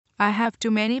I have too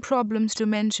many problems to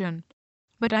mention,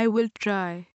 but I will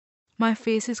try. My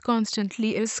face is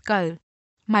constantly a skull.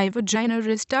 My vagina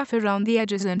is tough around the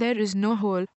edges and there is no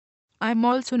hole. I'm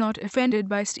also not offended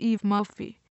by Steve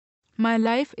Murphy. My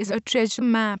life is a treasure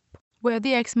map where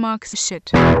the X marks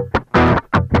shit.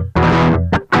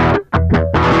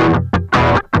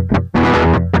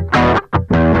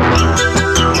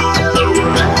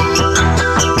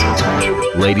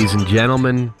 Ladies and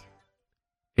gentlemen,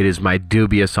 it is my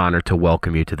dubious honor to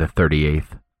welcome you to the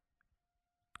 38th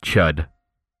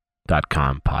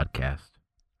Chud.com podcast.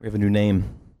 We have a new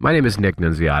name. My name is Nick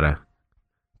Nunziata.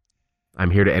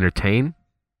 I'm here to entertain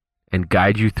and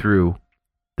guide you through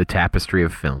the tapestry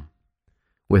of film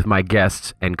with my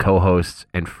guests and co-hosts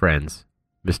and friends,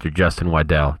 Mr. Justin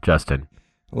Waddell. Justin.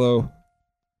 Hello.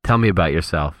 Tell me about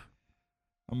yourself.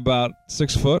 I'm about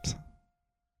 6 foot,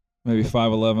 maybe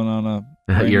 5'11" on a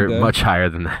rainy You're day. much higher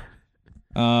than that.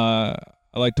 I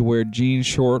like to wear jean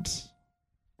shorts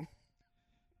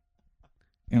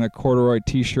and a corduroy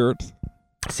t-shirt.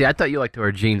 See, I thought you liked to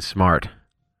wear jeans smart.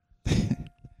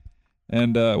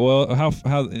 And well,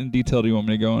 how in detail do you want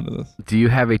me to go into this? Do you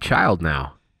have a child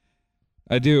now?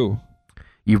 I do.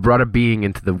 You brought a being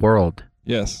into the world.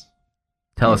 Yes.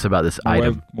 Tell us about this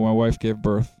item. My wife gave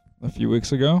birth a few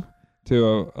weeks ago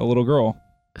to a little girl.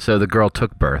 So the girl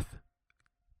took birth.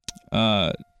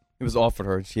 It was offered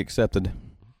her. She accepted.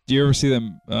 Do you ever see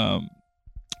them?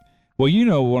 Well, you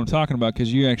know what I'm talking about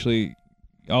because you actually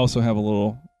also have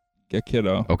a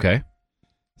kiddo. Okay.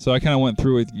 So I kind of went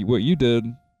through with what you did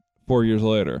 4 years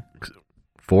later.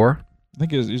 4? I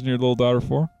think isn't your little daughter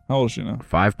 4? How old is she now?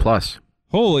 5+.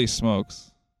 Holy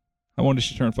smokes! When did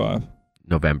she turn 5?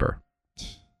 November.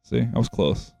 See, I was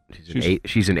close.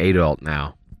 She's an adult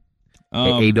now.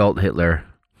 Um, Adult Hitler.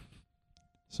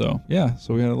 So yeah,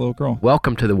 so we had a little girl.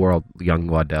 Welcome to the world, young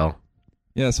Waddell.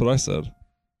 Yeah, that's what I said.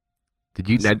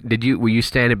 Were you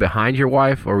standing behind your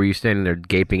wife, or were you standing there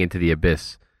gaping into the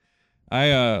abyss?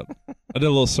 I did a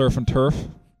little surf and turf.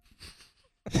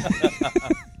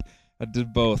 I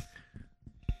did both.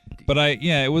 But I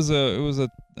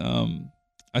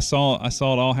saw it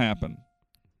all happen.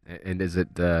 And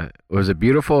was it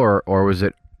beautiful or was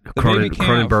it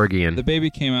Cronenbergian? The baby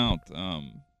came out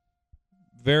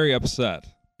very upset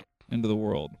into the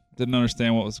world. Didn't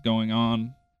understand what was going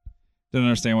on. Didn't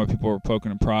understand why people were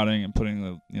poking and prodding and putting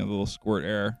the little squirt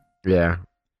air. Yeah.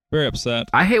 Very upset.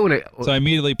 I hate when So I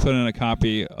immediately put in a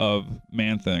copy of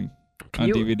Man-Thing on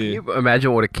DVD. Can you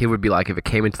imagine what a kid would be like if it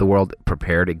came into the world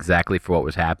prepared exactly for what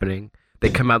was happening? They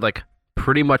come out like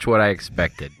pretty much what I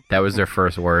expected. That was their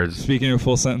first words. Speaking in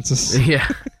full sentences. Yeah.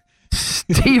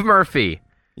 Steve Murphy.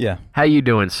 Yeah. How you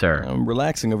doing, sir? I'm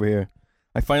relaxing over here.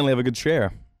 I finally have a good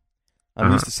chair.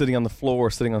 I'm used to sitting on the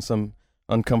floor, sitting on some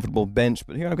uncomfortable bench,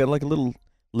 but here I've got like a little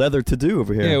leather to do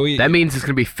over here. Yeah, that means it's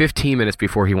going to be 15 minutes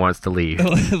before he wants to leave.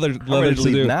 leather to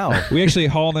leave now. We actually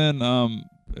hauled in.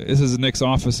 This is Nick's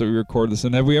office that we record this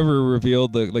in. Have we ever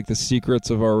revealed the secrets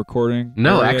of our recording?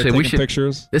 No, actually, we should.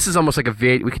 Pictures. This is almost like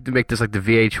we could make this like the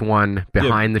VH1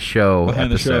 behind the show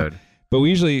episode. But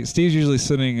Steve's usually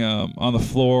sitting on the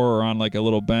floor or on like a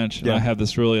little bench, and I have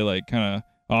this really like kind of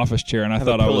office chair, and I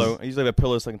thought I usually have a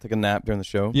pillow so I can take a nap during the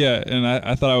show. Yeah, and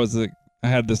I thought I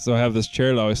have this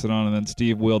chair that I always sit on, and then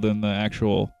Steve wheeled in the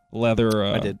actual leather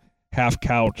I did. half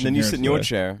couch. And then you sit in your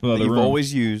chair that you've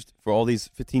always used for all these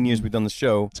 15 years we've done the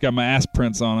show. It's got my ass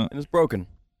prints on it. And it's broken.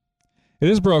 It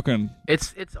is broken.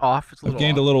 It's off. I've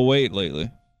gained a little weight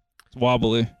lately. It's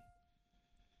wobbly.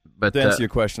 But to answer your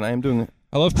question, I am doing it.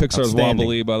 I love Pixar's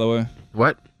wobbly, by the way.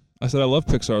 What? I said I love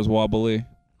Pixar's wobbly.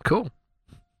 Cool.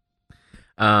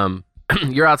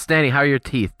 You're outstanding. How are your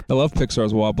teeth? I love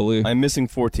Pixar's wobbly. I'm missing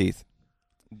 4 teeth.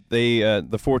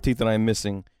 The 4 teeth that I'm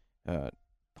missing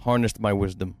harnessed my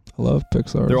wisdom. I love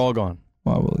Pixar's. They're all gone.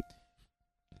 Wobbly.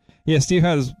 Yeah, Steve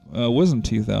had his wisdom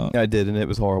teeth out. Yeah, I did, and it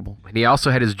was horrible. And he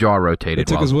also had his jaw rotated.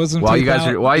 They took his wisdom teeth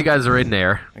out. While you guys are in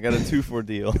there. I got a 2-for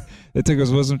deal. They took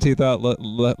his wisdom teeth out,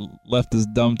 left his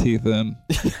dumb teeth in.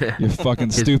 Your fucking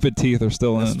stupid teeth are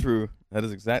still in. That's true. That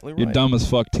is exactly right. Your dumb as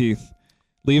fuck teeth.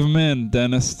 Leave them in,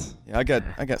 dentist. Yeah, I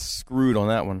got screwed on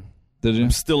that one. Did you?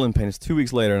 I'm still in pain. It's 2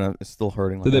 weeks later, and it's still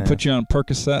hurting. Did they put you on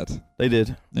Percocet? They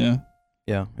did. Yeah.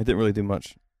 Yeah, it didn't really do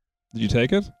much. Did you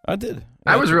take it? I did.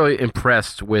 I was really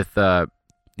impressed with the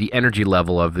energy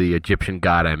level of the Egyptian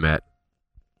god I met.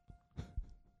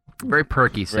 Very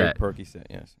perky set. Very perky set,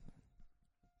 yes.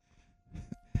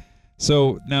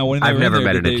 So now when I've never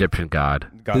met an Egyptian god.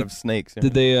 God of snakes. Yeah.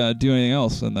 Did they do anything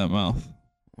else in that mouth?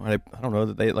 I don't know.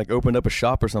 That they like opened up a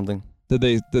shop or something. Did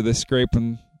they scrape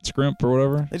and scrimp or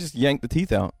whatever? They just yanked the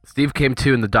teeth out. Steve came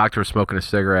to, and the doctor was smoking a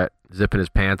cigarette, zipping his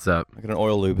pants up. I got an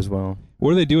oil lube as well. What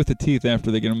do they do with the teeth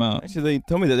after they get them out? Actually, they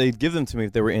told me that they'd give them to me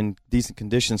if they were in decent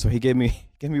condition. So he gave me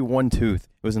one tooth.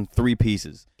 It was in 3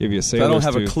 pieces. Give you a So sailor's I don't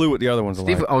have tooth. a clue what the other ones are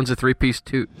Steve like. owns a 3-piece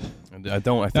tooth. I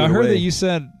don't. I threw Now, I it heard away. that you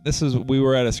said we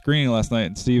were at a screening last night,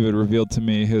 and Steve had revealed to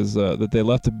me his that they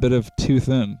left a bit of tooth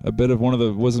in, a bit of one of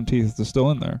the wisdom teeth is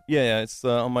still in there. Yeah. It's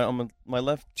on my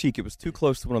left cheek. It was too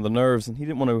close to one of the nerves, and he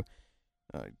didn't want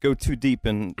to go too deep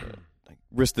and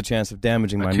risk the chance of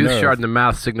damaging my A tooth nerve. shard in the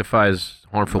mouth signifies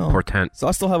harmful portent. So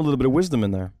I still have a little bit of wisdom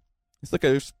in there. It's like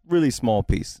a really small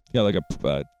piece. Yeah, like a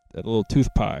little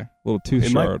tooth pie, little tooth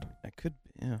It might- shard. I could.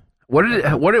 Yeah. What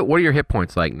are your hit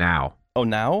points like now? Oh,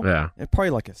 now? Yeah. Probably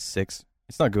like a 6.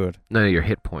 It's not good. No, your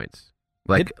hit points.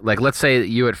 Like let's say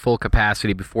you at full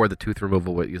capacity before the tooth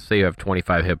removal. You say you have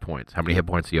 25 hit points. How many hit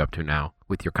points are you up to now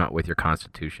with your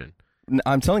constitution?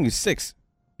 I'm telling you, 6.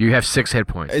 You have 6 hit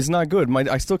points. It's not good.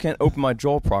 I still can't open my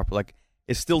jaw properly. Like,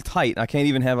 it's still tight. I can't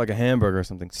even have like a hamburger or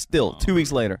something. Still, 2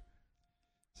 weeks later.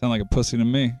 Sound like a pussy to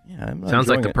me. Yeah, I'm not Sounds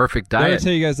like enjoying the it. perfect Did I diet.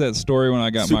 tell you guys that story when I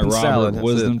got Soup my and Robert salad, that's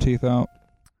wisdom it. teeth out?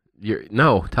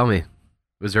 No, tell me.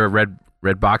 Was there a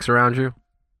red box around you?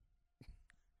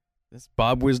 It's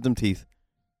Bob Wisdom teeth.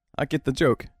 I get the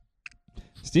joke.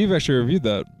 Steve actually reviewed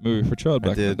that movie for Chud I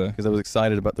back in did the day. because I was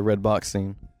excited about the red box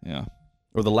scene Yeah.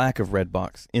 or the lack of red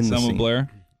box in the Selma scene. Blair.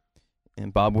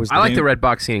 And Bob Wisdom. I like the red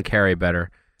box scene in Carrie better.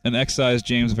 And excised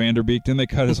James Vanderbeek. Didn't they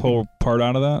cut his whole part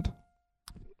out of that?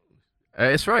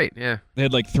 It's right, yeah. They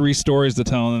had like 3 stories to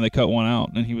tell, and then they cut one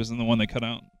out, and he was in the one they cut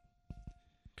out.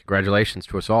 Congratulations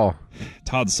to us all.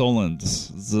 Todd Solondz.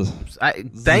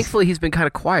 Thankfully, he's been kind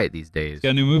of quiet these days. Got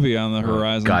a new movie on the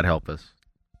horizon. God help us.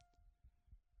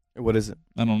 What is it?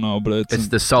 I don't know, but It's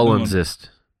the new one. Solemnzist.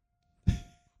 You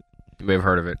may have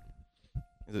heard of it.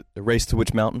 Is it The Race to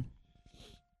Witch Mountain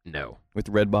No. with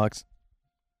the red box?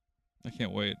 I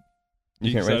can't wait. You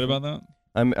You can't excited wait about that?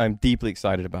 I'm deeply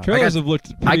excited about it. Trailers have looked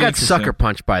pretty I got interesting. sucker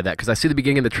punched by that because I see the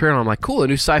beginning of the trailer and I'm like, cool, a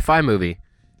new sci-fi movie.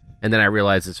 And then I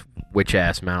realize it's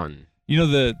witch-ass mountain. You know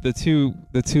the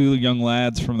two young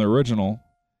lads from the original,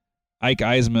 Ike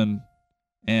Eisman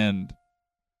and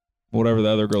whatever the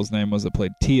other girl's name was that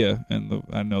played Tia, and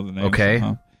I know the name. Okay.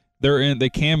 somehow. They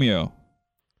cameo.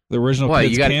 The original What,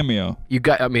 kids you got- cameo.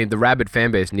 The rabid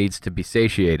fan base needs to be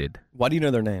satiated. Why do you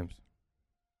know their names?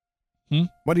 Hmm?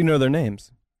 Why do you know their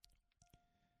names?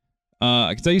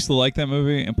 Because I used to like that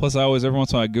movie, and plus every once in a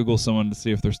while I Google someone to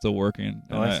see if they're still working.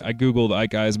 Oh, And I see. I Googled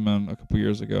Ike Eisman a couple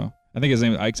years ago. I think his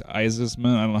name is Ike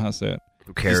Eisman. I don't know how to say it.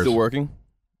 Who Is cares? he still working?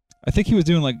 I think he was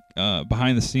doing like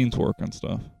behind the scenes work and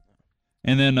stuff.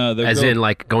 And then the As girl, in,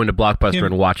 like, going to Blockbuster Kim-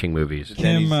 and watching movies.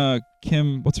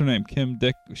 Kim, what's her name? Kim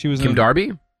Dick. She was Kim in,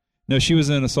 Darby? No, she was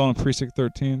in Assault on Precinct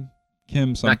 13.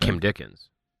 Kim something. Not Kim Dickens.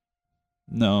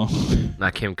 No.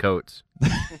 Not Kim Coates.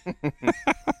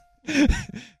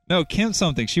 No, Kim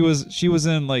something. She was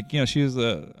in like, she was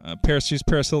Paris. She's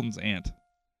Paris Hilton's aunt.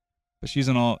 But she's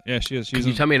in all. Yeah, she is. She's Can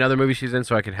you in, tell me another movie she's in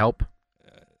so I can help?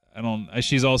 I don't.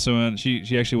 She's also in.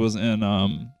 She actually was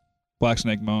in Black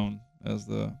Snake Moan as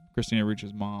the Christina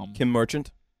Ricci's mom. Kim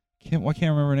Merchant? Kim. Why can't I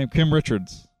remember her name? Kim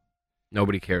Richards.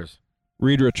 Nobody cares.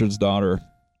 Reed Richards' daughter.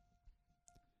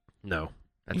 No,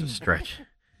 that's a stretch.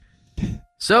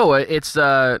 So it's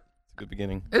Good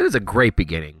beginning. it is a great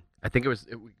beginning. I think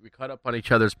we caught up on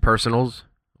each other's personals.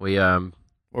 We Well,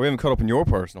 we haven't caught up in your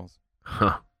personals.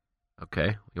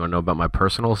 okay. You want to know about my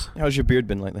personals? How's your beard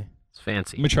been lately? It's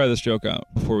fancy. Let me try this joke out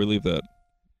before we leave that.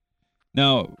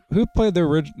 Now, who played the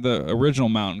original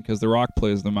Mountain? Because The Rock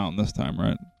plays the Mountain this time,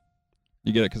 right?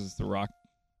 You get it because it's The Rock.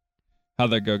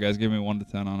 How'd that go, guys? Give me 1 to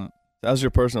 10 on it. How's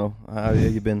your personal? How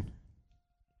have you been?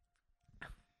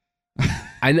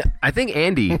 I think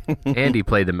Andy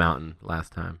played the mountain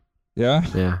last time. Yeah?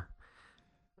 Yeah.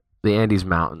 The Andes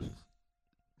Mountains.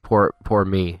 Poor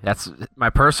me. That's my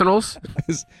personals.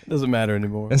 Doesn't matter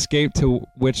anymore. Escape to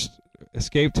which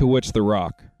The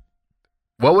Rock?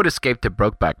 What would Escape to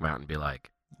Brokeback Mountain be like?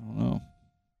 I don't know.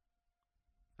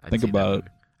 see Think that about it. movie.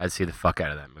 I'd see the fuck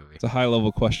out of that movie. It's a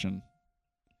high-level question.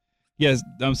 Yes,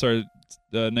 I'm sorry.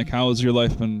 Nick, how has your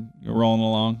life been rolling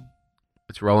along?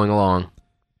 It's rolling along.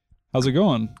 How's it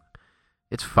going?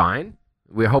 It's fine.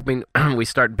 We're hoping we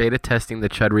start beta testing the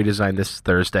Chud redesign this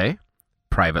Thursday,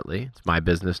 privately. It's my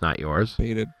business, not yours.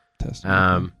 Beta testing.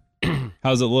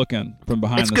 How's it looking from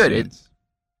behind It's the good. scenes?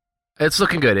 It's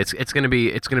looking good. It's gonna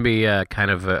be kind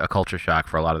of a culture shock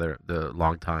for a lot of the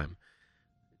long time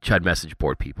Chud message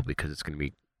board people because it's gonna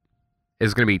be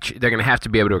they're gonna have to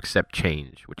be able to accept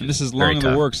change. Which And is this is very long in the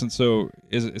tough. works, and so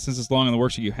since it's long in the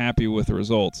works, are you happy with the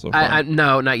results so far?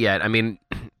 No, not yet. I mean,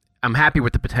 I'm happy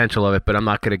with the potential of it, but I'm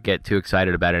not going to get too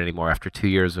excited about it anymore after 2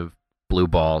 years of blue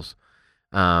balls.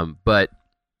 But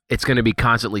it's going to be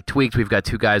constantly tweaked. We've got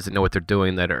 2 guys that know what they're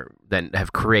doing that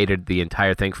have created the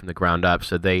entire thing from the ground up.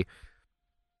 So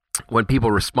when people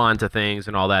respond to things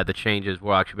and all that, the changes,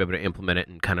 we'll actually be able to implement it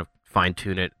and kind of fine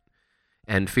tune it.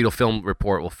 And Fetal Film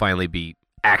Report will finally be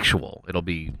actual. It'll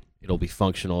be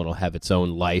functional. It'll have its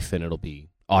own life, and it'll be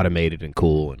automated and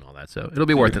cool and all that. So it'll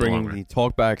be worth it in the long run. Bringing the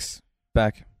talkbacks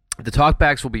back. The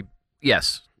talkbacks will be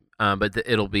but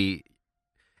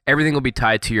everything will be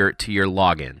tied to your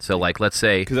login. So like, let's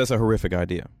say, because that's a horrific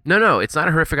idea. No, it's not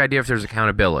a horrific idea if there's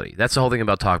accountability. That's the whole thing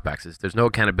about talkbacks is there's no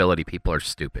accountability. People are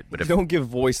stupid. But you don't give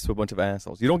voice to a bunch of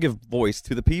assholes. You don't give voice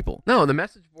to the people. No, the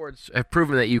message boards have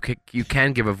proven that you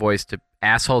can give a voice to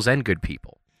assholes and good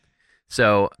people.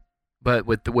 So, but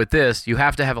with this, you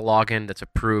have to have a login that's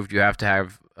approved. You have to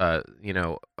have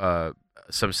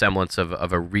some semblance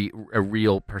of a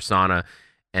real persona.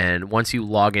 And once you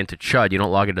log into Chud, you don't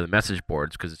log into the message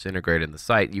boards because it's integrated in the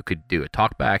site. You could do a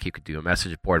talkback, you could do a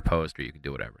message board post, or you could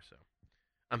do whatever. So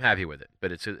I'm happy with it,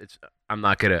 but I'm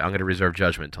gonna reserve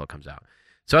judgment until it comes out.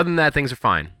 So other than that, things are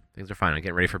fine. I'm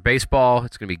getting ready for baseball.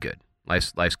 It's gonna be good.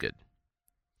 Life's good.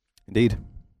 Indeed.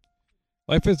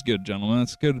 Life is good, gentlemen.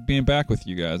 It's good being back with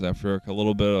you guys after a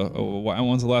little bit of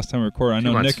when's the last time we recorded? I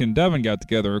know 2 months. Nick and Devin got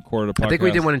together and recorded a podcast. I think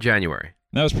we did one in January.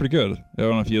 That was pretty good. I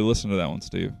don't know if you listened to that one,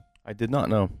 Steve. I did not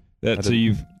know.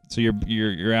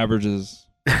 Your average is.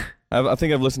 I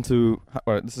think I've listened to.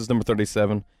 This is number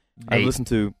 37. 8. I've listened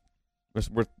to.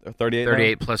 We're 38.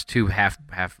 38 now? plus 2 half.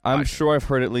 I'm sure I've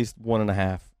heard at least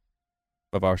 1.5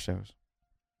 of our shows.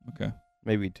 Okay.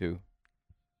 Maybe 2.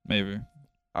 Maybe.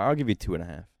 I'll give you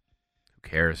 2.5. Who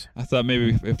cares? I thought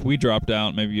maybe if we dropped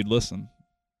out, maybe you'd listen.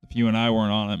 If you and I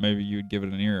weren't on it, maybe you'd give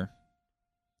it an ear.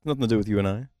 Nothing to do with you and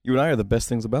I. You and I are the best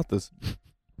things about this.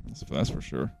 That's for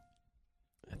sure.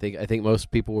 I think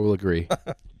most people will agree.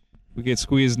 We could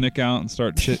squeeze Nick out and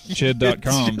start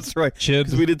chid.com. That's right. Chid.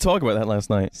 Because we did talk about that last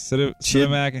night.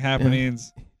 Cinematic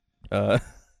happenings.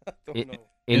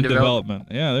 In development.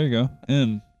 Yeah, there you go.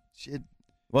 Chid.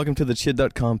 Welcome to the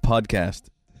chid.com podcast.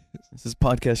 This is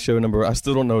podcast show number. I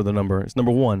still don't know the number. It's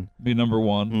number 1. Be number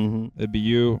 1. Mm-hmm. It'd be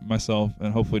you, myself,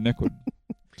 and hopefully Nick would.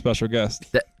 Special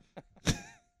guest.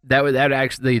 That would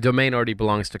actually, the domain already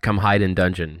belongs to Come Hide in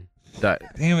Dungeon.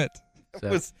 Damn it.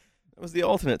 That was the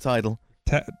alternate title.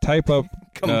 Type up.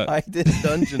 Come Hide in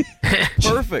Dungeon.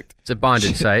 Perfect. It's a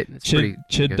bondage site. It's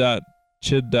chid.biz.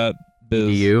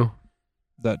 .edu.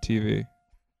 .tv.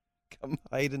 Come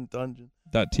Hide in Dungeon.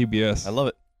 .tbs. I love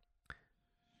it.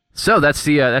 So that's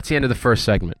the end of the first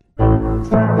segment.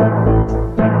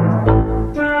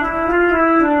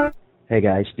 Hey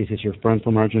guys, this is your friend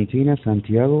from Argentina,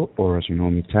 Santiago, or as you know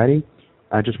me, Taddy.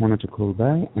 I just wanted to call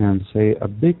by and say a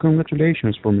big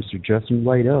congratulations for Mr. Justin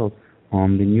Whitell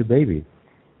on the new baby.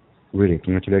 Really,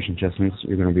 congratulations, Justin.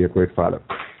 You're going to be a great father.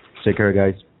 Take care,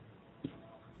 guys.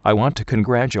 I want to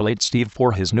congratulate Steve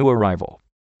for his new arrival.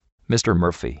 Mr.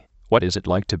 Murphy, what is it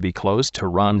like to be close to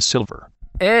Ron Silver?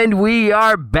 And we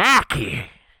are back. It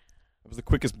was the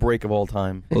quickest break of all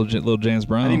time. Little James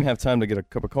Brown. I didn't even have time to get a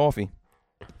cup of coffee.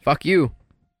 Fuck you.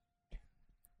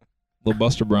 Little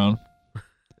Buster Brown.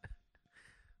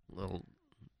 Little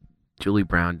Julie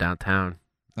Brown downtown.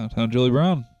 Downtown Julie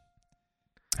Brown.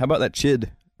 How about that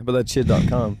chid? How about that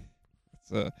chid.com?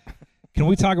 Can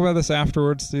we talk about this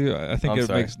afterwards, too? I think it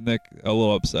sorry. makes Nick a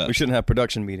little upset. We shouldn't have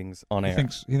production meetings on air.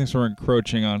 He thinks we're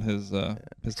encroaching on his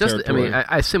territory.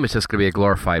 I assume it's just going to be a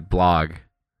glorified blog.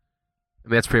 I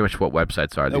mean, that's pretty much what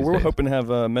websites are these we're days. hoping to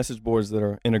have message boards that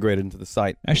are integrated into the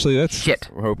site. Actually, that's shit.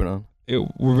 We're hoping on.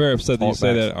 We're very upset that you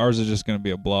say Talkbacks. that ours is just going to be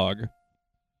a blog.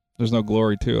 There's no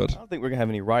glory to it. I don't think we're going to have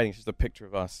any writing. It's just a picture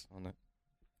of us on it.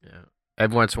 Yeah.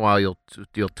 Every once in a while, you'll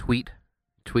tweet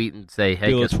and say,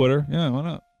 "Hey, Feel Twitter? Yeah, why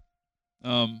not?"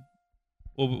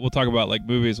 We'll talk about like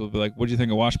movies. We'll be like, "What do you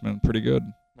think of Watchmen? Pretty good."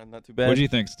 Not too bad. What do you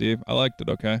think, Steve? I liked it.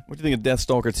 Okay. What do you think of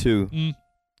Deathstalker 2?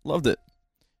 Loved it.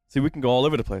 See, we can go all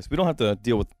over the place. We don't have to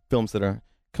deal with films that are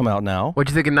come out now.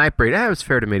 What'd you think of Nightbreed? It was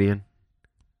fair to median.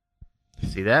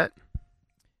 See that?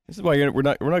 This is why we're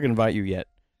not going to invite you yet.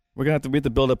 We have to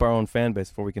build up our own fan base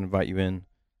before we can invite you in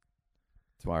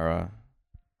to our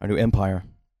new empire.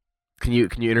 Can you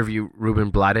interview Rubin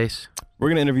Blades? We're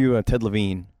going to interview Ted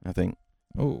Levine, I think.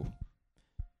 Oh,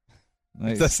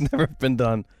 nice. That's never been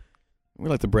done. We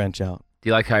like to branch out. Do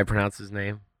you like how I pronounce his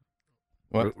name?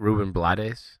 What? Rubin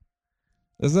Blades?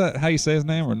 Is that how you say his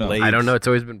name or no? Blades. I don't know. It's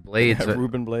always been Blades. Yeah, but-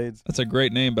 Rubin Blades. That's a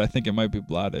great name, but I think it might be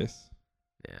Blades.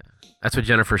 Yeah, that's what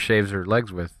Jennifer shaves her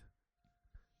legs with.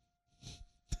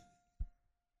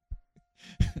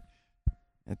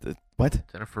 What?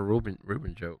 Jennifer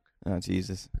Rubin joke. Oh,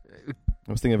 Jesus.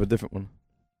 I was thinking of a different one.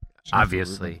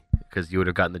 Obviously, because you would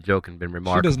have gotten the joke and been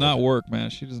remarkable. She does not work, man.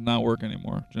 She does not work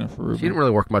anymore, Jennifer Rubin. She didn't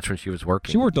really work much when she was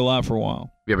working. She worked a lot for a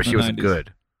while. Yeah, but she wasn't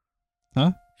good.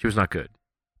 Huh? She was not good.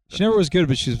 She never was good,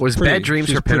 but she's Was pretty. Bad Dreams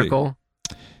She's her pretty. pinnacle?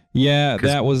 Yeah,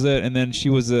 that was it. And then she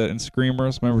was in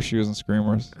Screamers. Remember, she was in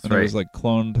Screamers. That's and right. it was like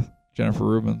cloned Jennifer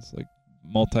Rubins, like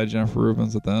multi-Jennifer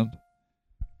Rubins at the end.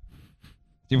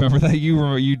 Do you remember that?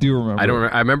 You do remember. I don't.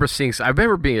 I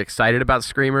remember being excited about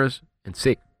Screamers and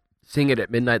seeing it at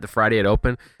midnight the Friday it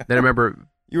opened. Then I remember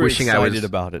You were wishing excited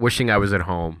about it. Wishing I was at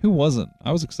home. Who wasn't?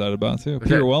 I was excited about it too. Was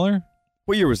Peter that- Weller?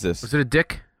 What year was this? Was it a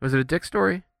dick? Was it a dick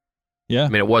story? Yeah. I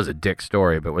mean, it was a dick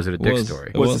story, but was it a dick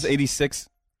story? It Was was. this 86?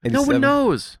 No one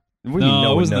knows. What do you mean No,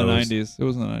 no it one was in the knows? 90s. It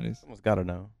was in the 90s. Someone's got to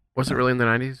know. Was it really in the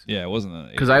 90s? Yeah, it wasn't in the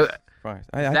 80s. Because I Christ.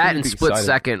 that think and you'd be Split excited.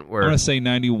 Second I'm were. going to say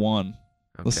 91. Okay.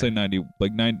 Let's say 90.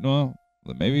 Like, well,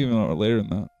 maybe even later than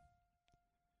that.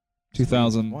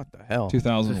 2000. What the hell? It's a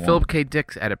 2001. Philip K.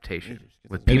 Dick's adaptation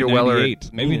with Maybe Peter Weller. 98.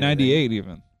 Maybe 98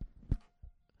 even.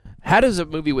 How does a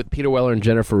movie with Peter Weller and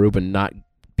Jennifer Rubin not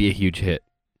be a huge hit?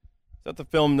 Is that the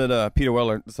film that Peter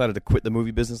Weller decided to quit the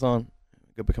movie business on?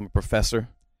 Go become a professor?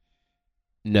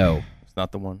 No, It's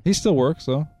not the one. He still works,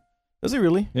 though. Does he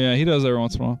really? Yeah, he does every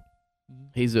once in a while.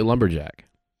 he's a lumberjack.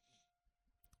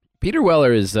 Peter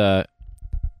Weller is he's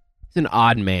an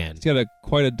odd man. He's got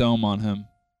quite a dome on him.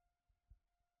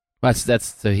 That's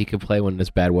so he can play when it's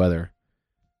bad weather.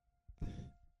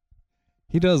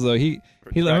 He does, though. He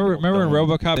remember in Retractable dome.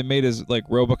 RoboCop, they made his like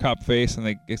RoboCop face, and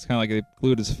it's kind of like they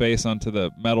glued his face onto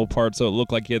the metal part, so it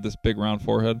looked like he had this big round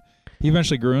forehead. He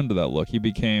eventually grew into that look. He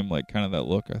became like kind of that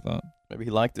look, I thought. Maybe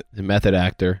he liked it. He's a method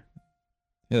actor.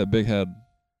 Yeah, that big head.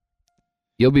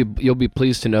 You'll be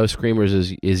pleased to know Screamers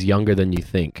is younger than you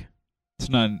think. It's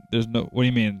not. There's no. What do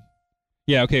you mean?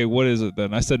 Yeah. Okay. What is it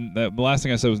then? I said that. The last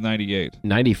thing I said was 98.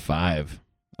 95.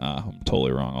 I'm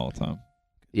totally wrong all the time.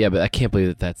 Yeah, but I can't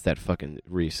believe that's that fucking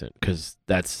recent because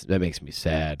that makes me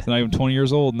sad. It's not even 20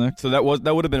 years old, Nick. So that would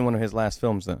have been one of his last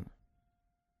films then.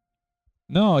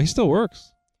 No, he still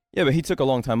works. Yeah, but he took a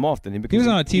long time off, didn't he? He Because was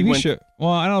on a TV went- show. Well,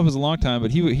 I don't know if it was a long time,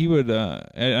 but he would.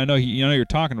 I know you know you're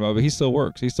talking about, but he still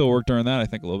works. He still worked during that, I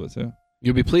think, a little bit too.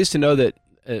 You'll be pleased to know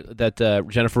that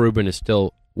Jennifer Rubin is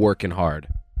still working hard.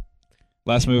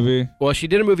 Last movie. Well, she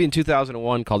did a movie in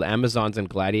 2001 called Amazons and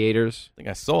Gladiators. I think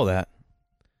I saw that.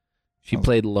 She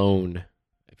played Lone,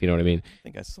 if you know what I mean. I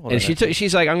think I saw And that.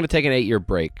 she's like, I'm going to take an 8-year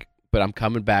break, but I'm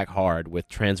coming back hard with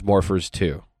Transmorphers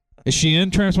 2. Is she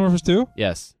in Transformers 2?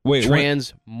 Yes. Wait,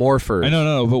 Transmorphers. I know,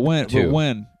 no, but when? Two. But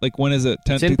when? Like when is it?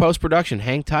 It's in post-production.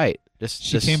 Hang tight.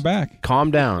 She came back.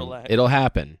 Calm down. Relax. It'll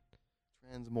happen.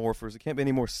 Transmorphers. It can't be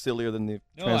any more sillier than the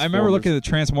No, I remember looking at the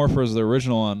Transmorphers, the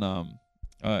original on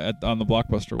the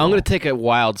Blockbuster. I'm going to take a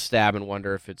wild stab and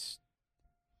wonder if it's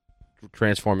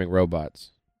transforming robots.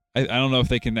 I don't know if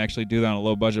they can actually do that on a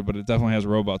low budget, but it definitely has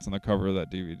robots on the cover of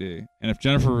that DVD. And if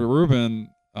Jennifer Rubin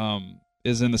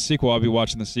is in the sequel, I'll be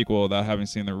watching the sequel without having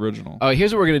seen the original. Oh,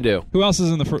 here's what we're going to do. Who else is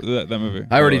in that movie?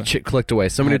 I already by the way? clicked away.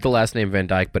 Somebody with the last name Van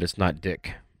Dyke, but it's not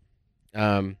Dick,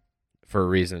 for a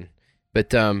reason.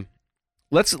 But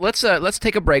let's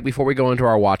take a break before we go into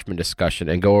our Watchmen discussion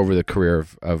and go over the career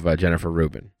of Jennifer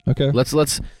Rubin. Okay.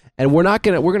 And we're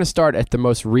gonna start at the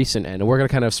most recent end, and we're gonna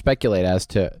kind of speculate as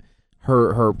to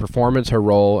her performance, her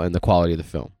role, and the quality of the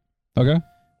film. Okay.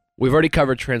 We've already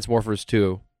covered Transmorphers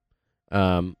 2.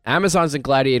 Amazons and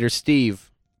Gladiators.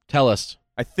 Steve, tell us.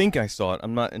 I think I saw it.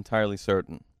 I'm not entirely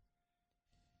certain.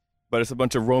 But it's a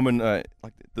bunch of Roman,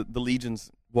 like the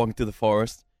legions walking through the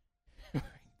forest.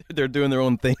 They're doing their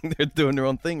own thing. They're doing their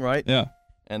own thing, right? Yeah.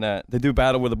 And they do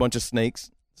battle with a bunch of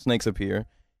snakes. Snakes appear.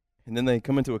 And then they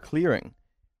come into a clearing.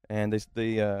 And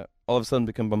they all of a sudden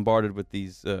become bombarded with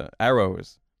these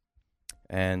arrows.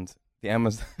 And the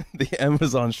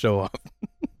Amazons show up.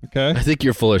 Okay. I think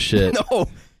you're full of shit. No,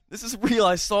 this is real.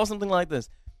 I saw something like this.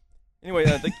 Anyway,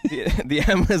 the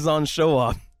Amazons show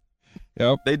up.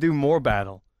 Yep. They do more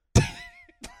battle.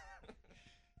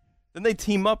 Then they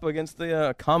team up against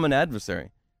the common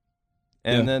adversary.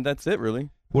 And then that's it, really.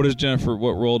 What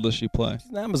role does she play? She's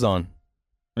an Amazon.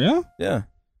 Yeah? Yeah.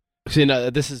 See, no,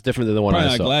 this is different than the one Probably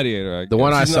I not saw. Gladiator. The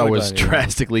one I She's saw not a was gladiator.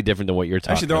 drastically different than what you're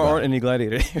talking Actually, there about. aren't any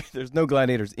gladiators. There's no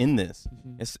gladiators in this.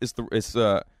 It's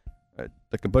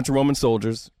like a bunch of Roman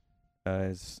soldiers,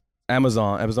 it's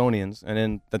Amazonians, and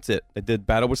then that's it. They did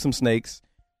battle with some snakes.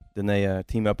 Then they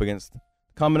team up against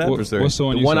common adversary. What's the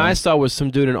one The you one saw? I saw was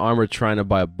some dude in armor trying to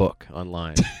buy a book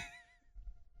online. See,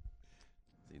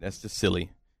 that's just silly.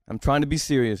 I'm trying to be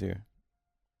serious here.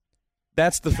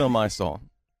 That's the film I saw.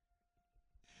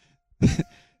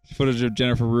 Footage of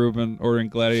Jennifer Rubin ordering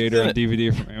Gladiator She's in on it.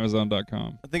 DVD from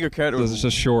Amazon.com. I think her character So was it's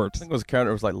just short. I think it was a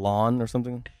character was like Lon or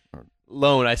something.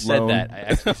 Lone, I said Lone. that. I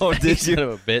actually Oh, did you? Son of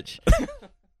a bitch.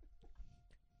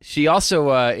 She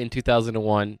also, in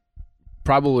 2001,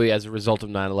 probably as a result of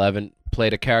 9/11,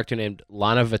 played a character named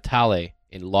Lana Vitale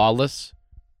in Lawless,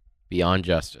 Beyond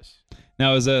Justice.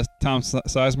 Now, is that a Tom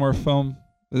Sizemore film?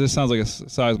 This sounds like a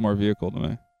Sizemore vehicle to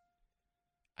me.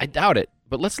 I doubt it,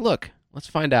 but let's look. Let's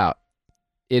find out.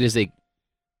 It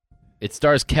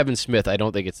stars Kevin Smith. I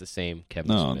don't think it's the same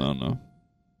Kevin Smith. No.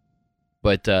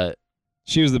 But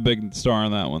She was the big star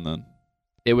on that one then.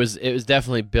 it was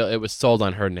definitely built. It was sold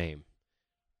on her name,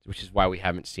 which is why we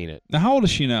haven't seen it. Now, how old is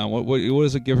she now? What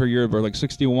does it give her year of birth? Like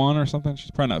 61 or something?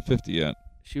 She's probably not 50 yet.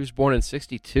 She was born in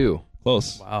 62.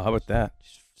 Close. Wow, how about that?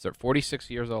 She's 46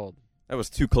 years old. That was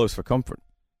too close for comfort.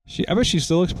 I bet she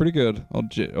still looks pretty good.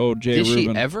 Jay Did she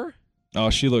Rubin. ever? Oh,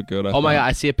 she looked good. Oh my God!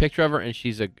 I see a picture of her, and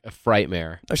she's a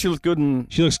frightmare. She looked good in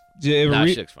She looks. Yeah, No,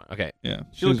 she looks fine. Okay, yeah.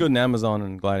 she looked good in Amazon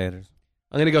and Gladiators.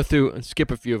 I'm gonna go through and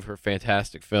skip a few of her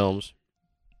fantastic films,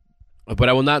 but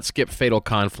I will not skip Fatal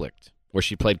Conflict, where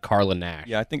she played Carla Nash.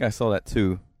 Yeah, I think I saw that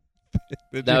too.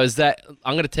 Now is that?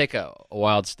 I'm gonna take a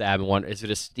wild stab and wonder: is it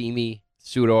a steamy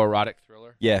pseudo-erotic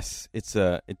thriller? Yes, it's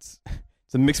a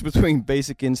mix between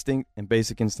Basic Instinct and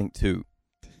Basic Instinct 2.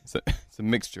 It's a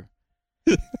mixture.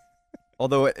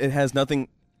 Although it has nothing.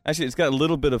 Actually, it's got a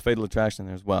little bit of Fatal Attraction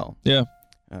there as well. Yeah.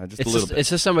 Just a little bit. It's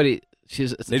just somebody.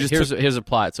 Here's a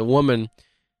plot. It's a woman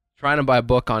trying to buy a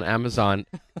book on Amazon,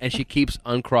 and she keeps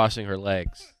uncrossing her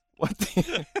legs. What?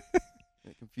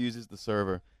 It confuses the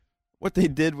server. What they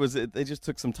did was they just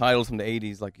took some titles from the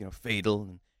 80s, like Fatal.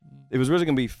 And it was originally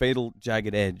going to be Fatal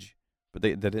Jagged Edge, but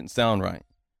that didn't sound right.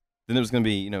 Then it was going to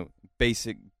be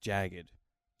Basic Jagged.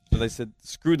 So they said,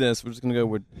 screw this. We're just going to go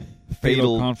with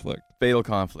Fatal Conflict. Fatal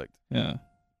Conflict. Yeah.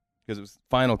 Because it was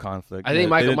Final Conflict. I think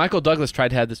Michael Douglas tried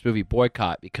to have this movie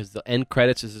boycott because the end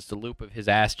credits is just a loop of his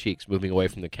ass cheeks moving away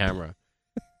from the camera.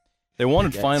 They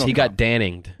wanted Final. He got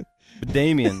Danninged. But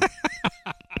Damien.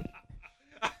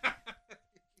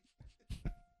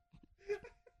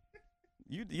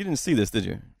 You didn't see this, did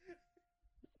you?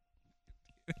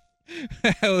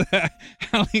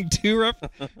 Howling 2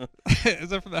 rep? Is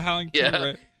that from the Howling 2, Yeah.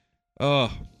 right?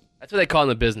 Oh. That's what they call in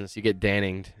the business. You get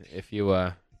Danninged if you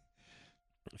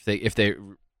if they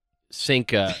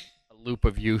sink a loop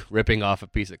of you ripping off a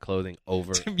piece of clothing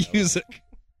over To music.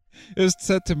 It was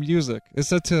set to music. It's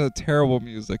set to terrible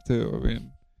music, too. I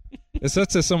mean, it's set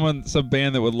to some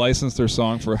band that would license their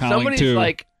song for Howling 2.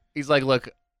 He's like, look,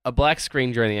 a black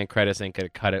screen during the end credits ain't gonna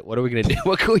cut it. What are we gonna do?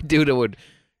 What can we do that would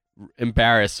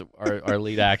embarrass our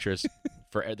lead actress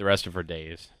for the rest of her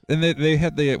days? And they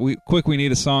had we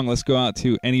need a song. Let's go out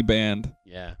to any band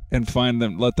Yeah. and find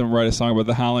them, let them write a song about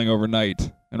the howling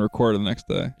overnight and record it the next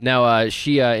day. Now,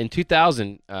 she in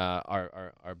 2000,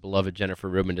 our beloved Jennifer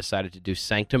Rubin decided to do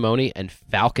Sanctimony and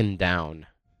Falcon Down.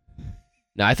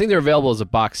 Now, I think they're available as a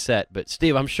box set, but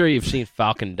Steve, I'm sure you've seen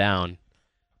Falcon Down.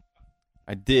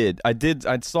 I did. I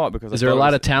saw it because. Is there a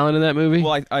lot of talent in that movie?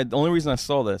 Well, the only reason I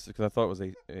saw this is because I thought it was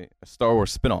a Star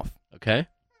Wars spinoff. Okay.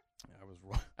 I was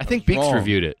wrong. I think Beaks wrong.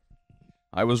 reviewed it.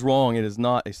 I was wrong. It is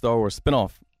not a Star Wars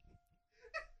spinoff.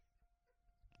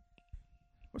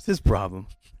 What's his problem?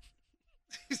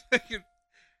 He's making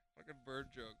fucking bird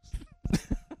jokes.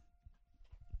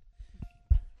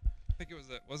 I think it was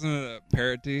wasn't it a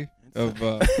parody of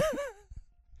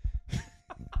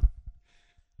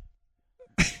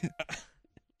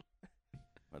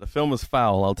The film was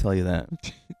foul, I'll tell you that.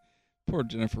 poor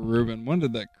Jennifer Rubin. When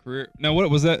did that career? Now, what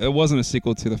was that? It wasn't a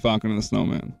sequel to The Falcon and the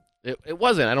Snowman. It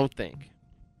wasn't, I don't think.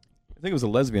 I think it was a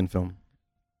lesbian film.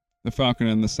 The Falcon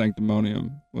and the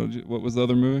Sanctimonium. What was the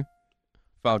other movie?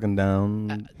 Falcon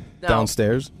Down, Now,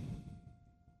 downstairs.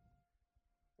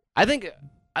 I think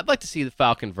I'd like to see the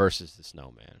Falcon versus the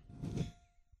Snowman.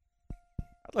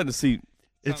 I'd like to see.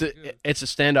 It's Sounds good. a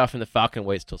standoff, and the Falcon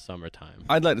waits till summertime.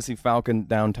 I'd like to see Falcon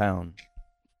downtown.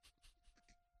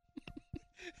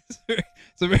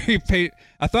 It's a very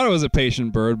I thought it was a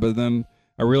patient bird, but then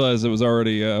I realized it was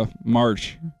already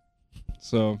March.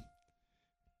 So,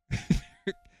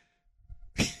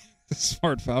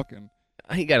 smart Falcon.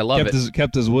 You gotta love it.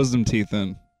 Kept his wisdom teeth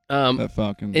in. That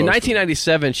Falcon. In boasted.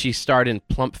 1997, she starred in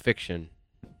Plump Fiction.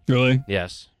 Really?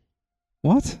 Yes.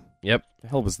 What? Yep. The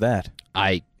hell was that?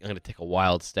 I'm gonna take a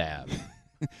wild stab.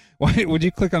 Why would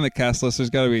you click on the cast list? There's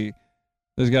got to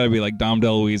be like Dom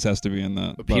DeLuise has to be in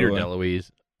that. But by the Peter way.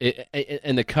 DeLuise.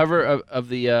 And the cover of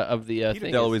the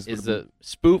thing DeLuise is would've the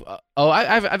spoof.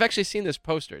 I've actually seen this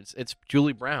poster. It's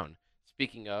Julie Brown.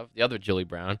 Speaking of the other Julie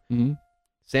Brown, Mhm.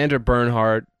 Sandra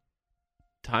Bernhard,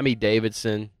 Tommy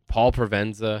Davidson, Paul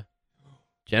Provenza,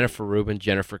 Jennifer Rubin,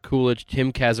 Jennifer Coolidge,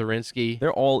 Tim Kazurinsky,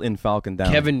 They're all in Falcon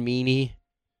Down. Kevin Meaney,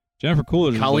 Jennifer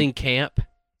Coolidge. Colleen Camp,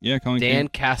 Colleen Dan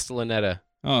Camp. Castellaneta.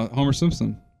 Oh, Homer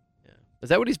Simpson. Is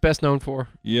that what he's best known for?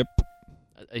 Yep.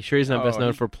 Are you sure he's not best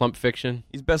known he- for Plump Fiction?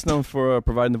 He's best known for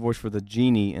providing the voice for the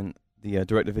genie in the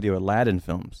direct-to-video Aladdin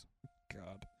films.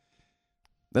 God.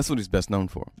 That's what he's best known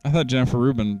for. I thought Jennifer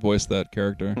Rubin voiced that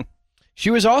character. She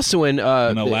was also in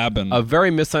Aladdin. a very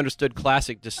misunderstood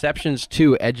classic, Deceptions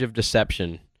 2: Edge of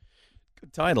Deception.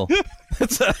 Good title.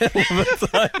 That's a hell of a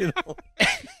title.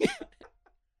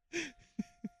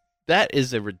 That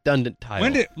is a redundant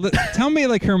title. Tell me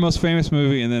like her most famous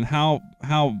movie, and then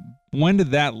when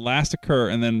did that last occur,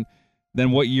 and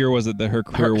then what year was it that her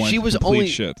career went she to was complete only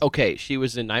shit? okay. She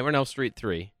was in Nightmare on Elm Street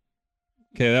 3.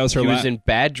 Okay, that was her. She was in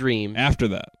Bad Dreams. After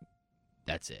that.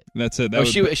 That's it. That's it. That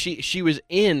No, was she was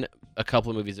in a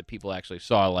couple of movies that people actually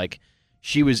saw. Like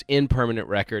she was in Permanent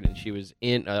Record, and she was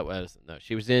in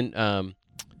she was in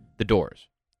The Doors.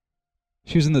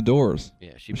 She was in The Doors.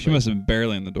 Yeah, She must have been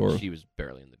barely in The Doors. She was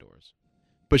barely in The Doors,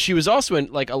 but she was also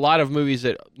in like a lot of movies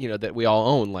that that we all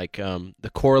own, like The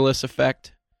Corliss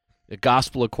Effect, The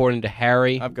Gospel According to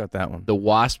Harry, I've got that one. The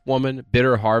Wasp Woman,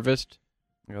 Bitter Harvest,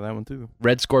 I got that one too.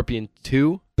 Red Scorpion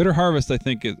 2. Bitter Harvest, I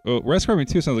think is. Oh, Red Scorpion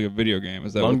 2 sounds like a video game.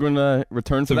 Is that Lundgren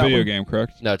returns it's to a that video one? game,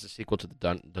 correct? No, it's a sequel to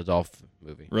the Dolph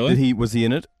movie. Really? Was he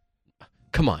in it?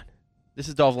 Come on, this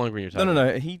is Dolph Lundgren you're talking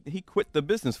about. No. He quit the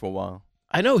business for a while.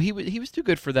 I know he was too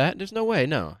good for that. There's no way.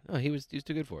 No, he was too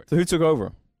good for it. So who took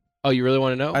over? Oh, you really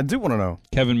want to know? I do want to know.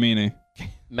 Kevin Meaney.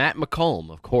 Matt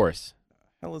McComb, of course.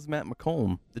 Hell is Matt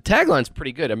McComb? The tagline's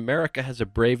pretty good. America has a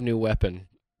brave new weapon.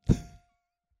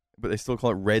 But they still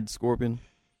call it Red Scorpion.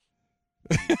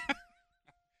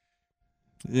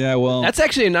 Yeah, well, That's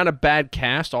actually not a bad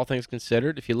cast, all things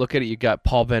considered. If you look at it, you got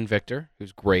Paul Ben Victor,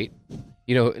 who's great.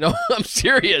 No, I'm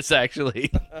serious,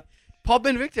 actually. Paul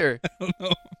Ben Victor. I don't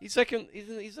know. He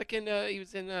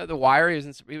was in The Wire.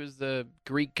 He was the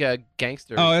Greek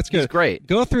gangster. Oh, that's He's good. great.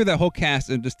 Go through that whole cast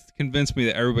and just convince me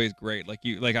that everybody's great. Like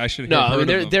I should. No, have I mean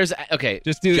heard of them. there's okay.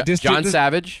 Just do John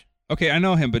Savage. Okay, I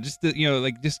know him, but just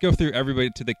just go through everybody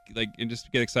to the and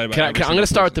just get excited about. I'm going to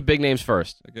start with the big names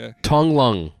first. Okay, Tong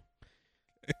Lung,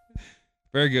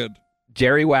 very good.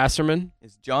 Jerry Wasserman,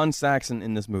 Is John Saxon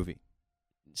in this movie?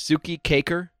 Suki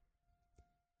Kaker,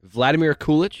 Vladimir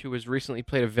Coolidge, who was recently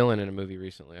played a villain in a movie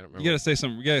recently. I don't remember. You gotta say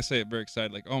something. You gotta say it very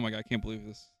excited, like, "Oh my god, I can't believe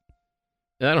this."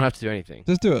 I don't have to do anything.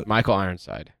 Just do it. Michael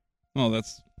Ironside. Oh, that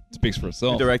speaks for Who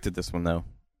itself. directed this one though?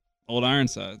 Old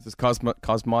Ironside. Is this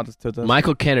Cosmatos?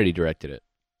 Michael Kennedy directed it.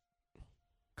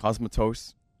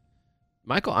 Cosmatos?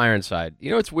 Michael Ironside. You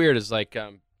know what's weird is like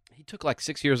he took like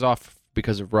 6 years off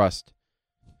because of Rust.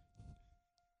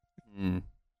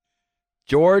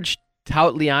 George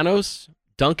Tautlianos,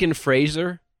 Duncan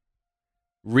Fraser,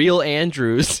 Real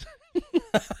Andrews.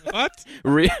 What?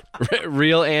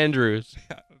 Real Andrews.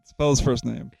 Spell his first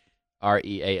name.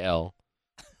 Real.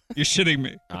 You're shitting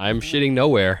me. I'm shitting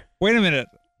nowhere. Wait a minute.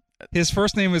 His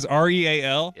first name is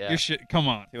Real. Yeah. You're shit. Come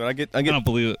on. See, when I I don't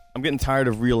believe it. I'm getting tired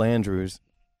of Real Andrews.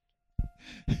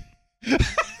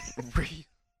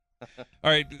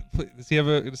 All right. Does he have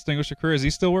a distinguished career? Is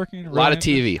he still working? A lot of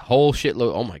TV. Whole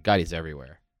shitload. Oh my God, he's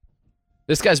everywhere.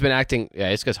 This guy's been acting. Yeah,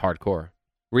 this guy's hardcore.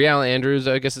 Real Andrews,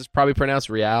 I guess it's probably pronounced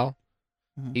Real.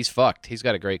 Uh-huh. He's fucked. He's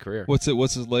got a great career. What's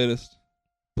his latest?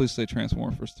 Please say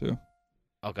Transmorphers too.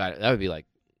 Oh God, that would be like.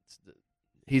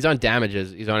 He's on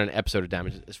Damages. He's on an episode of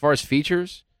Damages. As far as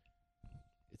features,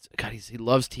 he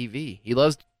loves TV. He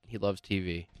loves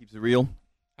TV. Keeps it real.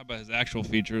 How about his actual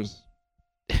features?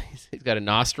 He's got a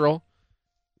nostril.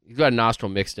 He's got a nostril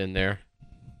mixed in there.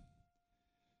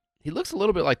 He looks a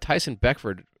little bit like Tyson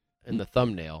Beckford in the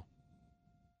thumbnail.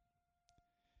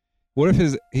 What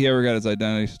if he ever got his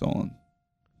identity stolen,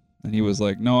 and he was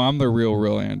like, "No, I'm the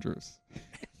real Andrews."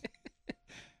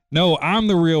 No, I'm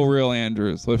the real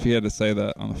Andrews. What if he had to say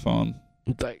that on the phone?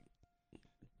 Like,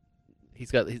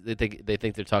 they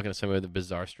think they're talking to somebody with a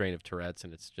bizarre strain of Tourette's,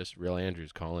 and it's just Real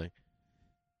Andrews calling.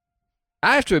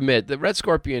 I have to admit, the Red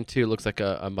Scorpion 2 looks like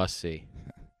a must-see.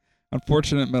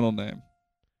 Unfortunate middle name.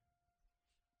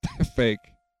 Fake.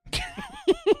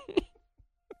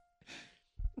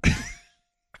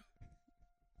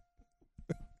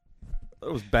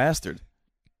 That was Bastard.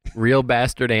 Real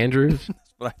Bastard Andrews? That's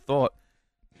what I thought.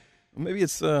 Maybe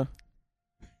it's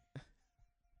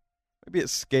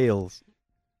Scales.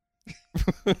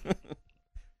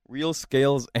 Real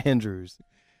Scales Andrews.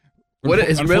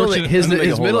 His middle doesn't make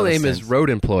a whole middle lot of name is sense. Road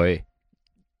Employee.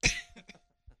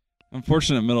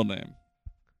 Unfortunate middle name.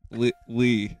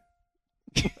 Lee.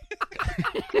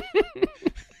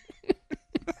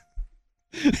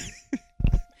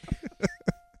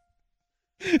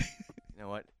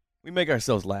 We make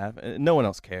ourselves laugh, and no one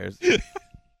else cares.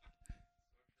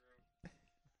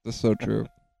 That's so true.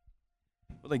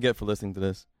 What do they get for listening to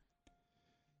this?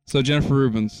 So Jennifer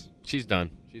Rubin's. She's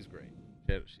done. She's great.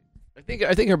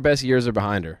 I think her best years are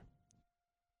behind her.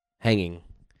 Hanging.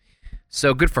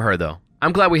 So good for her, though.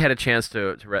 I'm glad we had a chance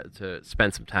to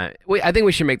spend some time. I think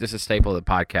we should make this a staple of the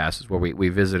podcast, is where we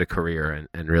visit a career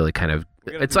and really kind of.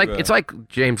 It's like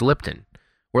James Lipton.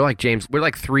 We're like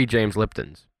 3 James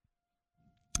Liptons.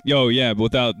 Yo, yeah,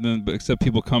 but except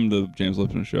people come to the James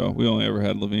Lipton show. We only ever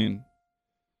had Levine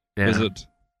visit.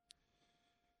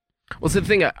 Well, so the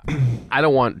thing I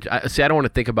don't want to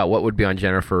think about what would be on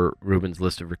Jennifer Rubin's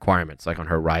list of requirements, like on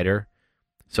her rider.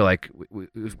 So, like,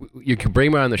 you can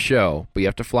bring me on the show, but you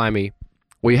have to fly me.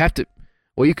 Well,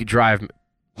 you could drive me.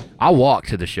 I'll walk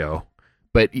to the show,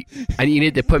 but you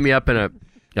need to put me up in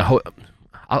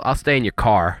I'll stay in your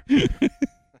car.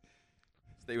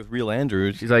 Stay with real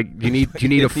Andrews. She's like, do you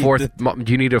need a fourth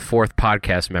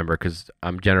podcast member? Because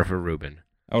I'm Jennifer Rubin.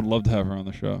 I would love to have her on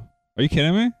the show. Are you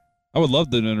kidding me? I would love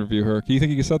to interview her. Do you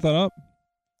think you could set that up?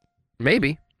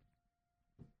 Maybe.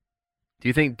 Do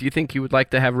you think you would like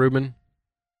to have Rubin?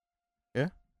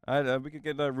 Yeah, we could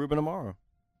get Rubin tomorrow.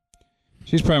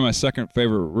 She's probably my second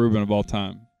favorite Rubin of all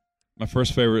time. My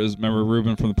first favorite is, remember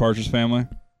Rubin from the Partridge Family?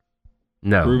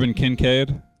 No. Rubin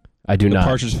Kincaid. I do not. The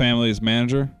Partridge Family's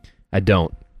manager. I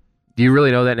don't. Do you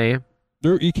really know that name?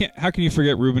 You can't. How can you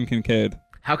forget Rubin Kincaid?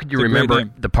 How could you remember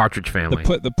the Partridge Family?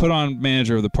 The put-on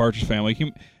manager of the Partridge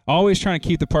Family. Always trying to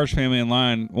keep the Partridge Family in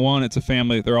line. 1, it's a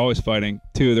family. They're always fighting.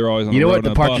 2, they're always on the road. You know what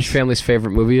the Partridge Family's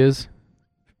favorite movie is?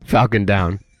 Falcon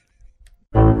Down.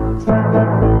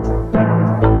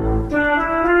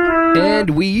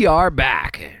 And we are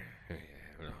back.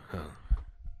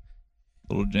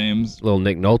 Little James. Little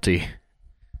Nick Nolte.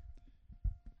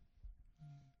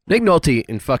 Nick Nolte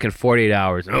in fucking 48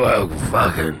 hours. Oh,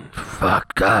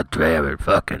 fuck, God damn it,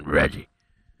 fucking Reggie.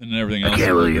 And everything else. I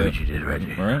can't believe what you did,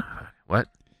 Reggie. Right? What?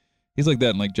 He's like that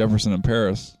in like Jefferson in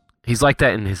Paris. He's like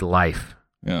that in his life.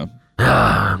 Yeah.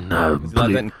 No, He's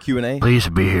like that in Q&A. Please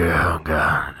be here. Oh,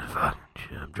 God. Fucking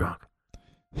shit, I'm drunk.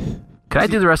 Can I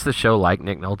do the rest of the show like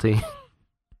Nick Nolte?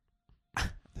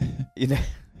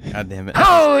 God damn it.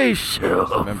 Holy shit.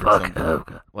 Oh, fuck. Oh,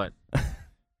 God. What? I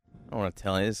don't want to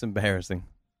tell you. It's embarrassing.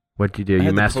 What'd you do? I You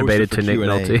had the masturbated poster to for Nick Q&A.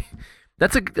 Nolte?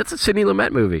 That's a Sidney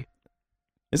Lumet movie.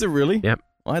 Is it really? Yep.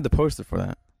 Well, I had the poster for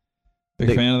that.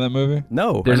 Big fan of that movie?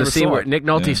 No. There's I a never scene saw where it. Nick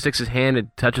Nolte Yeah. sticks his hand and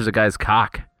touches a guy's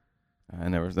cock.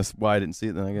 That's why I didn't see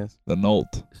it then, I guess. The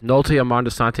Nolt. It's Nolte, Armand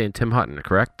Asante, and Tim Hutton,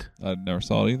 correct? I never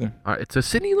saw it either. It's a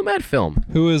Sidney Lumet film.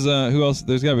 Who else?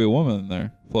 There's got to be a woman in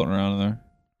there, floating around in there.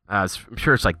 I'm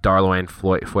sure it's like Darlene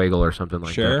Fuegel or something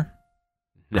like Cher?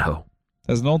 that. No.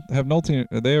 Have Nolte,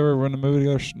 did they ever run a movie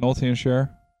together, Nolte and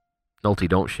Cher? Nolte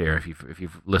don't share if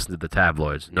you've listened to the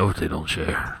tabloids. Nolte don't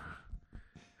share.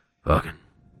 Fucking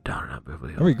down and out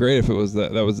Beverly Hills. That'd be great if it was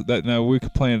that. Now, we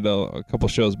complained a couple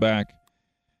shows back.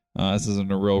 This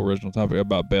isn't a real original topic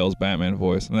about Bale's Batman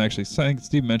voice. And actually, I think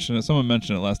Steve mentioned it. Someone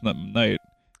mentioned it last night.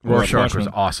 Rorschach was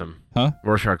awesome. Huh?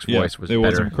 Rorschach's voice was better. It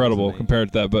was incredible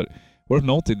compared to that. But what if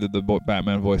Nolte did the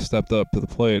Batman voice, stepped up to the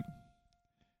plate,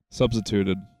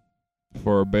 substituted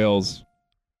for Bale's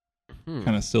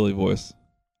kind of silly voice?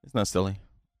 It's not silly.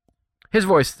 His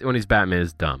voice when he's Batman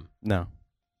is dumb. No.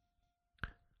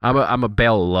 I'm a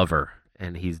Bale lover,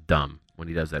 and he's dumb when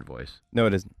he does that voice. No,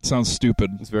 it isn't. Sounds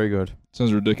stupid. It's very good.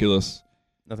 Sounds ridiculous.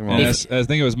 Nothing wrong And with it. I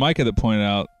think it was Micah that pointed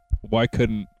out, why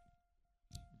couldn't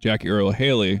Jackie Earle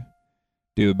Haley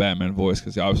do the Batman voice?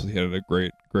 Because he obviously had a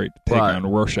great take on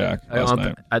Rorschach last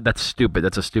night. That's stupid.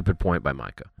 That's a stupid point by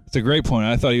Micah. It's a great point.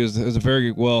 I thought it was a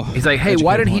very well. He's like, hey,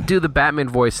 why didn't he do the Batman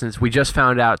voice since we just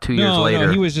found out 2 years later?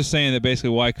 No, he was just saying that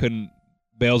basically why couldn't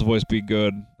Bale's voice be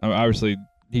good? I mean, obviously,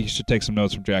 he should take some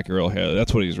notes from Jackie Earle Haley.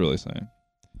 That's what he's really saying.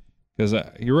 Because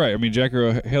you're right. I mean, Jackie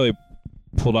Earle Haley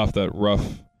pulled off that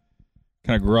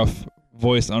kind of gruff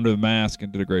voice under the mask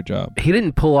and did a great job. He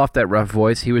didn't pull off that rough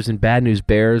voice. He was in Bad News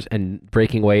Bears and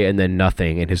Breaking Away and then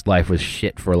nothing, and his life was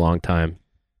shit for a long time.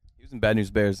 He was in Bad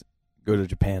News Bears. Go to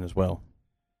Japan as well.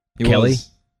 Kelly?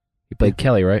 He played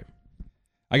Kelly, right?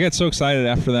 I got so excited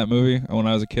after that movie. When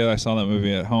I was a kid, I saw that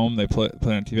movie at home. They played it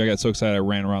on TV. I got so excited I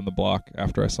ran around the block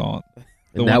after I saw it.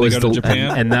 And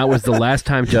that was the last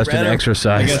time Justin I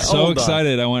exercised. got so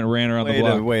excited I went and ran around the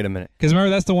block. Wait a minute. Because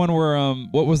remember, that's the one where,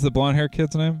 what was the blonde hair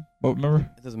kid's name? What, remember?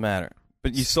 It doesn't matter.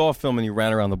 But you saw a film and you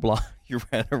ran around the block. You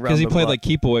ran around Because he played block. like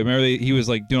keep away. Remember, he was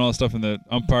like doing all this stuff and the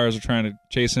umpires were trying to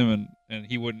chase him and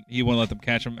he wouldn't let them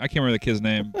catch him. I can't remember the kid's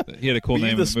name. But he had a cool name in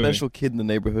the movie. the special kid in the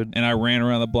neighborhood. And I ran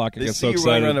around the block. I They got see so you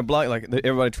excited. running around the block like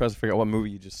everybody tries to figure out what movie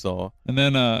you just saw. And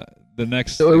then the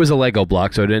next So it was a Lego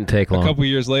block, so it didn't take a long. couple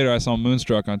years later, I saw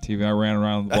Moonstruck on TV. I ran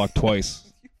around the block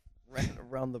twice. Ran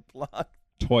around the block.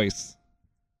 Twice.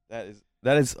 That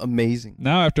is amazing.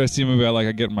 Now, after I see a movie I like,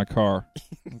 I get in my car.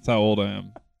 That's how old I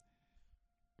am.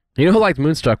 You know who liked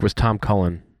Moonstruck was Tom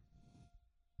Cullen.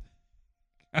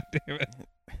 God damn it.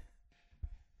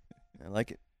 I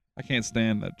like it. I can't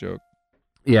stand that joke.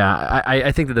 Yeah,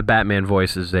 I think that the Batman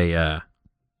voice is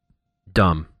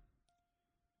dumb.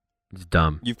 It's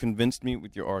dumb. You've convinced me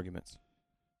with your arguments.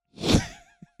 You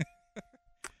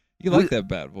like that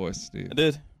bat voice, Steve. I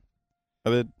did.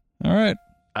 All right.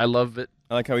 I love it.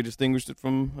 I like how he distinguished it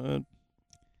from.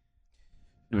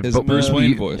 His Bruce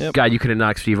Wayne you, voice. Yep. God, you could have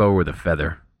knocked Steve over with a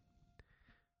feather.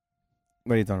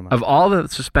 What are you talking about? Of all the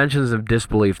suspensions of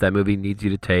disbelief that movie needs you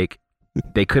to take,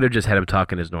 they could have just had him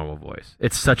talk in his normal voice.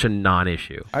 It's such a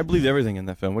non-issue. I believed everything in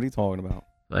that film. What are you talking about?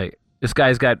 Like, this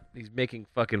guy's he's making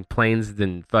fucking planes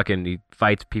and fucking, he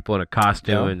fights people in a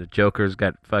costume, Yeah. and the Joker's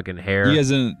got fucking hair. You guys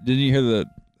didn't you hear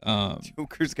the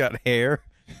Joker's got hair.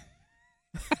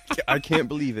 I can't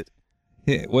believe it.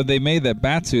 when they made that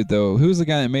batsuit though? Who's the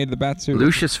guy that made the batsuit?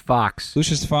 Lucius Fox.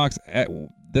 Lucius Fox.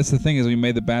 That's the thing is when you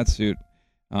made the batsuit.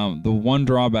 The one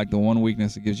drawback, the one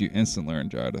weakness, it gives you instant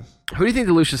laryngitis. Who do you think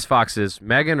the Lucius Fox is,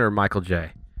 Megan or Michael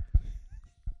J?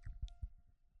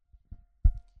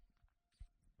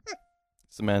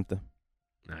 Samantha.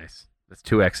 Nice. That's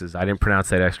 2 X's. I didn't pronounce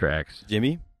that extra X.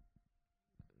 Jimmy.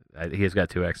 He has got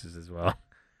 2 X's as well.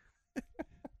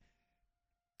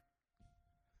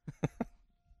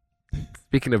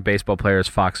 Speaking of baseball players,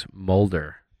 Fox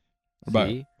Mulder. What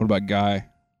See? about Guy?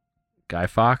 Guy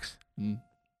Fox? Mm.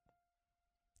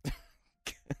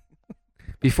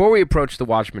 Before we approach the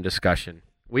Watchmen discussion,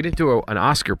 we didn't do an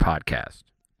Oscar podcast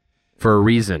for a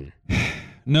reason.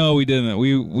 No, we didn't.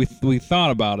 We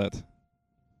thought about it,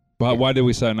 but why did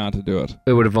we decide not to do it?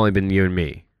 It would have only been you and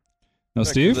me. No,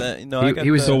 Steve. No, He- I got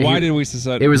he was So the- why did we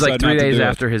decide? It was like decide 3 not to days do it?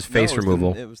 after his face No, it was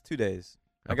removal. It was 2 days.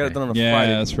 I got Okay. it done on a Yeah,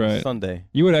 Friday. that's right. Sunday.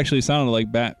 You would actually sounded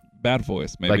like bat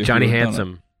voice, maybe. Like if Johnny you would've done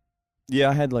Handsome.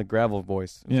 Yeah, I had like gravel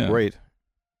voice. It was Yeah. great.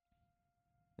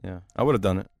 Yeah, I would have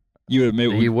done it. it. You would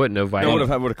maybe You wouldn't have. I would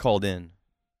have called in.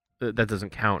 That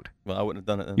doesn't count. Well, I wouldn't have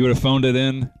done it then. you would have phoned it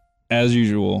in as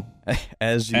usual.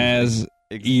 as usual. As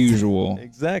Ex- usual.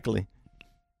 Exactly.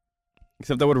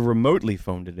 Except I would have remotely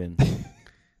phoned it in.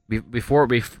 Before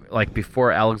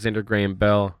Alexander Graham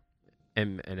Bell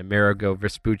and Amerigo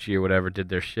Vespucci or whatever did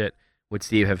their shit, would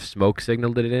Steve have smoke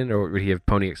signaled it in, or would he have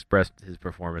Pony Expressed his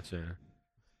performance in?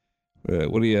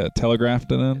 What do you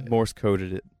telegraphed it in? Morse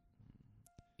coded it.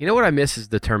 You know what I miss is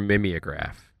the term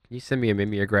mimeograph. Can you send me a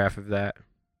mimeograph of that?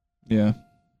 Yeah.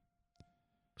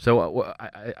 So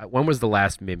when was the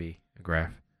last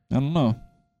mimeograph? I don't know.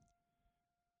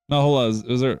 Not a whole lot.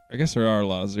 Is there? I guess there are a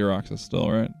lot of Xeroxes still,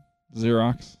 right?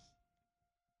 Xerox.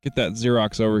 Get that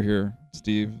Xerox over here,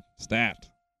 Steve. Stat.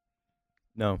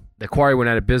 No. The quarry went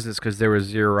out of business because there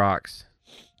was Xerox.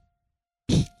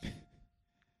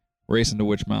 Racing to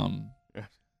Witch Mountain.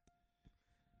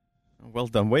 Well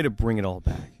done. Way to bring it all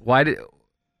back. Why did...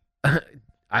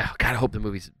 I gotta hope the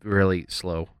movie's really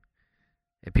slow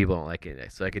and people don't like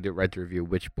it, so I could write the review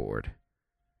Witchboard.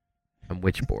 I'm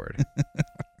Witchboard.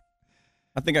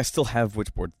 I think I still have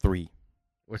Witchboard 3.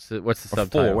 What's the Or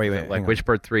subtitle? 4. Wait, Is it like hang on.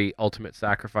 Witchboard 3 Ultimate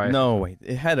Sacrifice? No, wait.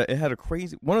 It had a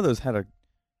crazy... One of those had a...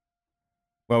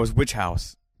 Well, it was Witch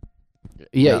House.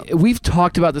 Yeah, we've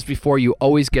talked about this before. You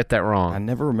always get that I wrong.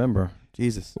 never remember.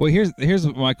 Jesus. Well, here's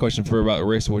my question for about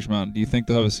Race to Witch Mountain. Do you think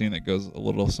they'll have a scene that goes a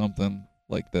little something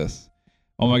like this?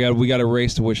 Oh my God, we got to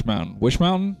race to Witch Mountain. Witch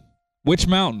Mountain? Witch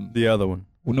Mountain. The other one.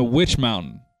 No, Witch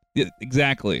Mountain. Yeah,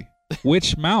 exactly.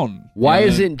 Witch Mountain. Why You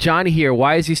know, isn't Johnny here?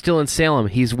 Why is he still in Salem?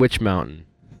 He's Witch Mountain.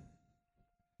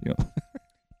 You know,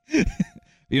 you know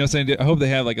what I'm saying? I hope they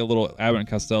have like a little Abbott and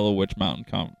Costello Witch Mountain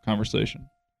conversation.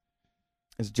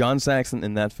 Is John Saxon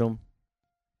in that film?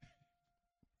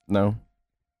 No.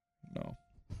 No.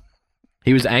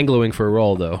 He was angloing for a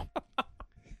role, though.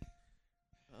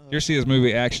 You ever see his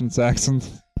movie Action Saxons?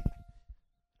 Did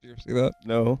you ever see that?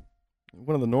 No.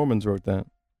 One of the Normans wrote that.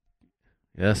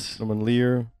 Yes. Norman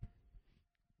Lear.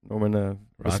 Norman Rock.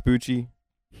 Vespucci.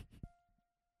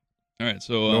 All right,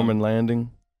 so Norman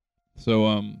Landing.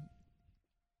 So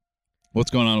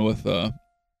what's going on with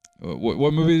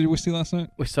what movie did we see last night?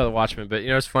 We saw The Watchmen, but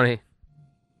it's funny.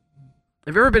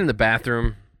 Have you ever been in the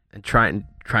bathroom and trying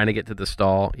to get to the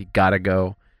stall? You gotta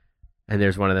go, and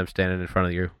there's one of them standing in front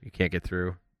of you. You can't get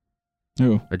through.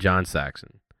 Who? A John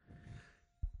Saxon.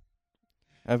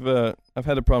 I've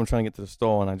had a problem trying to get to the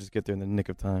stall, and I just get there in the nick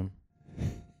of time.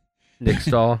 Nick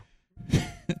Stall.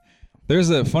 There's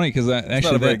a funny because It's not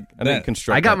actually a very, I didn't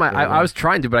construct. I got that very I well. was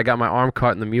trying to, but I got my arm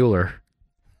caught in the Mueller.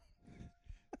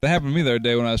 that happened to me the other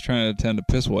day when I was trying to attend a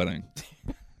piss wedding.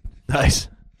 Nice.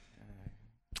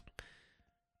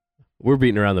 We're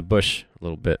beating around the bush a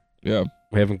little bit. Yeah.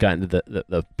 We haven't gotten to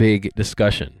the big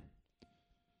discussion.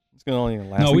 It's gonna only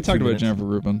last. No, we like 2 talked about minutes. Jennifer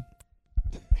Rubin.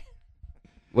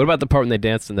 What about the part when they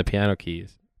danced in the piano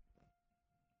keys?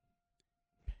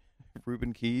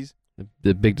 Rubin Keys.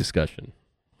 The big discussion.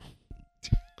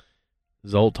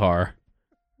 Zoltar.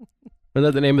 Wasn't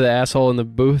that the name of the asshole in the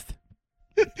booth?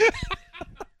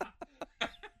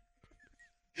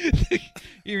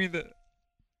 You mean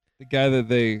the guy that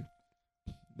they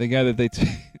they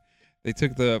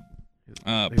took the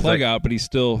plug like- out, but he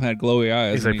still had glowy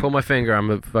eyes. He's and like, pull my finger, I'm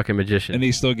a fucking magician. and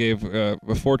he still gave a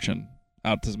fortune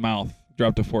out his mouth,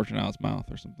 dropped a fortune out his mouth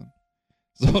or something.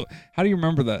 So how do you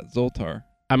remember that, Zoltar?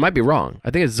 I might be wrong.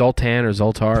 I think it's Zoltan or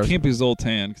Zoltar. It can't be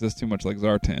Zoltan because that's too much like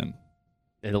Zartan.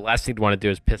 And the last thing you'd want to do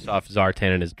is piss off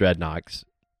Zartan and his dreadnoughts.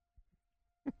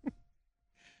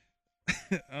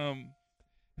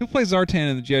 Who plays Zartan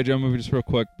in the G.I. Joe movie? Just real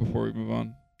quick before we move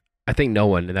on. I think no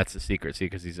one, and that's the secret, see,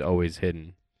 because he's always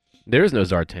hidden. There is no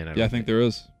Zartan. Yeah, I think there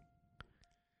is.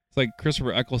 It's like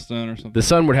Christopher Eccleston or something. The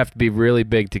sun would have to be really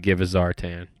big to give a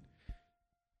Zartan.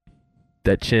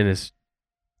 That chin is...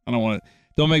 I don't want to.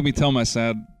 Don't make me tell my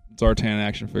sad Zartan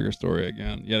action figure story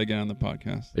yet again on the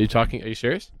podcast. Are you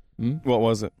serious? What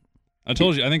was it? I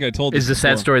told you. I think I told. Is the this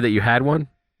sad before. story that you had one?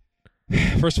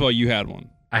 First of all, you had one.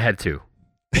 I had two.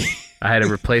 I had a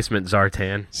replacement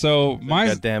Zartan. So my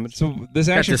Got damaged. so this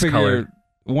action this figure,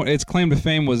 color. its claim to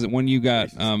fame was that when you got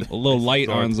a little light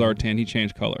on Zartan. Zartan, he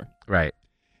changed color. Right.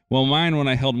 Well, mine, when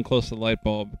I held him close to the light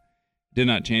bulb, did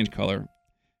not change color.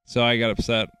 So I got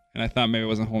upset, and I thought maybe I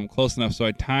wasn't holding him close enough. So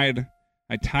I tied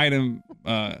him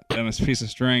on a piece of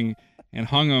string and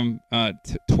hung him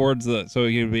towards the, so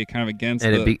he would be kind of against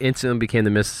And the, it instantly became the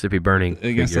Mississippi Burning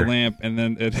against figure. the lamp, and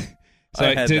then it. So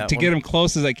I had to that get one. him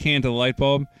close as I can to the light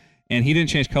bulb, and he didn't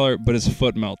change color, but his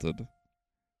foot melted.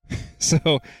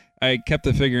 So I kept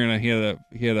the figure, and he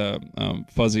had a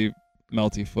fuzzy,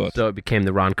 melty foot. So it became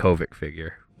the Ron Kovic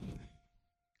figure.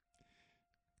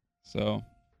 So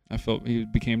I felt he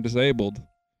became disabled,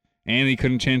 and he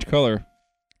couldn't change color.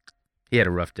 He had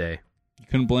a rough day. He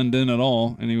couldn't blend in at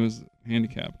all, and he was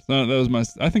handicapped. So that was my.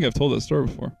 I think I've told that story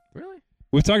before. Really?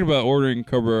 We've talked about ordering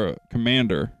Cobra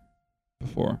Commander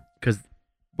before, 'Cause-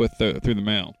 through the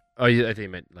mail. Oh, I think you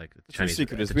meant like the The true Chinese,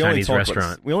 secret is the we only Chinese talk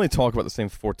restaurant. About, we only talk about the same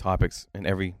 4 topics in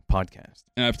every podcast.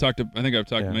 And I think I've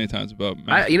talked Yeah. many times about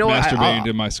You know what, masturbating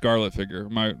to my Scarlet figure.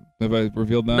 Have I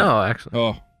revealed that? No, actually.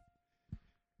 Oh,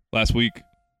 last week.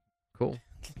 Cool.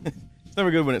 It's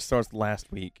never good when it starts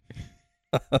last week.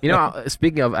 You know,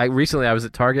 speaking of, recently I was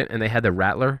at Target and they had the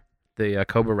Rattler, the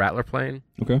Cobra Rattler plane,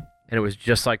 Okay. and it was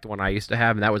just like the one I used to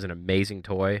have, and that was an amazing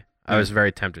toy. I was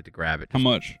very tempted to grab it. How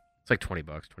much? It's like $20,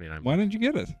 $29. Why didn't you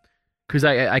get it? Because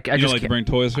I You don't just like to bring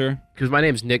toys here? because my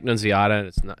name's Nick Nunziata, and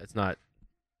it's not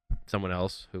someone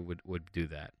else who would do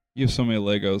that. You have so many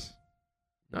Legos.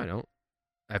 No, I don't.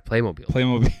 I have Playmobil.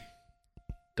 Playmobil.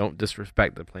 Don't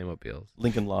disrespect the Playmobiles.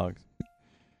 Lincoln Logs. I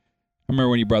remember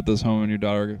when you brought this home and your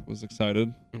daughter was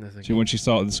excited. And I think- When she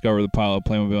discovered the pile of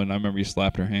Playmobil, and I remember you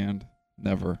slapped her hand.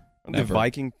 Never. The Never.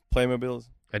 Viking Playmobiles.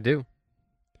 I do.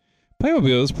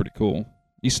 Playmobil is pretty cool.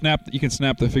 You can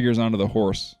snap the figures onto the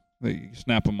horse. You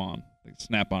snap them on. They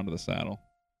snap onto the saddle.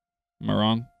 Am I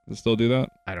wrong? Does it still do that?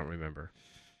 I don't remember.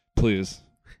 Please.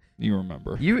 You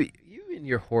remember. You and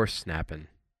your horse snapping.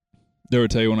 Did I ever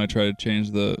tell you when I tried to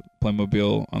change the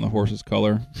Playmobil on the horse's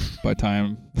color by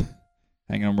time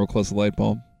hanging them real close to the light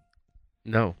bulb?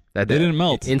 No, They didn't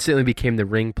melt. It instantly became the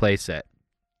Ring playset.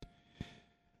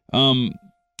 Okay,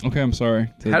 I'm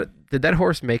sorry. Did that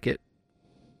horse make it?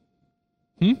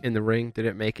 Hmm? In the Ring, did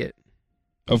it make it?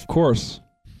 Of course,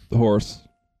 the horse.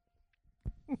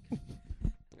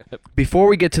 Before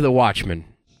we get to the Watchmen,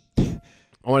 I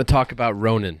want to talk about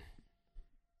Ronin.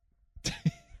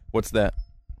 What's that?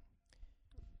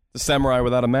 The samurai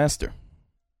without a master.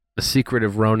 The Secret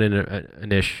of Ronin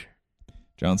Anish.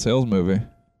 John Sayles movie.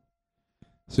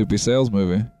 Soupy Sales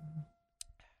movie.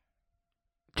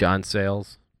 John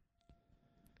Sayles.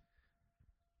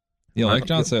 You like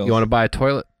John Sayles? You want to buy a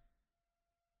toilet?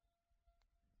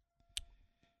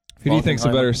 Who do you think's a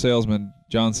Falkenheimer? better salesman,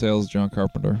 John Sayles, John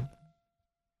Carpenter?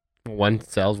 One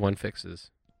sells, one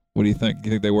fixes. What do you think? Do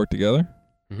you think they work together?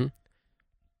 Mm-hmm.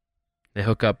 They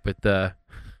hook up with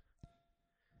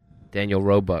Daniel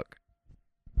Roebuck.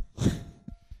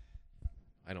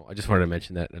 I just wanted to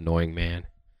mention that annoying man.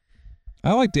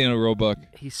 I like Daniel Roebuck.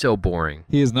 He's so boring.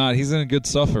 He is not. He's in a good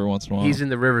suffer once in a while. He's in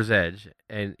The River's Edge,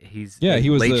 and he's Yeah, in he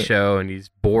was Late the- Show, and he's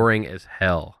boring as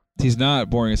hell. He's not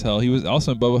boring as hell. He was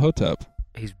also in Bubba Hotep.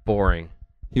 He's boring.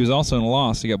 He was also in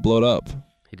Lost. He got blowed up.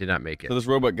 He did not make it. So this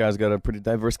robot guy's got a pretty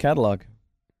diverse catalog.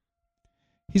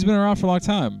 He's been around for a long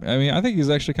time. I mean, I think he's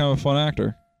actually kind of a fun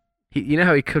actor. You know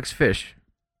how he cooks fish?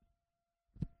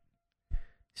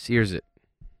 Sears it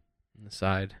on the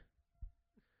side.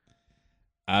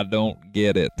 I don't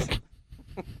get it.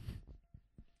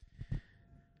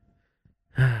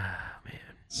 Man.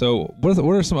 So, what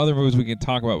are some other movies we can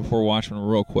talk about before Watchmen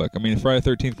real quick? I mean, Friday the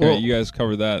 13th, Well- you guys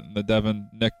covered that in the Devin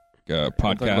Nick Talk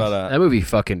podcast. about, That movie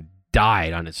fucking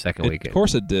died on its second Of weekend.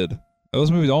 course it did.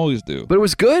 Those movies always do. But it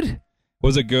was good.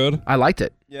 Was it good? I liked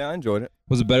it. yeah, I enjoyed it.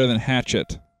 Was it better than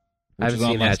Hatchet? I Which haven't was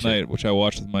on seen last Hatchet. night, which I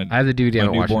watched with my I have the DVD. I My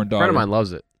don't watch it. newborn A friend of daughter. mine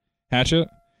loves it. Hatchet.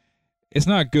 It's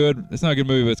not good. It's not a good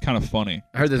movie, but it's kind of funny.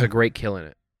 I heard there's a great kill in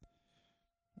it.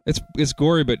 It's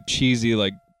gory but cheesy,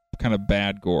 like kind of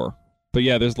bad gore. But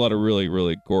yeah, there's a lot of really,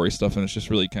 really gory stuff, and it's just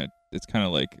really it's kind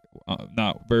of like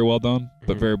not very well done,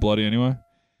 but Mhm. very bloody anyway.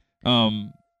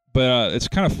 But it's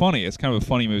kind of funny. It's kind of a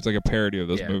funny movie. It's like a parody of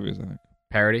those Yeah. movies, I think.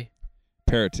 Parody?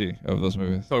 Parody of those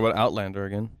movies. Talk about Outlander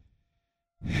again.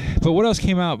 But what else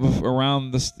came out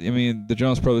around this? I mean, the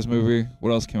Jonas Brothers movie.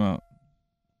 What else came out?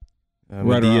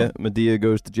 Right around. Medea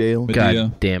goes to jail. Medea.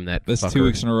 God damn that That's fucker. 2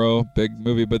 weeks in a row. Big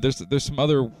movie. But there's some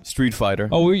other. Street Fighter.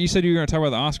 Oh, you said you were going to talk about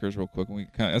the Oscars real quick.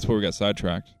 That's where we got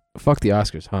sidetracked. Fuck the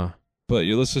Oscars, huh? But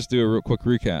let's just do a real quick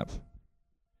recap.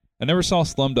 I never saw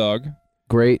Slumdog.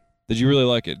 Great. Did you really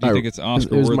like it? Do you think it's an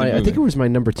Oscar It was worthy my. movie? I think it was my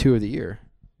number 2 of the year.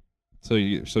 So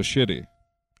shitty.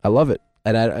 I love it,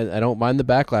 and I don't mind the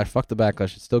backlash. Fuck the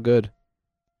backlash. It's still good.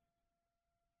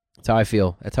 That's how I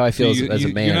feel. That's how I feel as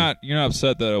a man. You're not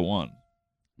upset that it won.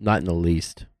 Not in the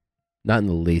least. Not in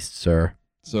the least, sir.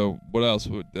 So what else?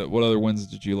 What other wins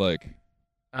did you like?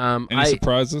 Any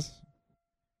surprises?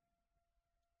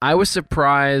 I was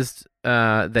surprised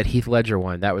that Heath Ledger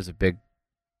won. That was a big.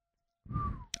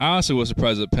 I honestly was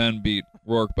surprised that Penn beat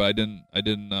Rourke, but I didn't.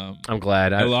 I'm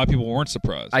glad. A lot of people weren't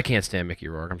surprised. I can't stand Mickey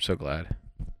Rourke. I'm so glad.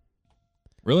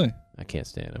 Really? I can't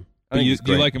stand him. I think You he's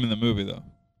great. like him in the movie though.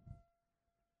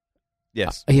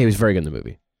 Yes. He was very good in the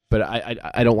movie, but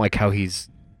I don't like how he's.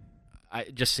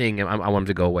 Just seeing him, I want him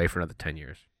to go away for another 10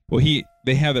 years. Well,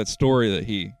 they have that story that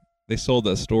they sold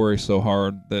that story so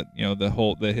hard that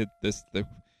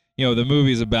the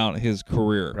movie's about his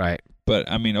career. Right.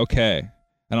 But I mean, okay,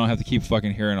 I don't have to keep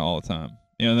fucking hearing it all the time.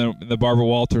 The Barbara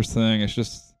Walters thing. It's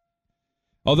just,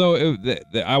 although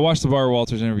I watched the Barbara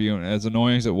Walters interview, and as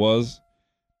annoying as it was,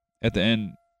 at the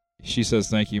end, she says,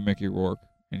 "Thank you, Mickey Rourke,"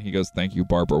 and he goes, "Thank you,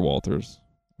 Barbara Walters,"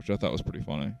 which I thought was pretty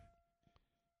funny.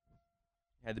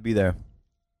 Had to be there.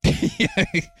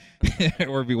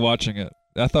 Or be watching it.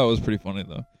 I thought it was pretty funny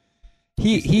though.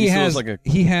 He feels has like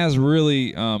he has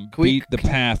really we- beat the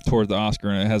path toward the Oscar,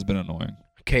 and it has been annoying.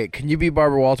 Okay, can you be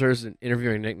Barbara Walters and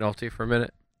interviewing Nick Nolte for a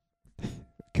minute?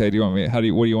 Okay, do you want me? What do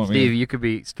you want Steve, me? you could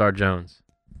be Star Jones.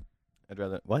 I'd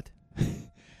rather what?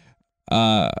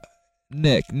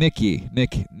 Nicky.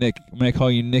 I'm gonna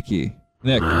call you Nicky.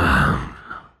 Nick,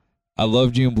 I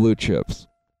loved you in Blue Chips.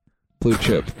 Blue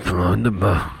Chip. On the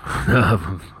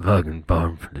fucking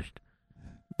barn finished.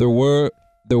 There were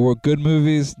good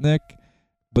movies, Nick,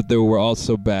 but there were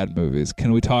also bad movies.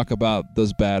 Can we talk about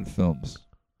those bad films?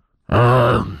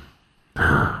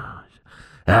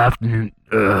 Afternoon.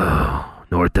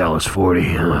 North Dallas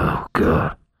 40. Oh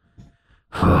God.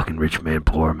 Fucking rich man,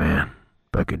 poor man.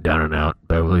 Fucking down and out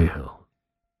Beverly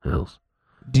Hills.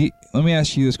 Let me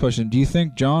ask you this question. Do you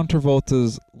think John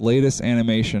Travolta's latest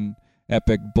animation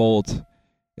epic Bolt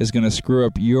is going to screw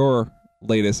up your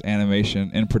latest animation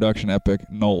in production epic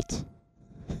Nolt?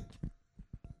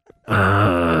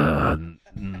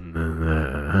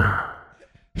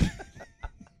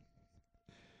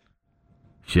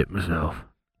 Shit myself.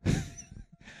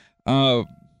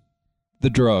 The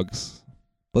drugs.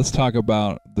 Let's talk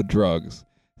about the drugs.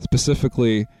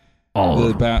 Specifically,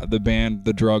 the band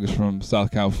The Drugs from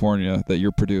South California that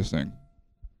you're producing.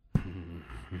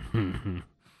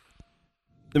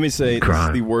 Let me say this is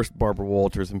Crime. the worst Barbara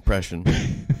Walters impression.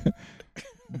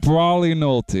 Brawley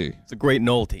Nolte. It's a great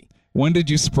Nolte. When did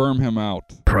you sperm him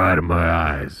out? Pride of my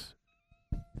eyes.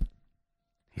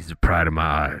 He's the pride of my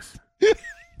eyes.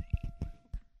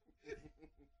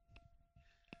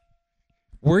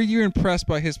 Were you impressed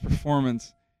by his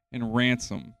performance in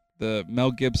Ransom, the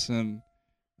Mel Gibson,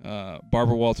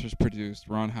 Barbara Walters produced,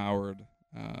 Ron Howard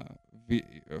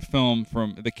film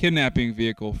from the kidnapping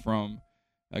vehicle from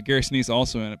Gary Sinise,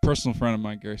 also in it, personal friend of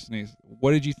mine, Gary Sinise.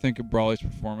 What did you think of Brawley's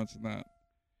performance in that?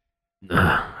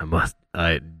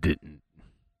 I didn't.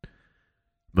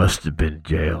 Must have been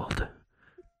jailed.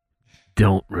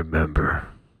 Don't remember.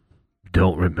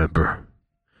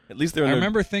 At least they're. I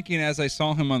remember thinking as I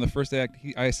saw him on the first act,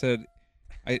 I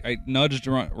nudged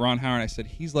Ron Howard. I said,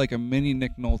 he's like a mini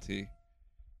Nick Nolte.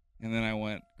 And then I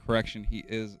went, correction, he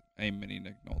is a mini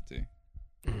Nick Nolte.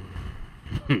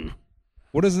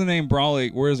 What is the name Brawley?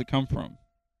 Where does it come from?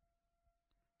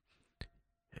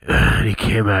 He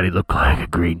came out, he looked like a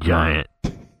green giant.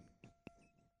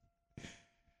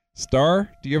 Star,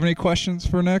 do you have any questions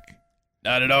for Nick?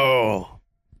 Not at all.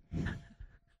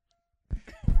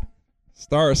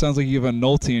 Star, it sounds like you have a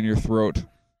Nolte in your throat.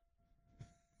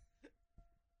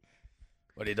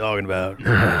 What are you talking about?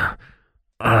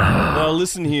 Now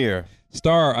listen here.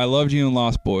 Star, I loved you in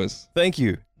Lost Boys. Thank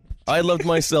you. I loved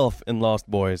myself in Lost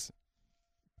Boys.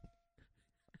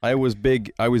 I was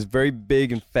big. I was very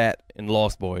big and fat in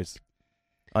Lost Boys.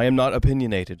 I am not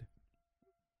opinionated.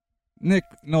 Nick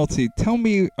Nolte, tell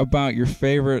me about your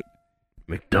favorite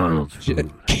McDonald's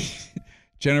food.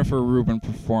 Jennifer Rubin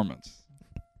performance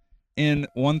in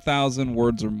 1,000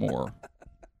 words or more.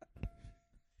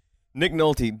 Nick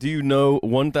Nolte, do you know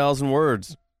 1,000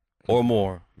 words or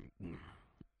more?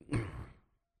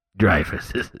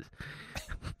 Dreyfus.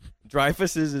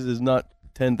 Dreyfus is not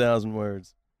 10,000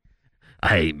 words.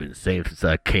 I ain't been the same since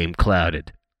I came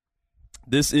clouded.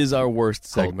 This is our worst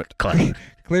segment. Clouded.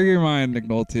 Clear your mind, Nick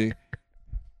Nolte.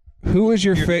 Who is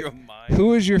your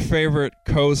favorite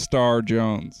co-star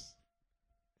Jones?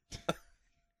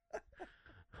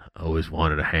 I always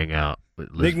wanted to hang out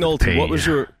with Nick Elizabeth Nolte, Pena.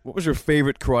 what was your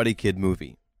favorite Karate Kid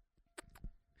movie?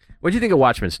 What'd you think of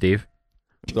Watchmen, Steve?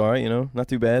 It was all right, not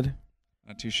too bad.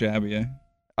 Not too shabby, eh?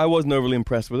 I wasn't overly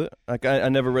impressed with it. Like I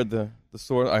never read the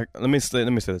source. Let me say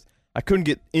this. I couldn't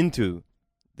get into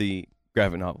the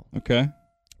graphic novel. Okay.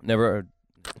 Never.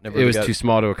 It was too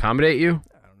small to accommodate you?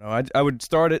 I don't know. I would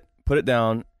start it, put it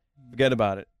down, forget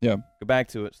about it. Yeah. Go back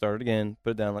to it, start it again,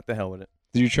 put it down, like the hell with it.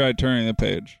 Did you try turning the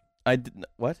page? I didn't.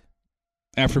 What?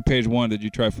 After page 1, did you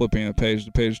try flipping the page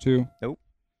to page 2? Didn't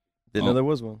know there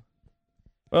was one.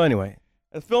 Well, anyway,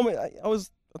 the film. I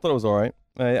thought it was all right.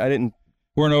 I didn't.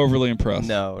 Weren't overly impressed.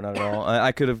 No, not at all.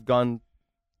 I could have gone.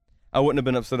 I wouldn't have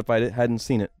been upset if I hadn't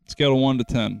seen it. Scale of 1 to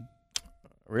 10.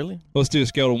 Really? Let's do a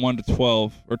scale of 1 to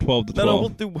 12 or 12 to 12. No, we'll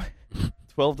do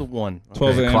 12 to 1.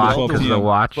 12 Okay. a.m. Clock to 12 is the p.m.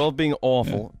 watch. 12 being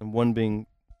awful and 1 being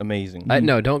amazing.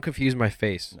 No, don't confuse my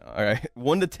face. No, all right.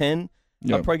 1 to 10.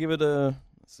 Yep. I'll probably give it a.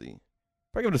 Let's see.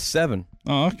 Probably give it a 7.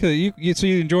 Oh, okay. So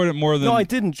you enjoyed it more than... No, I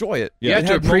did enjoy it. You It have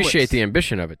to had appreciate moments. the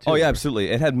ambition of it, too. Oh, yeah, absolutely.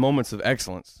 It had moments of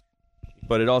excellence,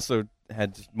 but it also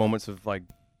had just moments of like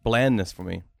blandness for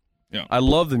me. Yeah. I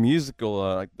love the musical,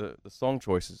 like the song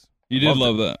choices. You did Loved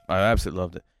love it. that. I absolutely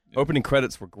loved it. Yeah. Opening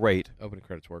credits were great. Opening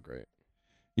credits were great.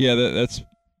 Yeah, that's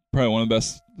probably one of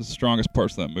the strongest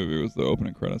parts of that movie was the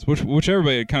opening credits, which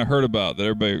everybody had kind of heard about. That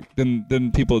everybody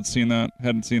didn't people had seen that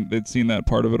they'd seen that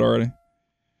part of it already.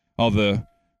 All the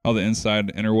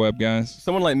inside interweb guys.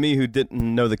 Someone like me who didn't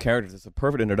know the characters, it's a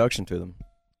perfect introduction to them.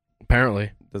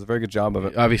 Apparently. Does a very good job of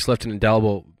it. Obviously left an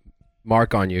indelible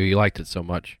mark on you. You liked it so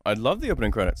much. I love the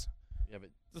opening credits. Yeah, but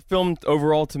The film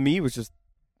overall to me was just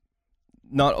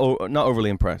not overly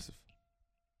impressive.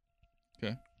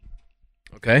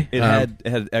 okay. It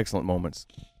had excellent moments.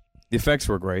 The effects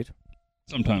were great.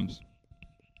 Sometimes.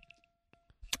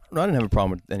 No, I didn't have a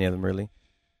problem with any of them really.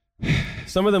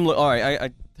 Some of them look all right.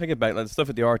 I take it back. Like the stuff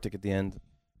at the Arctic at the end,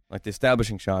 like the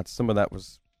establishing shots. Some of that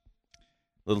was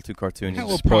a little too cartoony. I had a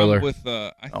little Spoiler. problem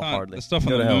with I thought hardly. the stuff on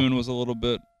Go the to hell. moon was a little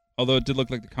bit, although it did look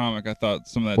like the comic. I thought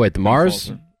some of that. Wait, the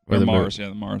Mars? Or Or the Mars, yeah,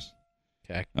 the Mars.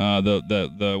 Okay.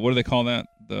 The what do they call that?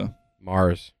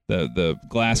 Mars. The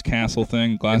glass castle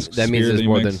thing. Glass. That means sphere there's that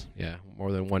he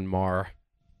more than one Mar.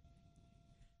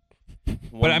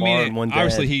 One But I Mar mean, and one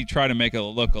obviously dad. he tried to make it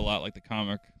look a lot like the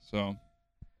comic. So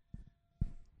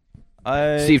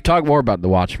Steve, talk more about The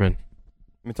Watchmen.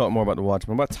 Let me talk more about the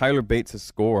Watchmen. What about Tyler Bates'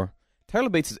 score? Tyler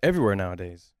Bates is everywhere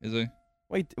nowadays. is he?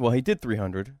 Well, he did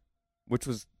 300, which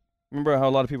was. Remember how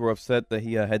a lot of people were upset that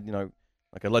he had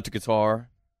like electric guitar,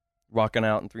 rocking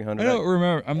out in 300. I don't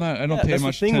remember. I don't pay that's the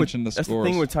much thing attention to That's scores. the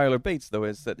thing with Tyler Bates though,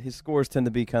 is that his scores tend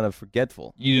to be kind of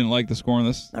forgetful. You didn't like the score in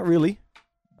this? Not really.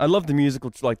 I love the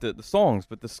musical, like the songs,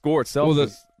 but the score itself Well,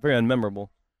 is very unmemorable.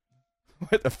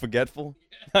 What, the forgetful?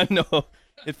 I know.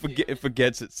 It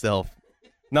forgets itself.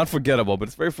 Not forgettable, but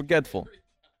it's very forgetful.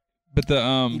 But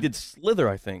the He did Slither,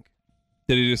 I think.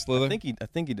 Did he do Slither? I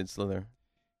think he did Slither.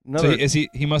 So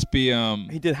he must be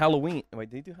He did Halloween. Wait,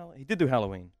 did he do Halloween? He did do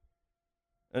Halloween.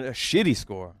 A shitty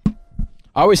score.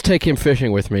 I always take him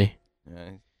fishing with me.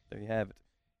 Yeah, there you have it.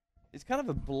 It's kind of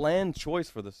a bland choice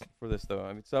for this though.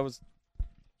 I mean, so I was.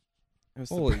 It was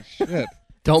Holy shit!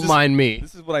 Don't mind me.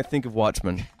 This is what I think of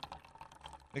Watchmen.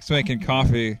 Nick's making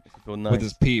coffee Feel nice. with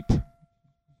his peep.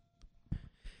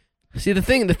 See, the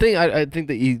thing I think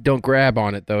that you don't grab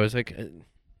on it though is like, I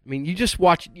mean, you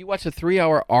watch a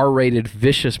 3-hour R-rated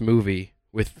vicious movie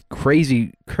with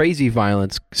crazy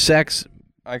violence, sex,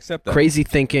 I accept that. crazy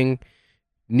thinking,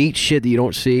 neat shit that you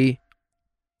don't see,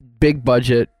 big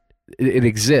budget. It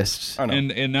exists. I know.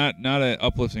 And not an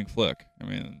uplifting flick. I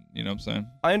mean, you know what I'm saying?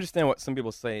 I understand what some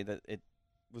people say that it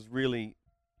was really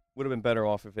would have been better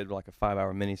off if it were like a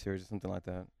 5-hour miniseries or something like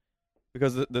that,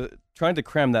 because the trying to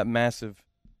cram that massive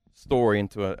story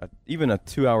into even a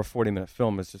 2-hour 40-minute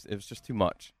film it was just too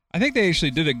much. I think they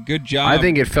actually did a good job. I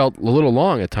think it felt a little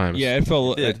long at times. Yeah, it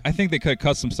felt. It did. I think they could have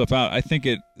cut some stuff out. I think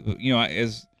it. You know,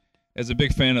 as a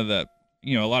big fan of that,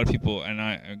 you know, a lot of people, and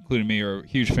I, including me, are a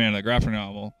huge fan of that graphic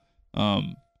novel.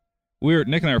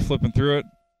 Nick and I were flipping through it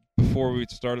before we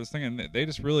started this thing, and they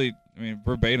just really, I mean,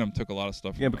 verbatim took a lot of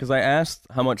stuff. Yeah, because I asked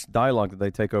how much dialogue did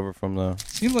they take over from the.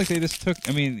 Seems like they just took.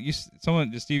 I mean,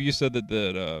 Steve, you said that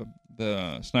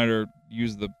the Snyder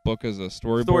used the book as a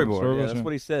storyboard. Yeah, that's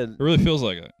what he said. It really feels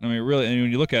like it. I mean, really, and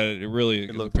when you look at it, it really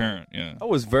is apparent. Yeah. That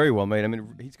was very well made. I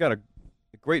mean, he's got a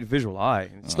great visual eye.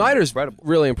 Snyder's incredible.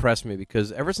 really impressed me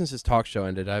because ever since his talk show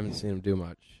ended, I haven't seen him do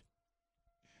much.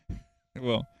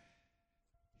 Well,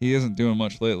 he isn't doing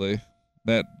much lately.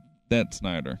 That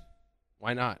Snyder.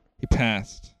 Why not? He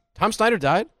passed. Tom Snyder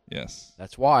died? Yes.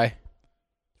 That's why. That's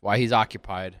why he's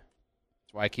occupied.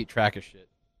 That's why I keep track of shit.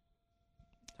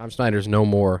 Tom Snyder's no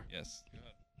more. Yes.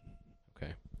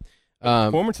 Okay.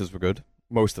 Performances were good.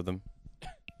 Most of them.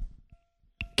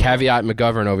 Caveat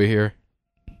McGovern over here.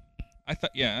 I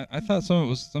thought some of it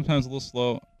was sometimes a little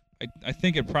slow. I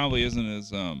think it probably isn't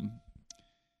as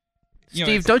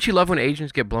Steve, don't you love when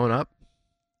agents get blown up?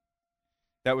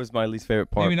 That was my least favorite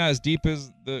part. maybe not as deep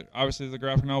as the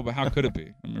graphic novel, but how could it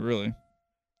be? I mean, really.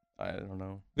 I don't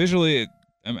know. Visually,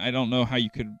 I don't know how you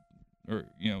could, or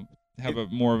have a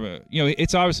more of a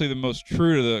it's obviously the most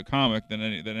true to the comic than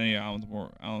any Alan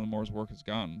Moore's work has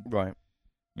gotten. Right.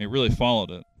 I mean, it really followed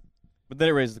it. But then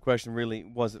it raises the question: really,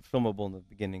 was it filmable in the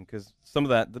beginning? Because some of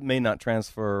that may not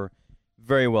transfer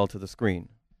very well to the screen.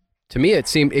 To me, it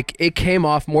seemed it came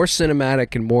off more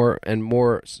cinematic and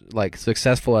more like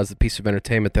successful as a piece of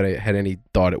entertainment than I had any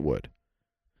thought it would.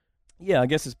 Yeah, I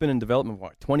guess it's been in development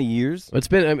 20 years. It's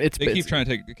been They kept trying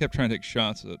to take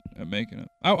shots at making it.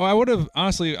 I would have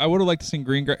liked to see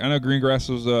Greengrass. I know Greengrass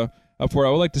was up for it.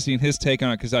 I would like to see his take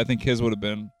on it because I think his would have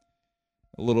been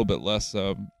a little bit less.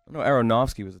 I know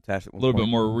Aronofsky was attached at one a little point.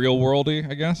 bit more real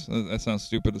worldy, I guess. That sounds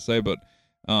stupid to say, but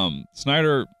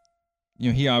Snyder,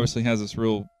 he obviously has this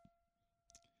real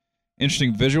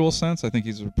interesting visual sense. I think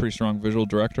he's a pretty strong visual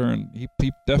director, and he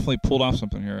definitely pulled off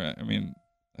something here. I mean,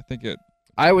 I think it.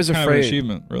 I was kind afraid. Of an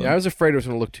achievement, really. Yeah, I was afraid it was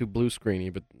going to look too blue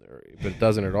screeny, but it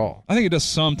doesn't at all. I think it does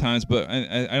sometimes, but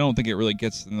I don't think it really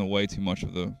gets in the way too much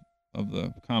of the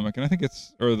comic, and I think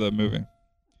or the movie.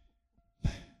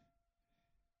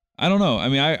 I don't know. I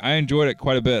mean, I enjoyed it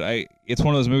quite a bit. It's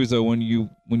one of those movies though when you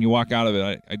walk out of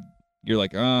it, you're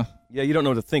like, Yeah, you don't know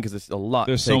what to think because there's a lot.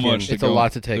 There's to so take much. in. It's a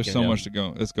lot to take There's in, so yeah. much to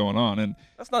go. That's going on, and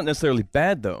That's not necessarily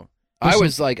bad though. I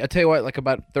was like, I tell you what, like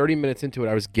about 30 minutes into it,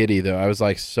 I was giddy though. I was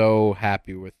like so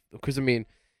happy because I mean,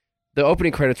 the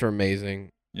opening credits are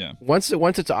amazing. yeah. Once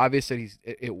it's obvious that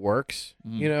it works,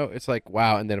 Mhm. it's like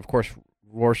wow. And then of course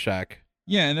Rorschach.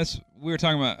 Yeah, and we were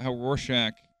talking about how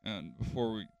Rorschach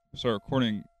before we started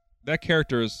recording. That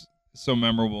character is so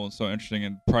memorable and so interesting,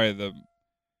 and probably the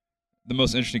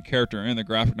most interesting character in the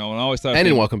graphic novel. And I always thought, And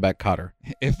in Welcome Back, Kotter.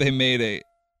 if they made a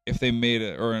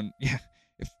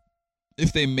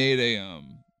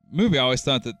movie, I always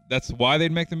thought that's why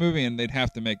they'd make the movie, and they'd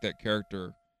have to make that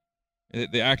character,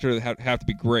 the actor would have to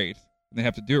be great, and they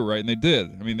have to do it right, and they did.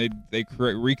 I mean, they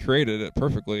recreated it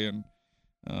perfectly, and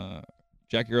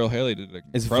Jackie Earle Haley did an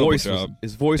incredible job.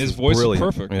 His voice was is brilliant.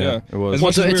 perfect. Yeah, it was. As Well,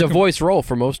 much as we it's were a voice role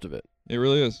for most of it. It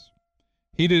really is.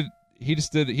 He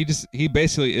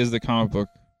basically is the comic book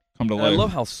come to And life. I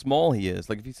love how small he is.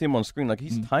 Like if you see him on screen, like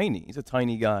he's tiny. He's a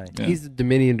tiny guy. Yeah. He's a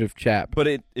diminutive chap. But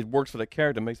it works for that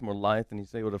character. It makes him more lithe, and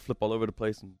he's able to flip all over the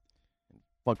place and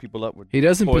fuck people up with. He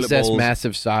doesn't toilet possess bowls.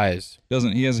 massive size.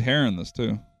 He has hair in this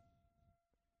too.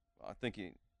 I thought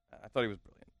he was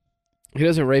brilliant. He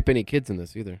doesn't rape any kids in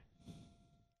this either.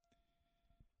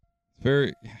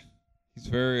 He's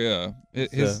very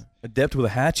He's adept with a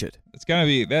hatchet. it's gotta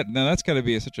be that now. That's gotta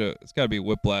be it's gotta be a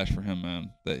whiplash for him,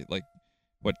 man. That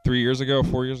 4 years ago,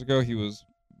 he was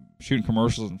shooting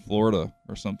commercials in Florida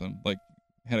or something. Like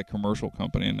had a commercial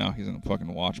company, and now he's in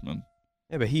fucking Watchmen.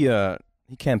 Yeah, but he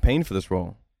he campaigned for this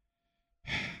role.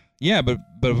 Yeah, but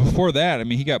before that, I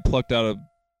mean, he got plucked out of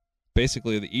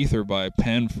basically the ether by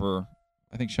Penn for,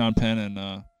 I think Sean Penn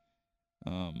and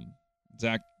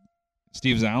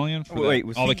Steve Zalian for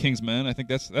All the King's Men. I think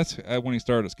that's when he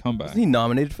started his comeback. Was he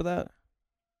nominated for that?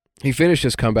 He finished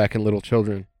his comeback in Little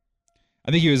Children.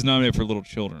 I think he was nominated for Little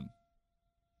Children.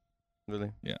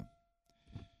 Really? Yeah.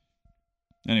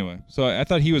 Anyway, so I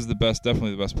thought he was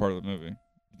definitely the best part of the movie,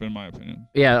 in my opinion.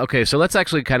 Yeah. Okay. So let's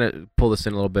actually kind of pull this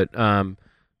in a little bit.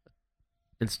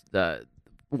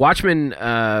 Watchmen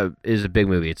is a big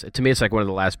movie. To me, it's like one of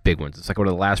the last big ones. It's like one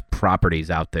of the last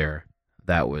properties out there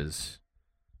that was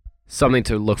something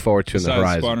to look forward to in the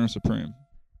horizon. Squadron Supreme.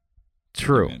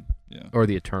 True. I mean, yeah. Or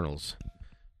the Eternals.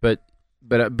 But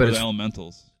or the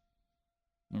Elementals.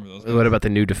 Remember those guys? What about the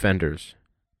New Defenders?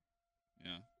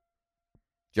 Yeah.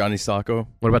 Johnny Sacco.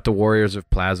 What about the Warriors of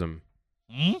Plasm?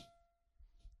 Don't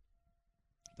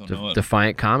know it.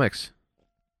 Defiant Comics.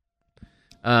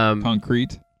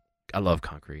 Concrete. I love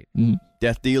Concrete. Mm-hmm.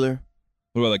 Death Dealer.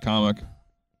 What about that comic?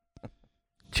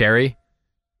 Cherry.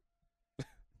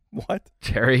 What?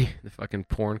 Cherry, the fucking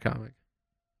porn comic.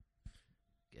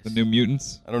 The New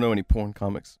Mutants. I don't know any porn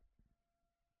comics.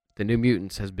 The New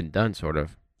Mutants has been done, sort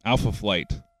of. Alpha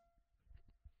Flight.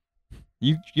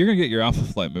 You're gonna get your Alpha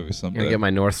Flight movie someday. You're gonna get my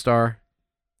North Star.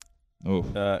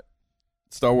 Oh.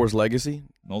 Star Wars Legacy.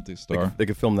 Multi-star. They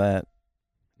could film that.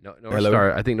 No, North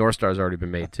Star. I think North Star's already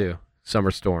been made too.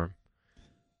 Summer Storm.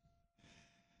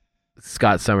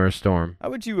 Scott Summer Storm. How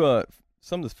would you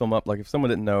sum this film up? Like if someone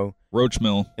didn't know, Roach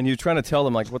Mill, and you're trying to tell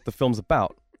them like what the film's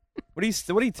about. What do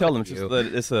you tell them? Just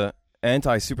that it's a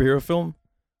anti-superhero film?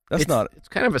 It's not. It's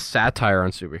kind of a satire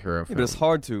on superhero Yeah, films. but it's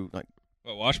hard to like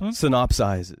Watchmen?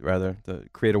 synopsize it rather to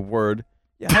create a word.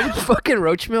 Yeah, How would you fucking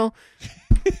Roachmill?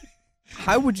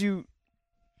 how would you?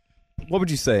 What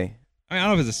would you say? I mean, I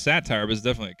don't know if it's a satire, but it's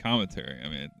definitely a commentary. I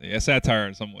mean, yeah, satire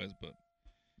in some ways, but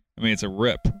I mean, it's a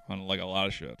rip on like a lot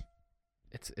of shit.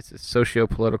 It's a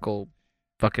socio-political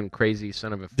fucking crazy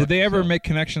son of a. Did they ever self. make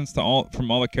connections to all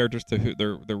the characters to who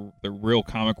their real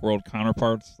comic world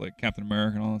counterparts, like Captain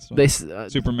America and all that stuff? They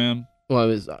Superman.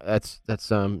 Well, that's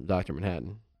Dr.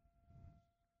 Manhattan.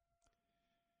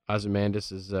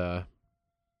 Ozymandias is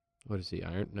what is he?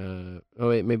 Iron? Oh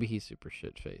wait, maybe he's super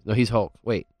shit face. No, he's Hulk.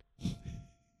 Wait.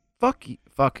 Fuck.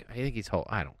 I think he's Hulk.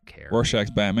 I don't care. Rorschach's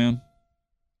Batman.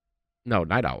 No,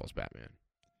 Night Owl's Batman.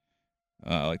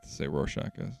 I like to say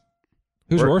Rorschach is.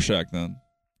 Who's Rorschach then?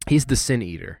 He's the Sin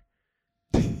Eater.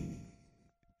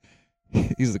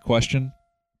 He's the Question.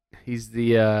 He's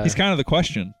the. He's kind of the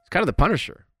Question. He's kind of the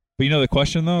Punisher. But you know the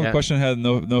Question though. Yeah. The Question had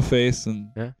no face, and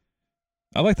yeah.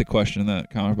 I like the Question in that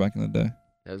comic back in the day.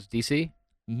 That was DC.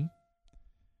 Mm-hmm.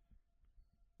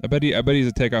 I bet he's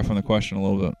a takeoff from the Question a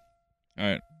little bit. All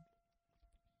right.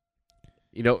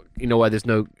 You know why there's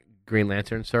no Green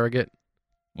Lantern surrogate?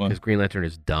 What? Because Green Lantern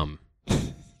is dumb.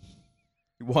 He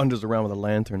wanders around with a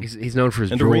lantern. He's known for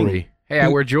his And a jewelry. ring. Hey, I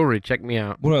wear jewelry. Check me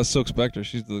out. What about Silk Spectre?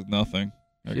 She's the nothing.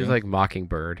 She's like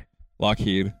Mockingbird.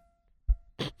 Lockheed.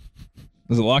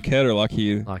 Is it Lockheed or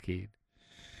Lockheed? Lockheed.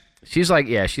 She's like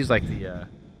the.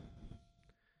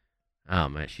 Oh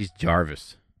man, she's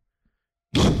Jarvis.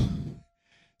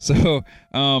 So,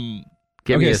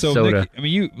 Give me a so soda. Nick, I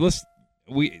mean,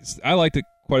 I liked it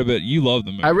quite a bit. You loved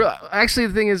the movie. Actually,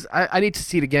 the thing is, I need to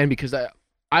see it again because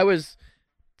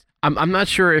I'm not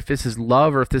sure if this is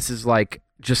love or if this is like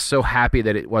just so happy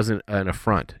that it wasn't an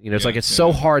affront. You know, it's like it's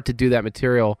so hard to do that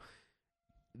material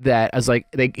that as like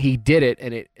he did it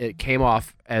and it came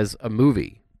off as a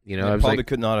movie. You know, It I was probably like,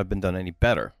 could not have been done any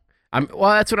better.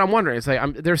 well, that's what I'm wondering. It's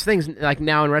like there's things like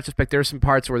now in retrospect, there's some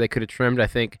parts where they could have trimmed. I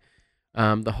think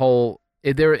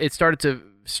it started to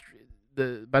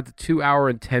about the 2 hour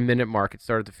and 10 minute mark. It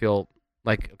started to feel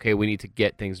like okay, we need to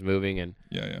get things moving and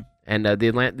and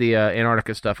the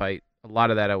Antarctica stuff. A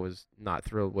lot of that I was not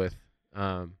thrilled with.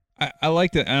 I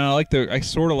liked it, and I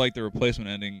sort of liked the replacement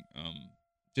ending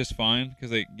just fine because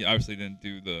they obviously didn't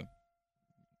do the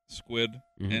squid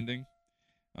ending.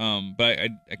 But I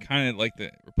kind of like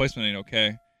the replacement ending.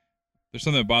 Okay, there's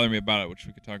something that bothered me about it, which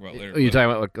we could talk about later. Are you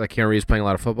talking about like Keanu Reeves playing a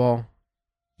lot of football?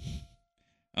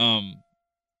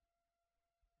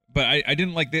 But I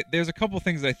didn't like. There's a couple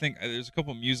things I think. There's a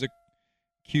couple music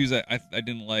cues I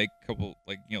didn't like. A couple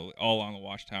all along the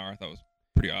Watchtower I thought was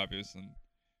pretty obvious, and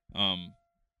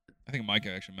I think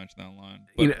Micah actually mentioned that online.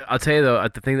 But, I'll tell you though,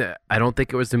 the thing that I don't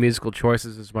think it was the musical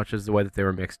choices as much as the way that they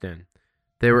were mixed in.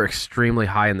 They were extremely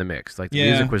high in the mix. Like the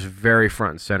music was very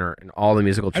front and center in all the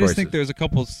musical choices. I just think there's a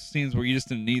couple scenes where you just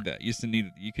didn't need that. You just didn't need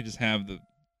it. You could just have the.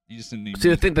 You just didn't need. See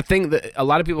the thing that a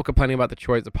lot of people complaining about the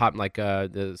choice, the pop like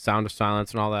the Sound of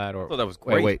Silence and all that. Or I thought that was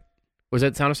great. Wait. Was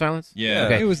that Sound of Silence? Yeah,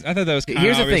 Okay. it was. I thought that was kind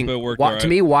Here's of the obvious, thing. but it worked all right. To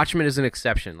me, Watchmen is an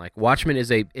exception. Like Watchmen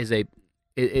it's a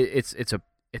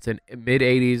mid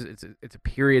 '80s. It's a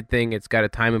period thing. It's got a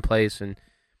time and place, and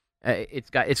it's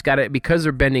got it because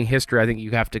they're bending history. I think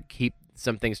you have to keep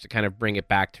some things to kind of bring it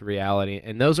back to reality,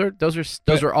 and those are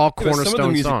all cornerstone some of the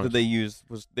music songs. that they used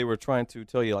was they were trying to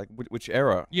tell you like which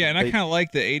era. Yeah, and I kind of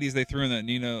like the '80s. They threw in that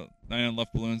Nina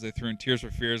Left Balloons. They threw in Tears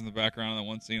for Fears in the background in that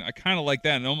one scene. I kind of like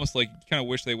that, and almost like kind of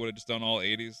wish they would have just done all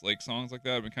 '80s like songs like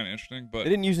that. It'd been kind of interesting. But They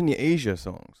didn't use any Asia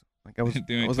songs. Like I was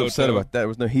Doing upset Toto. about that. There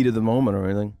was no heat of the moment or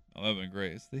anything. oh, that'd been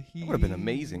great. It's the heat would've been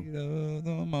amazing. of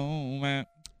the moment.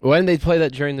 Why didn't they play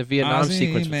that during the Vietnam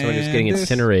sequence when someone was getting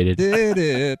incinerated? Did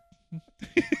it?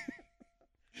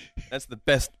 That's the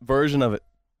best version of it.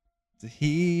 The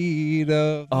heat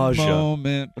of the Aja.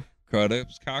 moment.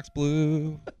 Crudups, Cox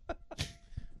Blue.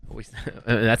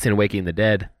 That's in Waking the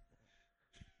Dead.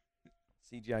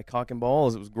 CGI cock and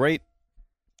balls. It was great.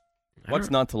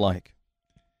 What's not to like?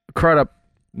 Crudup.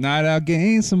 Night Out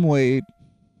gained some weight.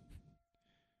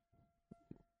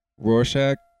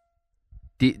 Rorschach.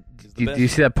 Do you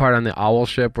see that part on the owl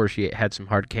ship where she had some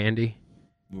hard candy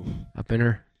Oof, up in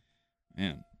her?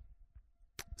 man.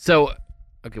 So,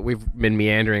 okay, we've been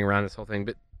meandering around this whole thing,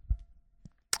 but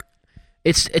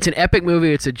it's an epic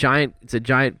movie. It's a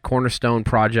giant cornerstone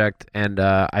project, and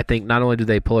I think not only do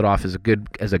they pull it off as a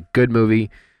good movie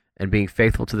and being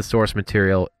faithful to the source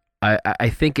material, I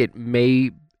think it may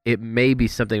be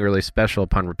something really special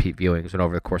upon repeat viewings and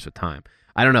over the course of time.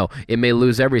 I don't know. It may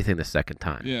lose everything the second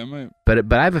time. Yeah, it might.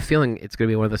 But I have a feeling it's going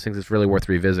to be one of those things that's really worth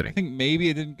I revisiting. think maybe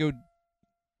it didn't go.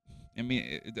 I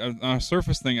mean, on a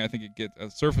surface thing, I think it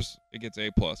gets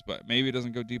A+, but maybe it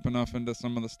doesn't go deep enough into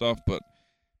some of the stuff. But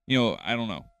I don't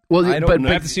know. Well, I don't but know.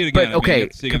 I have to see it again. But okay,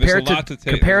 compare it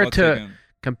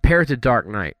to Dark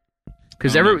Knight,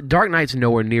 because Dark Knight's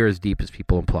nowhere near as deep as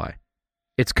people imply.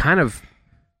 It's kind of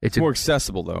It's more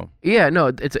accessible though. Yeah, no,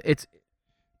 it's.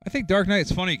 I think Dark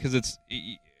Knight's funny because it's,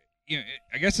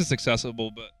 I guess it's accessible,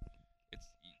 but it's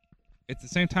at the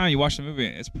same time you watch the movie,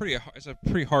 it's a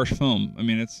pretty harsh film. I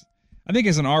mean, I think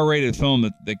it's an R-rated film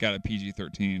that got a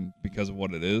PG-13 because of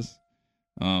what it is.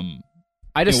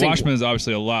 I just think Watchmen is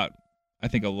obviously a lot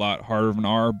harder of an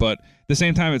R, but at the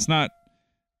same time, it's not.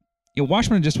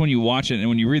 Watchmen, just when you watch it and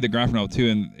when you read the graphic novel too,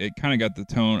 and it kind of got the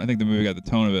tone. I think the movie got the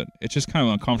tone of it. It's just kind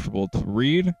of uncomfortable to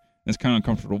read. And it's kind of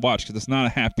uncomfortable to watch because it's not a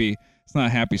happy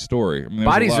story. I mean,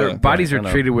 bodies are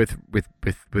treated with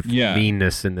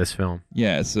meanness in this film.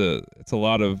 Yeah, it's a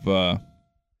lot of But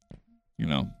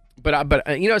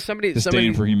somebody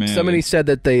disdain for humanity. Somebody said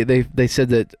that they said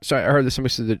that. Sorry, I heard that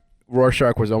somebody said that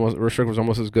Rorschach was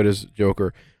almost as good as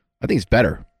Joker. I think it's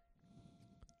better.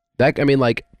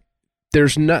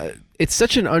 There's not. It's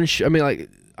such an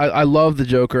I love the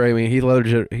Joker. I mean, Heath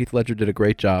Ledger did a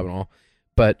great job and all,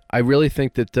 but I really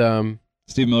think that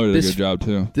Steve Miller did a good job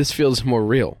too. This feels more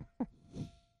real.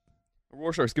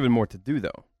 Rorschach's given more to do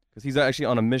though, because he's actually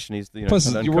on a mission. He's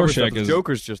Plus Rorschach is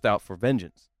Joker's just out for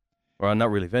vengeance, or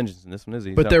not really vengeance in this one, is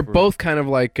he? But they're both kind of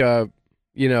like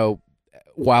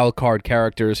wild card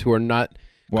characters who are not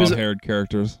wild-haired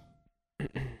characters,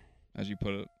 as you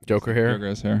put it. Joker hair. Joker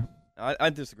has hair.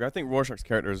 I disagree. I think Rorschach's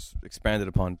character is expanded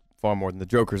upon far more than the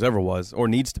Joker's ever was, or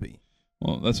needs to be.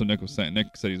 Well, that's what Nick was saying.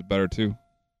 Nick said he's better too.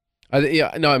 He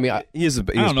is. I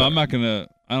don't know. I'm not gonna.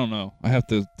 I don't know. I have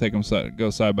to take them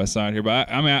go side by side here. But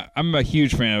I'm a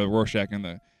huge fan of Rorschach in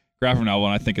the graphic novel,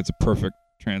 and I think it's a perfect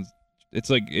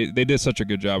It's like they did such a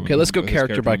good job. Okay, let's go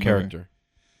character by character.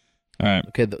 All right.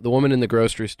 Okay, the woman in the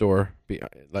grocery store,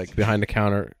 behind the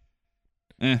counter,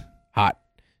 hot.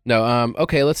 No,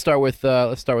 okay. Let's start with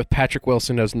Patrick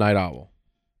Wilson as Night Owl.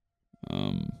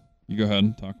 You go ahead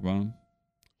and talk about him.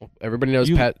 Everybody knows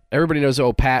Pat. Everybody knows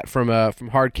old Pat from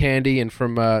Hard Candy and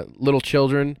from Little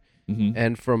Children,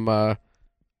 and from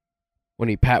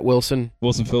Pat Wilson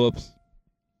Phillips,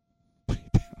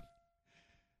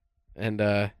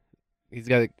 and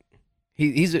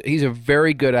he's a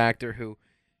very good actor who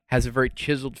has a very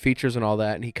chiseled features and all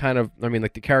that, and he kind of the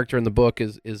character in the book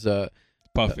is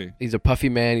puffy. He's a puffy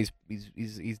man.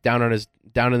 He's down on his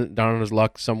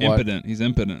luck somewhat. Impotent. He's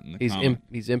impotent in the comic.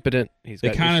 He's impotent.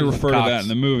 They kind of refer to that in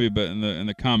the movie, but in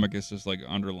the comic, it's just like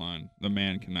underlined. The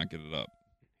man cannot get it up.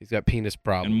 He's got penis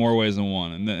problems in more ways than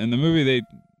one. In the movie, they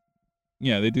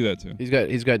do that too.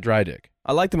 He's got dry dick.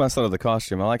 I liked him outside of the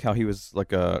costume. I like how he was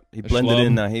he blended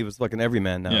schlub. in. He was like an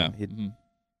everyman now. Yeah.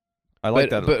 I like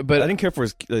that. But I didn't care for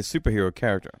his superhero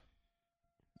character.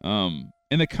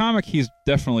 In the comic, he's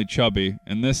definitely chubby,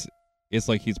 and this it's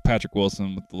like he's Patrick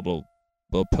Wilson with the little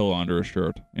pillow under his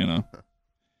shirt,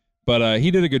 But he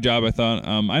did a good job, I thought.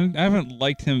 I haven't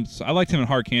liked him. I liked him in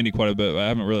Hard Candy quite a bit, but I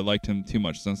haven't really liked him too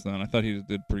much since then. I thought he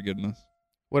did pretty good in this.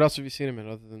 What else have you seen him in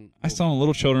other than? I saw him in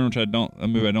Little Children, which a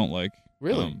movie I don't like.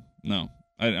 Really? No,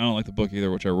 I don't like the book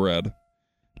either, which I read.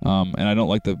 And I don't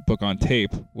like the book on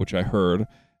tape, which I heard,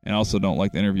 and I also don't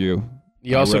like the interview.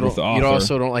 You also with the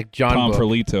author, don't like John Tom Book.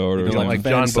 Ferlito, or You don't whatever. like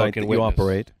John Book that in you Witness.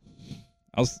 operate.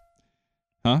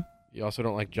 You also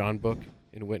don't like John Book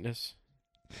in Witness.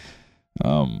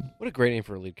 Um, What a great name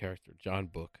for a lead character, John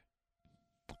Book.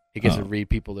 He gets to read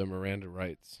people their Miranda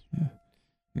rights.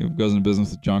 he goes into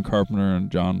business with John Carpenter and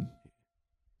John.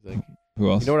 He's like, Who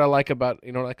else? you know what I like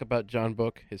about John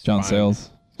Book? His John spine.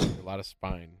 Sayles. He's got a lot of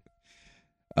spine.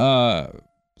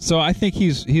 So I think he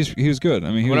was good. I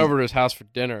mean, I he went was, over to his house for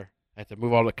dinner. I had to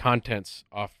move all the contents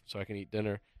off so I can eat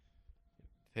dinner.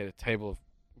 They had a table of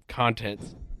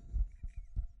contents.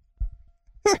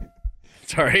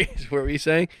 Sorry, what were you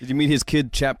saying? Did you meet his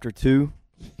kid, Chapter 2?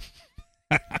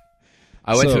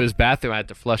 I went to his bathroom. I had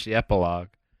to flush the epilogue.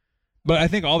 But I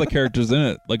think all the characters in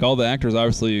it, like all the actors,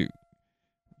 obviously,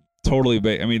 totally.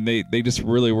 I mean, they just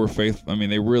really were faithful. I mean,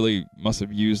 they really must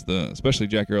have used especially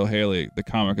Jackie Earle Haley, the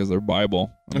comic as their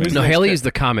Bible. I mean, No, Haley is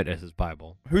the comet as his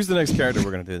Bible. Who's the next character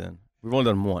we're going to do then? We've only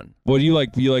done one. what do you like?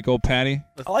 You like old Patty?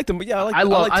 I liked him, but yeah, I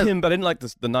liked him, but I didn't like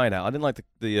the Night Owl. I didn't like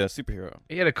the superhero.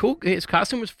 He had his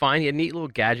costume was fine. He had a neat little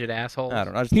gadget asshole. I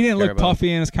don't know. I just He didn't care look about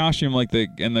puffy in his costume like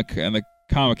in the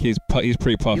comic. He's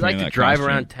pretty puffy. He liked in to that drive costume.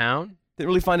 around town. Didn't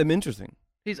really find him interesting.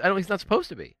 He's not supposed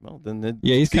to be. Well, then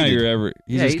Yeah, he's kind of succeeded. your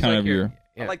He's just kind of your.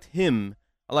 Yeah. I liked him.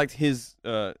 I liked his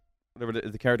whatever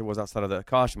the character was outside of the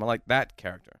costume. I liked that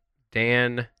character.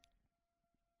 Dan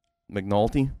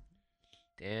McNulty,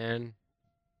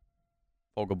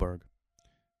 Fogelberg.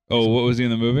 Oh, what was he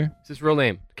in the movie? It's his real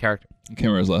name, the character. I can't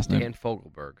remember his last name. Dan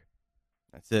Fogelberg.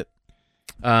 That's it.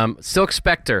 Silk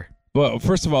Spectre. Well,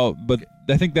 first of all, but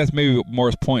I think that's maybe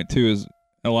Moore's point too. Is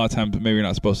a lot of times maybe you're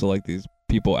not supposed to like these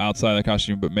people outside their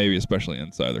costume, but maybe especially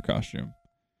inside their costume.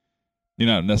 You're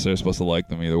not necessarily supposed to like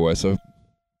them either way. So,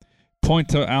 point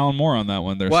to Alan Moore on that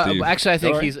one, there, Well, Steve. actually, I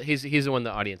think Sorry? he's the one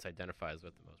the audience identifies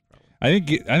with the most.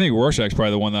 Probably. I think Rorschach's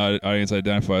probably the one that the audience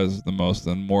identifies the most,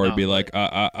 and Moore would No, be like,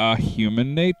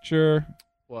 human nature.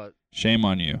 What? Shame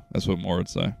on you. That's what Moore would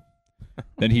say.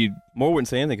 Then he'd Moore wouldn't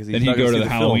say anything because then he'd go to the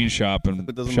Halloween shop and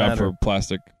It doesn't shop matter. for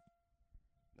plastic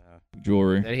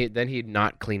jewelry. Then he'd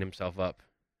not clean himself up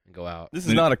and go out. This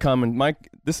is not a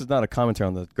This is not a commentary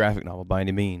on the graphic novel by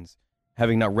any means.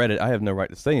 Having not read it, I have no right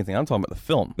to say anything. I'm talking about the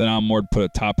film. Then Alan Moore would put a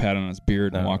top hat on his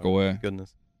beard and walk away.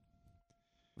 Goodness.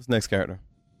 What's the next character?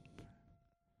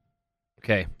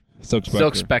 Okay. Silk Spectre.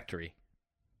 Silk Spectre.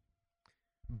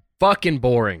 Fucking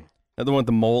boring. Another one with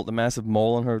the mole, the massive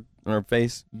mole on her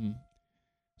face. Mhm.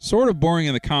 Sort of boring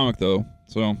in the comic though.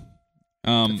 So,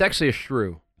 It's actually a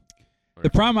shrew. the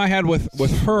problem I had with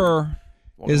her,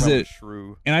 Walking Is around it- with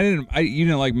shrew. and you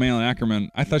didn't like Malin Ackerman.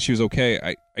 I thought she was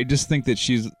okay. I just think that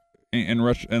she's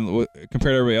compared to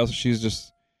everybody else, she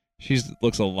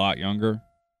looks a lot younger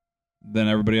than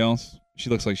everybody else. She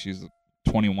looks like she's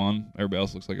 21. Everybody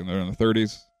else looks like they're in their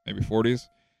 30s, maybe 40s.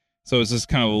 So it's just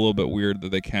kind of a little bit weird that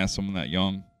they cast someone that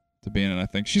young to be in it. I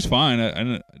think she's fine.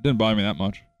 It didn't bother me that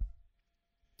much.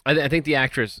 I think the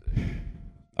actress.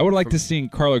 I would like to see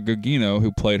Carla Gugino,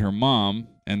 who played her mom,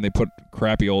 and they put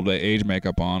crappy old age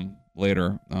makeup on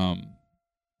later.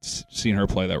 Seeing her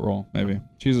play that role, maybe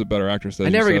she's a better actress. As I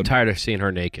never you get said. tired of seeing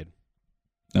her naked.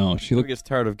 No, she Who looked. gets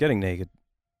tired of getting naked?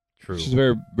 True. She's a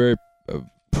very, very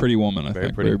pretty woman. I Very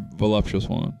think pretty. very voluptuous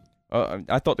woman.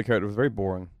 I thought the character was very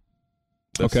boring.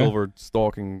 That Okay. silver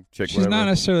stalking chick. She's whatever. not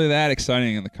necessarily that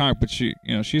exciting in the comic, but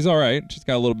she's all right. She's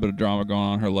got a little bit of drama going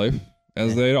on in her life,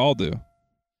 as they all do.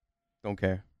 Don't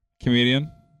care.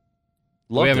 Comedian.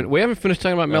 We haven't finished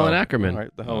talking about Malin Ackerman. All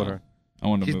right, the hell with her. I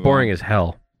want to She's move boring on. as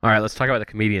hell. All right, let's talk about the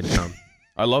comedian, Tom.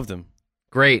 I loved him.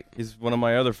 Great. He's one of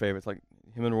my other favorites. Like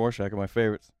him and Rorschach are my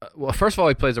favorites. Well, first of all,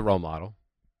 he plays a role model.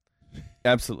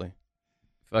 Absolutely.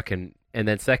 And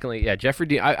then secondly, yeah, Jeffrey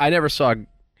Dean. I never saw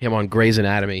him on Grey's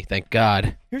Anatomy. Thank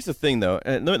God. Here's the thing, though.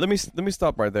 Let me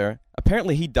stop right there.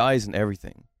 Apparently, he dies in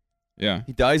everything. Yeah.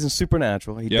 He dies in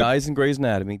Supernatural. He Yep. dies in Grey's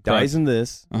Anatomy. Dies in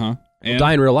this. He'll He'll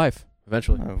die in real life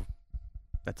eventually. Oh,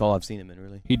 that's all I've seen him in,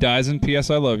 really. He dies in P.S.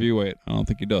 I Love You. Wait, I don't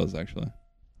think he does actually.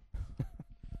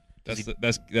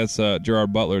 That's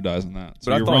Gerard Butler dies in that.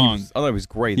 So But you're I thought wrong. He was, I thought he was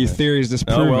great. Your in it. theory is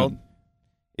disproven. Oh, well,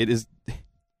 it is.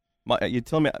 You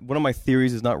tell me one of my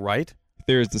theories is not right?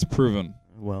 Theory is disproven.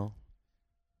 Well,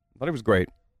 I thought he was great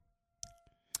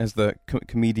as the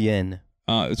comedian.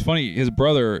 It's funny. His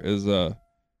brother is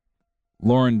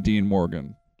Lauren Dean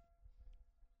Morgan.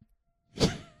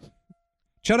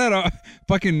 Chud had a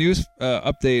fucking news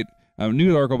update,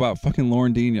 news article about fucking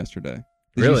Lauren Dean yesterday.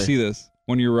 Did Really? you see this?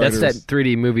 One of your writers. That's that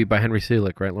 3D movie by Henry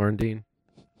Selick, right, Lauren Dean?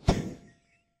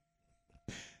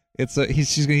 It's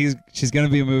she's gonna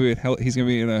be a movie. He's gonna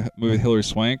be in a movie with Hilary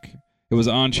Swank. It was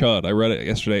on Chud. I read it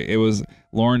yesterday. It was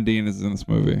Lauren Dean is in this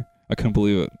movie. I couldn't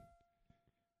believe it.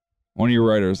 One of your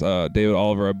writers, David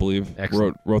Oliver, I believe,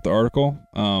 wrote the article.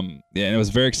 And I was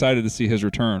very excited to see his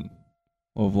return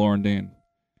of Lauren Dean.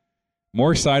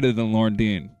 More excited than Lauren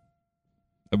Dean.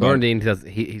 Lauren Dean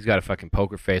he's got a fucking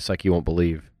poker face like you won't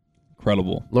believe.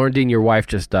 Incredible. Lauren Dean, your wife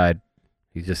just died.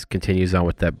 He just continues on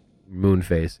with that moon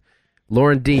face.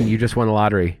 Lauren Dean, you just won the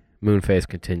lottery. Moon face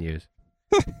continues.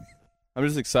 I'm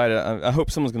just excited. I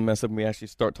hope someone's gonna mess up and we actually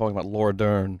start talking about Laura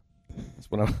Dern. That's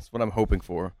what I'm hoping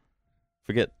for.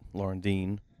 Forget Lauren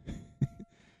Dean.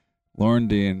 Lauren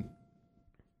Dean.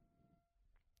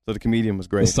 So the comedian was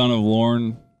great. The son of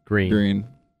Lauren Green.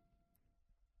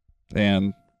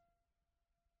 And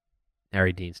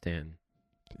Harry Dean Stanton.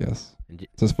 Yes.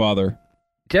 It's his father.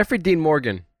 Jeffrey Dean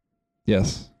Morgan.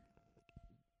 Yes.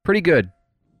 Pretty good.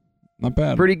 Not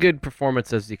bad. Pretty good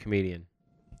performance as the comedian.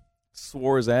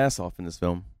 Swore his ass off in this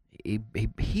film.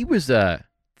 He was there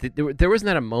wasn't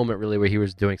that a moment really where he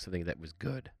was doing something that was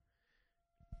good.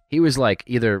 He was like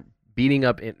either beating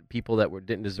up people that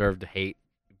didn't deserve to hate,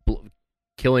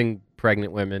 killing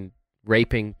pregnant women,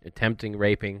 attempting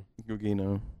raping.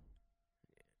 Gugino.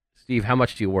 Steve, how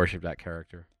much do you worship that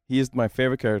character? He is my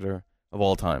favorite character of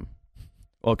all time.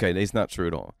 Okay, that's not true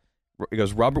at all. It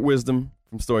goes Robert Wisdom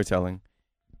from Storytelling,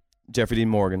 Jeffrey Dean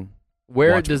Morgan.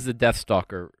 Where Watchmen. does the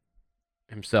Deathstalker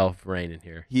himself reign in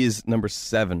here? He is number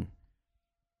 7.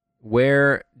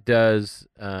 Where does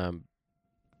James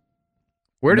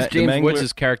Mangler-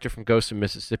 Woods' character from Ghost of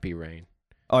Mississippi reign?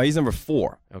 Oh, he's number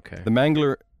 4. Okay. The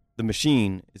Mangler, the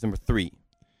Machine, is number 3.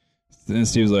 And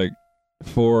Steve's like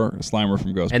 4 Slimer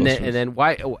from Ghostbusters. And then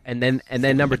why? And then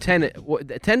number 10.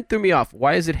 10 threw me off.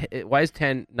 Why is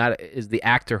 10 not? Is the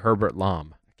actor Herbert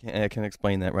Lom? I can't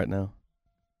explain that right now.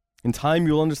 In time,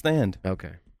 you'll understand.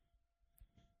 Okay.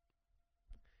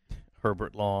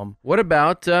 Herbert Lom. What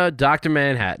about Dr.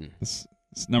 Manhattan? It's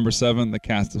number 7, the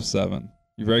cast of 7.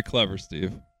 You're very clever,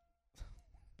 Steve.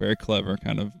 Very clever,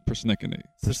 kind of persnickety.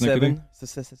 Seven.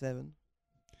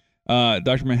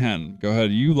 Dr. Manhattan, go ahead.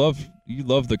 You love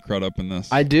the crud up in this.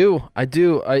 I do. I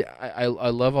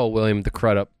love all William the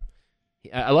Crudup.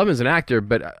 I love him as an actor,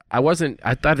 but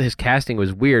I thought his casting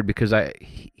was weird because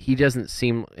he doesn't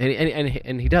seem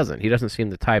and he doesn't seem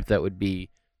the type that would be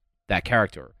that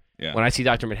character. Yeah. When I see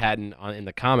Dr. Manhattan in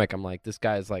the comic, I'm like, this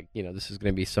guy's like, this is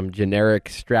going to be some generic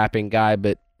strapping guy,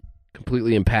 but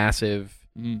completely impassive.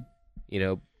 Mm.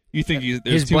 You think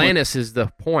his blandness is the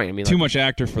point. I mean, too much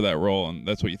actor for that role, and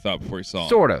that's what you thought before you saw him.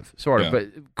 Sort of. Yeah.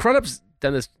 But Crudup's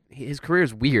done this. His career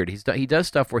is weird. He does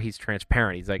stuff where he's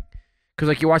transparent. He's like, because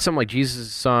like you watch something like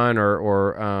Jesus' Son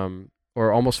or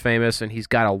Almost Famous, and he's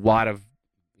got a lot of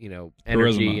energy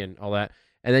Charisma. and all that.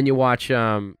 And then you watch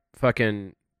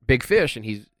fucking Big Fish, and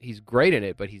he's great in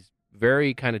it, but he's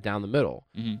very kind of down the middle.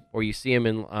 Mm-hmm. Or you see him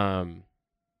in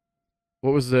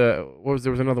there was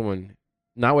another one.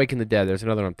 Not Waking the Dead. There's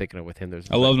another one I'm thinking of with him.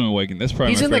 I loved him in Waking. That's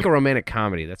probably he's my in like a romantic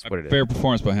comedy. That's what it is. Fair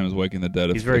performance by him is Waking the Dead.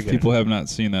 He's very if good. people have not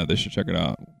seen that, they should check it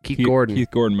out. Keith Gordon. Keith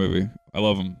Gordon movie. I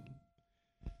love him.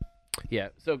 Yeah,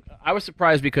 so I was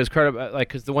surprised because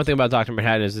because the one thing about Dr.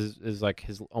 Manhattan is like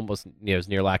his almost his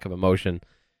near lack of emotion.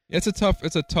 It's a tough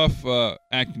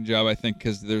acting job, I think,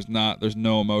 because there's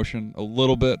no emotion a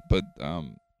little bit, but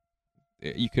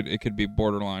it could be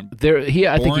borderline.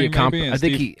 I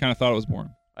think he kind of thought it was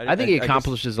boring. I think he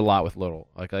accomplishes a lot with little.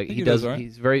 Like he does.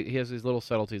 Right? He has these little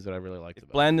subtleties that I really liked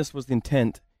about. Blandness was the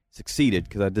intent. Succeeded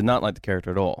because I did not like the character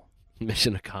at all.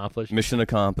 Mission accomplished. Mission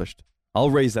accomplished.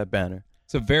 I'll raise that banner.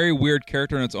 It's a very weird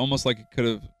character, and it's almost like it could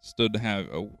have stood to have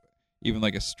even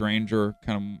like a stranger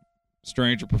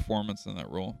performance in that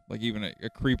role, like even a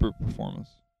creeper performance.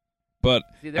 But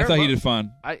I thought he did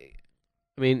fine. I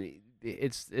mean,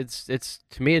 it's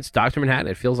to me, it's Dr. Manhattan.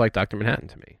 It feels like Dr. Manhattan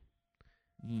to me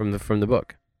from the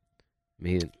book. I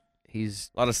mean,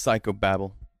 he's a lot of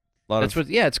psychobabble.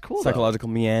 It's cool. Psychological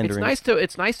meandering.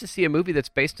 It's nice to see a movie that's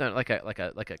based on like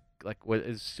what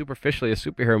is superficially a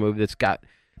superhero movie that's got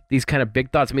these kind of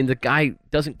big thoughts. I mean, the guy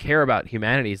doesn't care about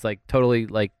humanity. He's like totally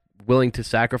like willing to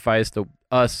sacrifice to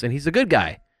us, and he's a good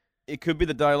guy. It could be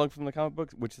the dialogue from the comic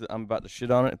book, which I'm about to shit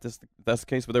on it if that's the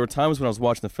case. But there were times when I was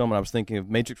watching the film and I was thinking of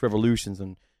Matrix Revolutions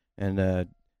and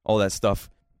all that stuff.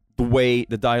 The way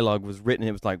the dialogue was written,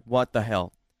 it was like, what the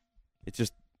hell? It's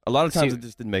just a lot of times it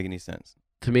just didn't make any sense.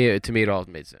 To me, it all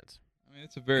made sense. I mean,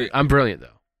 it's a very. I'm brilliant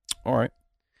though. All right.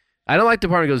 I don't like the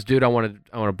part where he goes, dude, I want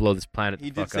to blow this planet He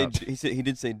the did fuck up. he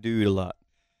did say dude a lot.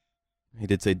 He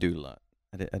did say dude a lot.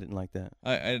 I didn't like that.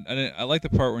 I like the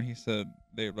part when he said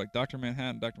they were like Dr.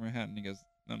 Manhattan, Dr. Manhattan. He goes,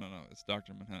 no, it's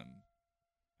Dr. Manhattan.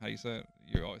 How do you say it?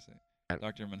 You always say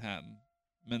Dr. Manhattan.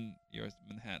 Yours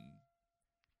Manhattan.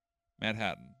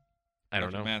 Manhattan. I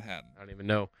don't Dr. know. Manhattan. I don't even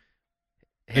know.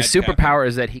 His Mad superpower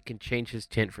is that he can change his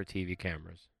tint for TV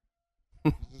cameras.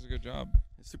 This is a good job.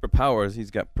 His superpowers,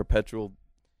 he's got perpetual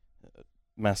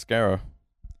mascara.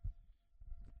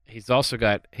 He's also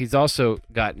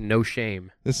got no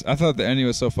shame. I thought the ending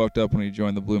was so fucked up when he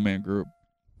joined the Blue Man Group.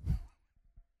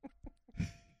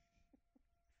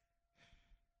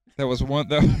 That was one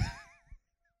that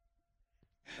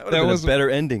That would have been a better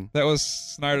ending. That was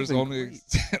Snyder's only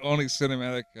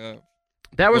cinematic.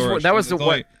 That was flourish. that was That's the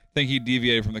only one thing he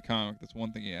deviated from the comic. That's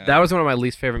one thing he had. that was one of my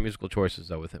least favorite musical choices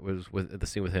though. With the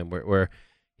scene with him where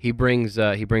he brings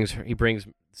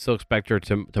Silk Spectre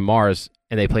to Mars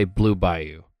and they play Blue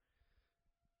Bayou.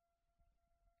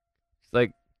 It's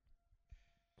like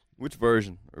Which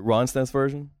version? Ronstadt's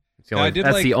version?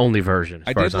 That's the only version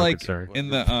as far as I'm concerned. In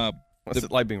the What's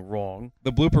it like being wrong?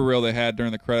 The blooper reel they had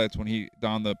during the credits when he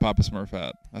donned the Papa Smurf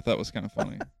hat. I thought was kind of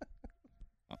funny.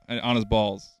 On his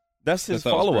balls. That's his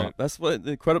follow-up. That's what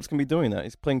the credits can be doing. That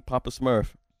he's playing Papa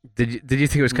Smurf. Did you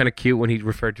think it was kind of cute when he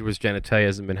referred to his genitalia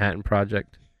as the Manhattan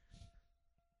Project?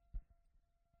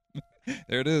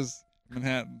 There it is,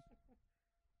 Manhattan.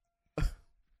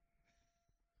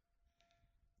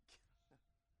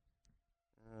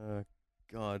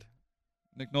 God.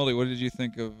 Nick Nolte, what did you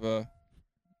think of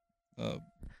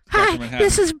Hi, Manhattan?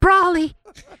 this is Brawley.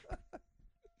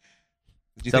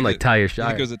 Did you Sound like Talia Do you Shire.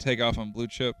 think it was a takeoff on Blue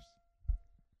Chips?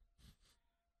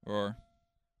 Or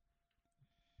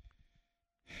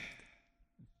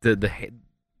This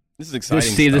is exciting.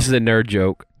 Steve, this is a nerd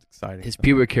joke. It's exciting. His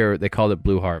pubic hair, they called it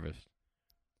Blue Harvest.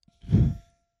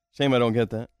 Shame I don't get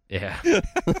that. Yeah.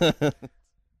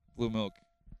 Blue Milk?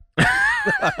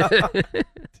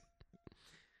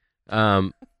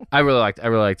 I really liked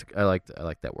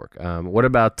that work. What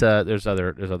about there's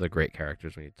other great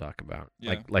characters we need to talk about.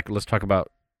 Yeah. Like let's talk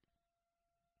about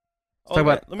Let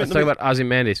me- talk about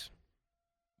Ozymandias.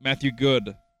 Matthew Good.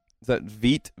 Is that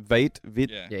Veit?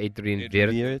 Yeah. Yeah, Adrian Adrian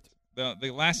Veidt.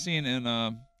 The last scene in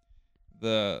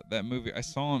that movie, I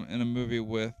saw him in a movie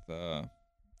with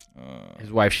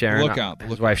His wife Sharon. Lookout.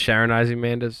 His wife Sharon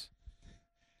Ozymandias.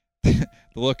 The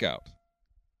Lookout.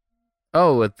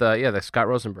 Oh, with the Scott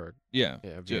Rosenberg. Yeah.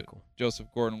 Vehicle. Joseph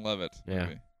Gordon-Levitt. Yeah.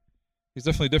 Movie. He's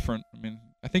definitely different. I mean,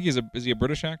 I think is he a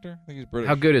British actor? I think he's British.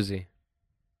 How good is he?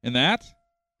 In that?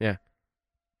 Yeah.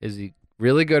 Is he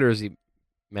really good or is he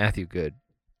Matthew Good?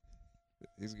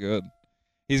 He's good.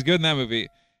 He's good in that movie.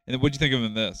 And what'd you think of him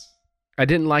in this? I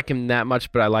didn't like him that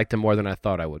much, but I liked him more than I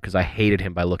thought I would because I hated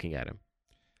him by looking at him.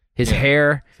 His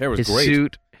hair, was his great.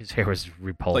 suit, his hair was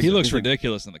repulsive. He looks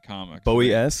ridiculous in the comics.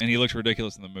 Bowie-esque. And he looks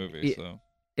ridiculous in the movie. So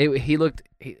He looked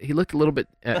a little bit.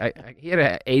 He had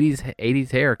a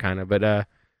 80s hair kind of, but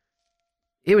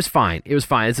it was fine. It was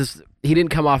fine. It's just he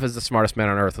didn't come off as the smartest man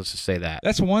on earth. Let's just say that.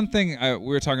 that's one thing we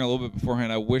were talking a little bit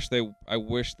beforehand. I wish they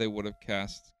would have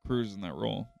cast Cruz in that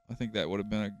role. I think that would have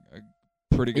been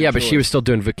a pretty good. Yeah, but choice. she was still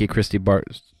doing Vicky Christie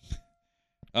Bart.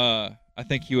 I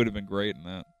think he would have been great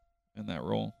in that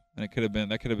role, and that could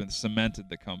have been cemented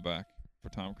the comeback for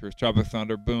Tom Cruise. Tropic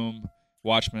Thunder, boom.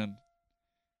 Watchmen,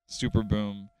 super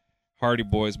boom. Hardy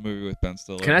Boys movie with Ben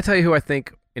Stiller. Can I tell you who I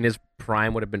think in his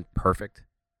prime would have been perfect?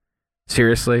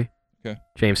 Seriously? Okay.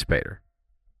 James Spader.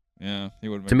 Yeah, he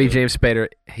would have been. To me, good. James Spader,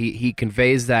 he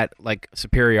conveys that like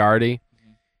superiority,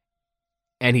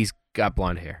 and he's got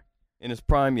blonde hair. In his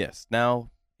prime, yes. Now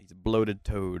he's a bloated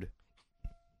toad.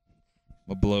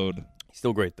 A blowed. He's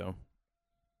still great though.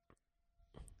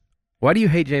 Why do you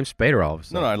hate James Spader all of a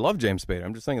sudden? No, I love James Spader.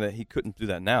 I'm just saying that he couldn't do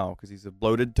that now because he's a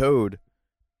bloated toad.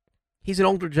 He's an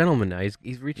older gentleman now. He's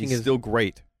reaching He's his. still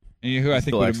great. And you know who I think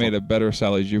Still would have made excellent. a better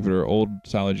Sally Jupiter, old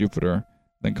Sally Jupiter,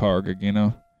 than Carl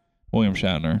Gugino? William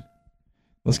Shatner.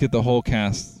 Let's get the whole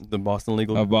cast The Boston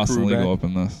Legal of Boston crew Legal back. up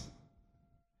in this.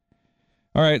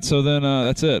 All right, so then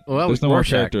that's it. Well, There's no more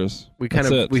Rorschach. characters. We kind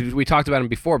That's of it. we talked about him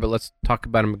before, but let's talk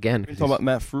about him again. We're talking about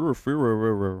Matt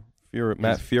Fuhrer.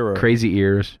 Matt Fuhrer. Crazy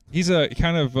ears. He's a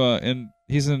kind of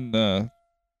he's not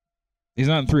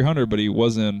in 300, but he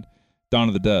was in Dawn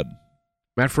of the Dead.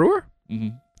 Matt Frewer?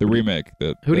 The remake.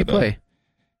 Who did he play?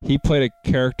 He played a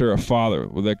character, a father,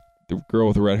 with the girl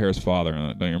with the red hair's father.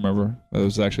 Don't you remember? That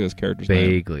was actually his character's name.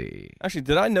 Vaguely. Actually,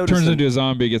 did I notice? Turns into a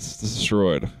zombie, gets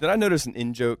destroyed. Did I notice an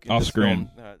in joke in Off this screen.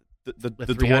 film? The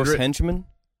The dwarf's 300? henchmen,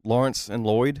 Lawrence and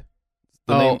Lloyd.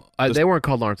 The name- They weren't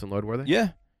called Lawrence and Lloyd, were they? yeah.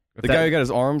 The guy who got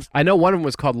his arms. I know one of them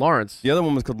was called Lawrence. The other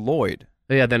one was called Lloyd.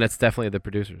 Yeah, then it's definitely the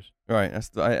producers. Right.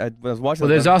 I was watching. Well,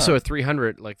 there's also a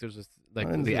 300. Like there's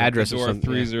the address or Door something.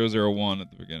 3001 at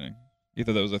the beginning. You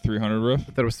thought that was a 300 riff?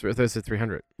 I thought it was a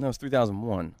 300. No, it's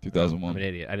 3001. 2001. I'm an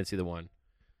idiot. I didn't see the one.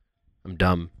 I'm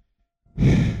dumb.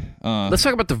 Uh, Let's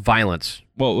talk about the violence.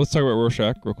 Well, let's talk about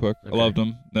Rorschach real quick. Okay. I loved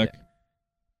him. Nick, Yeah.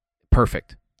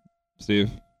 Perfect.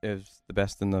 Steve. It was the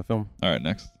best in the film. All right,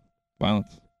 next.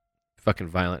 Violence. Fucking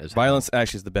violent as Violence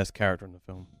actually is the best character in the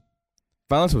film.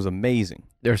 Violence was amazing.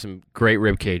 There's some great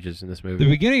rib cages in this movie. The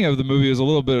beginning of the movie was a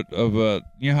little bit of a,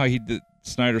 you know how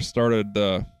Snyder started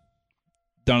Dawn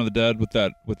of the Dead with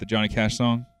the Johnny Cash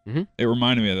song? Mhm. It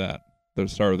reminded me of that. The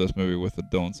start of this movie with the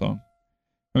Dylan song.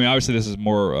 I mean, obviously this is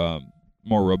more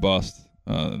robust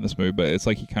in this movie, but it's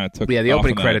like he kind of took. Yeah, the off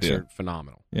opening on that credits idea. are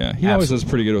phenomenal. Yeah, he always does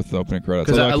pretty good with the opening credits.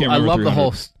 Because although I can't love remember the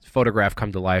whole 300. photograph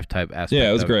come to life type aspect. Yeah,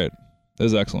 it was of great. It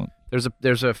was excellent.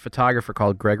 There's a photographer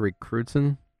called Gregory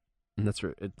Crutzen, and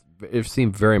it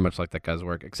seemed very much like that guy's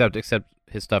work, except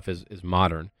his stuff is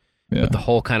modern. Yeah. But the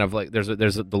whole kind of like there's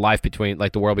the life between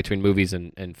like the world between movies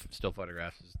and still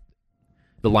photographs.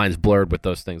 The line's blurred with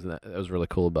those things, and that was really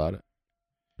cool about it.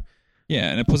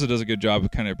 Yeah, and plus it does a good job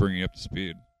of kind of bringing you up to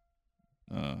speed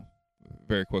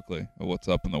very quickly of what's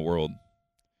up in the world.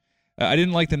 I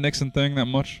didn't like the Nixon thing that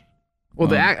much.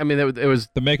 Well, it was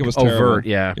The makeup was overt, terrible.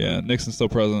 yeah. Yeah, Nixon's still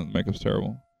president. The makeup's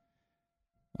terrible.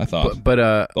 I thought.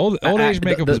 But old age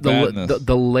makeup was bad in this.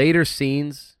 the later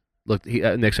scenes looked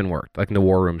Nixon worked like in the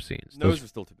war room scenes. Nose was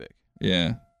still too big.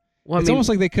 Yeah. Well, It's almost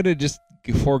like they could have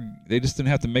they just didn't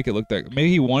have to make it look that. Maybe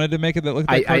he wanted to make it look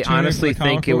that. I cartoony honestly for the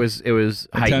comic think it book. was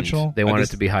Intentional? heightened. They wanted it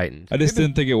to be heightened. I just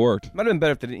didn't think it worked. Might have been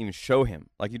better if they didn't even show him.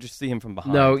 Like you just see him from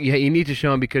behind. No, yeah, you need to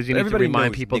show him because you But need to everybody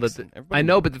remind knows people Nixon. that. Everybody I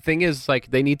know, knows. but the thing is, like,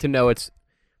 they need to know it's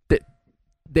that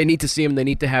they need to see him. They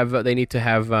need to have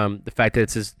the fact that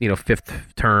it's his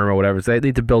fifth term or whatever. So they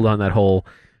need to build on that whole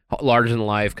larger than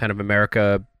life kind of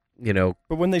America.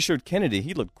 But when they showed Kennedy,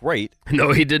 he looked great.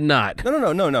 No, he did not.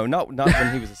 No, not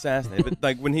when he was assassinated, but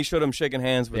like when he showed him shaking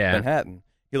hands with Yeah. Manhattan,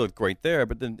 he looked great there.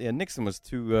 But then Nixon was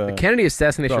too. The Kennedy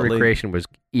assassination Solid. recreation was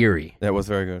eerie. That was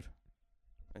very good.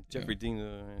 And Jeffrey Dean,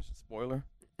 spoiler.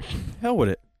 Hell with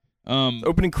it.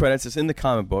 Opening credits. It's in the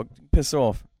comic book. Piss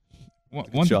off.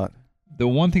 One shot. The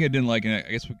one thing I didn't like, and I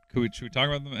guess should we talk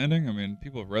about the ending? I mean,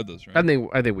 people have read this, right? I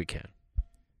think we can.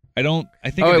 I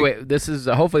think. Oh wait. This is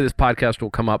hopefully this podcast will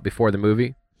come up before the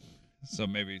movie. So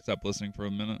maybe stop listening for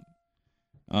a minute.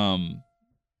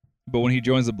 But when he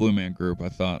joins the Blue Man Group, I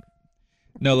thought,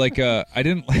 no, like I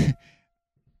didn't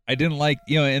like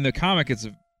in the comic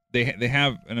they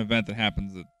have an event that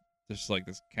happens that just like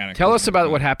this kind of. Tell us about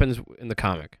what happens in the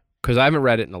comic because I haven't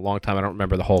read it in a long time. I don't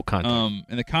remember the whole context.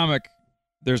 In the comic,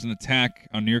 there's an attack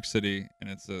on New York City, and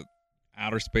it's a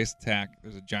outer space attack.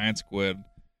 There's a giant squid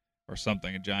or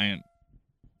something, a giant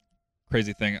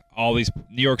crazy thing. New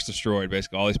York's destroyed.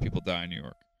 Basically, all these people die in New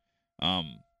York.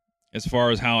 As far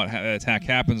as how the attack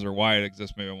happens or why it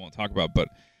exists, maybe I won't talk about. But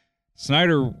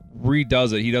Snyder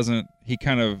redoes it. He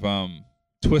kind of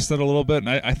twists it a little bit, and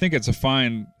I think it's a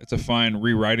fine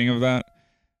rewriting of that.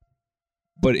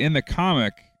 But in the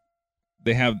comic,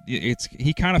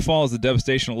 he kind of follows the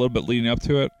devastation a little bit leading up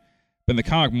to it. But in the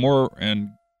comic, Moore and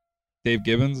Dave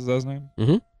Gibbons, is that his name?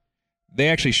 Mm-hmm. They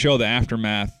actually show the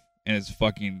aftermath, and it's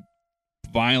fucking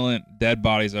violent, dead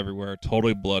bodies everywhere,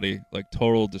 totally bloody, like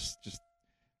total just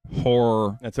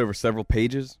horror. That's over several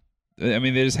pages. I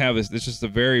mean, they just have this. It's just a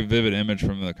very vivid image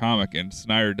from the comic, and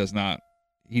Snyder does not.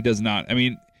 He does not. I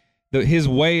mean, his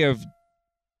way of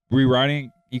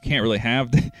rewriting, you can't really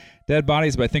have dead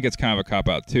bodies, but I think it's kind of a cop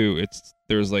out too.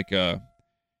 There's like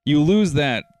you lose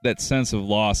that sense of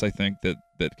loss. I think that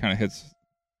kind of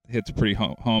hits pretty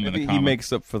home in the Maybe comic. he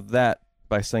makes up for that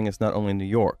by saying it's not only New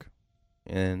York.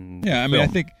 And yeah, I mean, I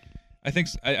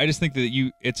just think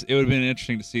that it would have been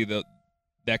interesting to see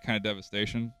that kind of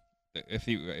devastation if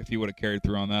he would have carried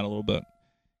through on that a little bit,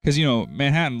 because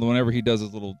Manhattan, whenever he does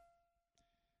his little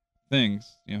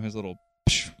things, his little,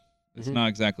 it's not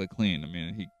exactly clean. I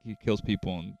mean, he kills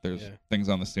people and there's things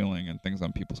on the ceiling and things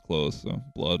on people's clothes, so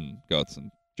blood and guts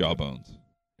and jawbones.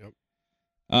 Yep.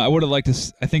 I would have liked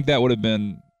to. I think that would have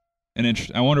been an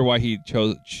interest. I wonder why he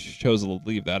chose to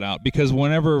leave that out, because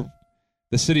whenever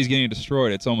the city's getting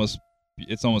destroyed, it's almost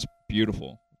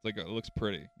beautiful. It's like it looks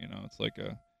pretty, It's like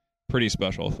a pretty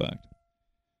special effect.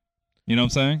 You know what I'm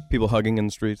saying? People hugging in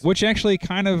the streets. Which actually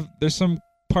kind of, there's some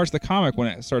parts of the comic when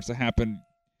it starts to happen,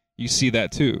 you see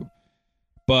that too.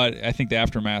 But I think the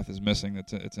aftermath is missing.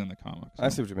 It's in the comic. So I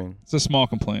see what you mean. it's a small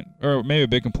complaint, or maybe a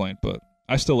big complaint, but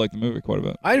I still like the movie quite a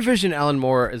bit. I envision Alan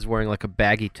Moore as wearing like a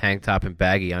baggy tank top and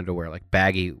baggy underwear, like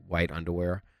baggy white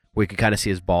underwear, where you can kind of see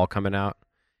his ball coming out,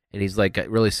 and he's like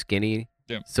really skinny.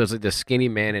 Yep. So it's like the skinny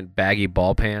man in baggy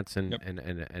ball pants and Yep.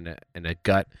 and a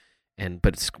gut,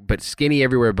 but skinny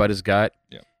everywhere but his gut.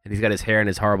 Yep. And he's got his hair and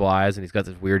his horrible eyes, and he's got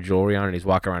this weird jewelry on, and he's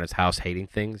walking around his house hating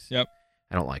things. Yep.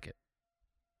 I don't like it.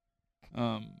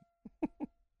 Um,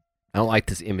 I don't like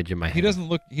this image in my head. he doesn't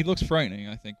look. He looks frightening.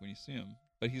 I think when you see him,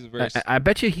 but he's a very. I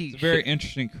bet you he's a very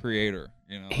interesting creator.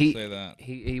 You know, I'll say that.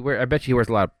 I bet you he wears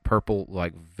a lot of purple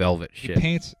like velvet He shit.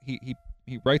 paints.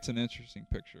 He writes an interesting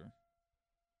picture.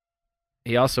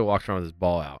 He also walks around with his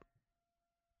ball out.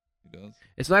 He does.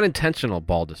 It's not intentional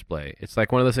ball display. It's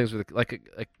like one of those things with like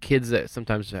kids that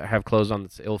sometimes have clothes on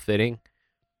that's ill-fitting,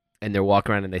 and they're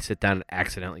walking around and they sit down and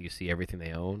accidentally you see everything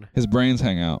they own. His brains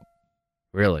hang out.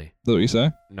 Really? Is that what you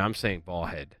say? No, I'm saying ball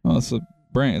head. Oh, it's a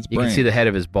brain. It's You brains. can see the head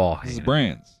of his ball. This is hanging out.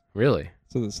 brains. Really?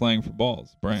 So the slang for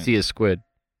balls. Brains. See his squid.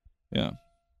 Yeah.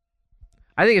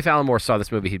 I think if Alan Moore saw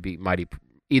this movie, he'd be mighty.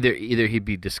 Either he'd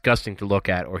be disgusting to look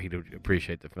at, or he'd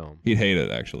appreciate the film. He'd hate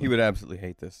it, actually. He would absolutely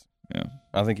hate this. Yeah.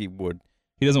 I think he would.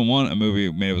 He doesn't want a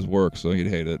movie made of his work, so he'd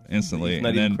hate it instantly. He's not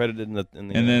and even then, credited in the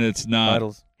and then it's not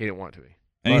titles. He didn't want to be.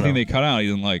 anything no. they cut out. He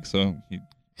didn't like, so he.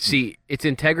 See, it's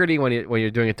integrity when you're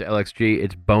doing it to LXG.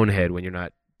 It's bonehead when you're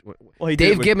not. Well, he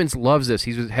Dave did Gibbons loves this.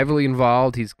 He's heavily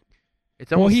involved. It's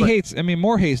Well, almost he like, hates. I mean,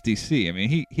 Moore hates DC. I mean,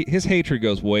 he his hatred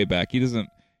goes way back. He doesn't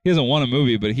want a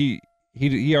movie, but he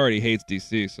already hates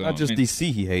DC. So not just I mean,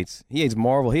 DC. He hates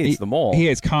Marvel. He hates them all. He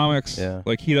hates comics. Yeah.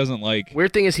 Like he doesn't like.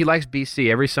 Weird thing is he likes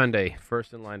BC every Sunday,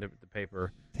 first in line to the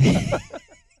paper.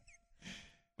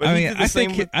 But I he mean, did the I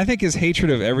same think I think his hatred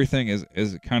of everything is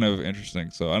kind of interesting.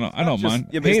 So I don't just- mind.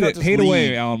 yeah, but it's hate not it. just Hate away,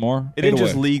 League. Alan Moore. It Hate ain't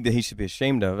just away. League that he should be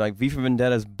ashamed of. Like V for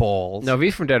Vendetta's balls. No, V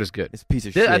from Dead is good. It's a piece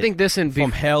of This, shit. I think this and V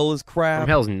From Hell is crap. from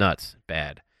Hell's nuts,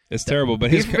 bad. It's terrible.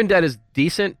 But V his for Vendetta is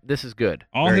decent. This is good.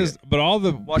 all Very his but all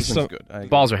the Watchmen's stuff, good. I agree.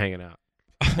 Balls are hanging out.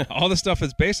 all the stuff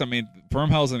is based. I mean, From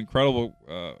Hell's an incredible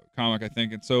comic, I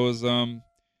think, and so is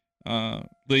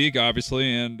League,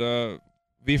 obviously, and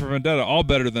V for Vendetta. All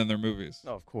better than their movies.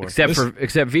 No, of course.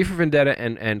 Except V for Vendetta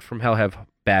and From Hell have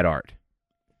bad art.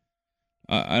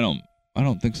 I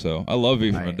don't think so. I love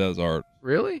V for I- Vendetta's art.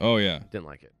 Really? Oh yeah, Didn't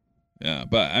like it. yeah.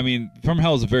 But I mean, From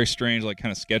Hell is a very strange, like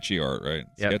kind of sketchy art, right?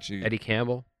 Yep. Sketchy. Eddie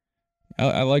Campbell.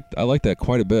 I like that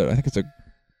quite a bit. I think it's a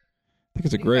The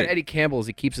thing great. about Eddie Campbell is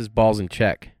he keeps his balls in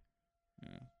check. Yeah.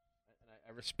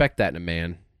 I respect that in a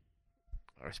man.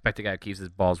 I respect a guy who keeps his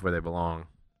balls where they belong.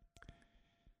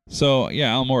 So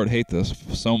yeah, Alan Moore would hate this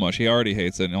so much. He already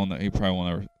hates it, and he probably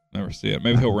will never see it.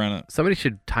 Maybe he'll rent it. Somebody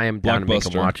should tie him down and make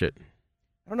him Blockbuster. watch it.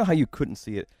 I don't know how you couldn't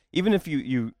see it. Even if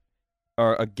you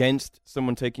are against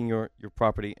someone taking your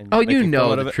property and Oh, you making know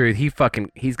fun of the it. truth.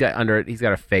 He's got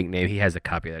a fake name. He has a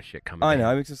copy of that shit coming. I in. know.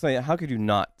 I was just saying, how could you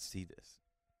not see this?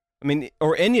 I mean,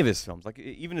 or any of his films, like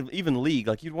even League,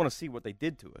 like you'd want to see what they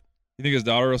did to it. You think his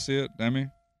daughter will see it, Demi?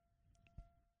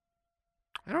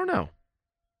 I don't know.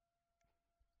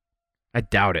 I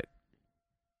doubt it.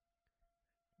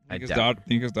 I doubt it.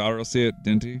 Think his daughter will see it,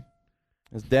 didn't he?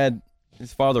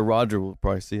 His father Roger will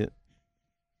probably see it,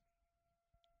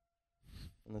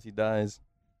 unless he dies.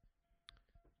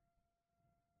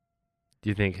 Do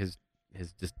you think his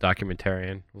this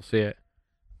documentarian will see it?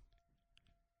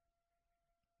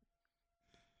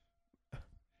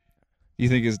 You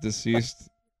think his deceased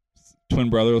twin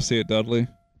brother will see it, Dudley?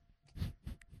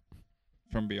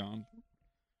 From Beyond.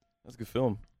 That's a good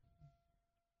film.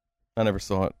 I never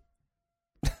saw it.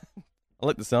 I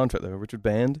like the soundtrack though. Richard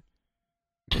Band.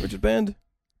 What are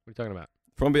you talking about?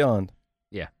 From Beyond.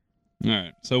 All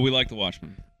right, so we like The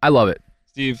Watchmen. I love it.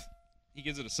 Steve, he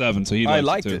gives it a 7, so he I likes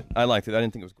liked too. it. I liked it. I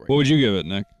didn't think it was great. What would you give it,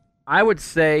 Nick? I would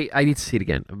say I need to see it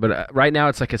again, but right now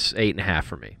it's like it's 8.5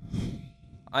 for me.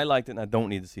 I liked it, and I don't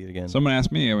need to see it again. Someone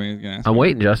asked me. Are we gonna ask I'm me?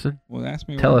 waiting, Justin. Well, ask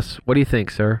me. Tell what. us, what do you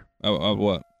think, sir?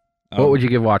 What? What would you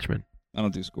give Watchmen? I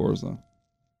don't do scores though.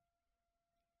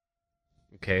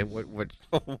 Okay, what?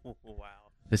 Wow.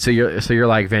 So you're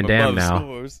like Van Damme Above now.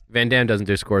 scores. Van Damme doesn't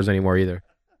do scores anymore either.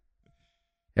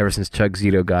 Ever since Chuck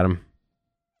Zito got him.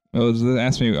 Well, just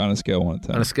ask me on a scale of 1 to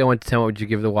 10. On a scale of 1 to 10, what would you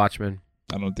give The Watchmen?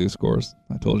 I don't do scores.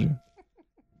 I told you.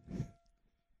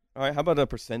 All right. How about a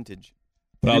percentage?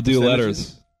 But I'll do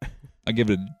Percentages? letters. I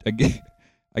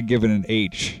give it an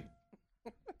H.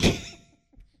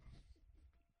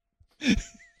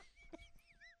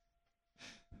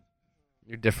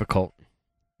 You're difficult.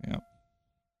 Yeah.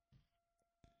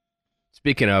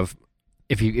 Speaking of,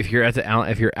 if you're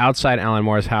outside Alan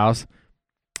Moore's house,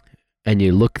 and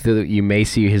you look through, you may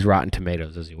see his rotten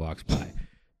tomatoes as he walks by.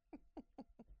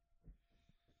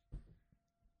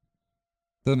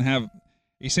 Doesn't have.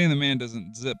 You're saying the man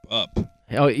doesn't zip up.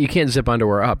 Oh, you can't zip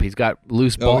underwear up. He's got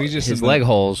loose Oh, balls. he's just His in leg the-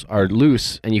 holes are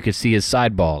loose, and you can see his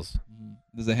side balls.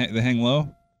 Does they hang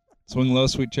low? Swing low,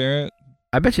 sweet chariot.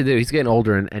 I bet you do. He's getting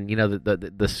older, and you know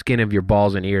the skin of your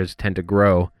balls and ears tend to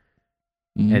grow,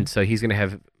 Mhm. and so he's going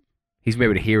to be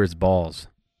able to hear his balls.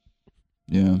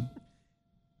 Yeah.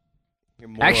 You're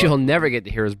more, Actually, he'll never get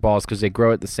to hear his balls because they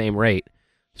grow at the same rate.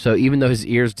 So even though his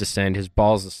ears descend, his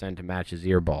balls descend to match his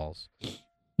ear balls.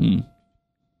 Hmm.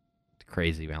 It's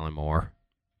crazy, Alan Moore.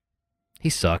 He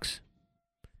sucks.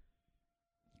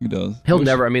 He does. He'll Wish-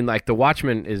 never. I mean, like the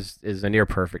Watchmen is a near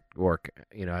perfect work.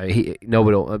 You know,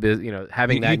 nobody will. You know,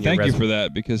 having that. In your Thank you resume- for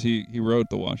that because he wrote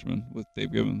The Watchmen with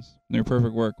Dave Gibbons. Near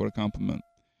perfect work. What a compliment.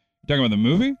 You talking about the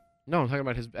movie? No, I'm talking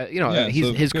about his. Yeah,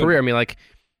 so his good. career. I mean, like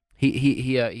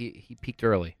he peaked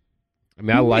early. I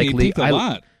mean, He peaked a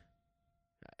lot.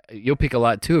 You'll peak a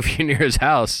lot too if you're near his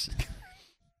house.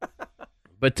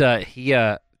 But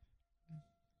I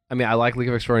mean, I like League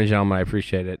of Extraordinary Gentlemen. I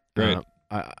appreciate it. Great.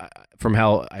 From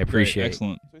Hell, I Great, appreciate.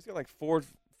 excellent. So he's got like four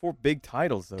big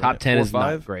titles though. Top right? 10 4 or is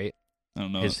 5? not great. I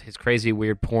don't know. His crazy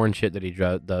weird porn shit that he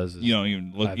does. Is You don't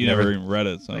even look. I've You never- never even read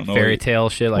it, so I like don't know fairy why tale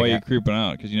shit, why like you creeping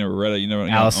out because you never read it. You never.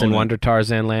 Alice in own it. Wonder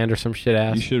Tarzan Land or some shit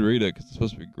ass. You should read it because it's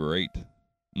supposed to be great.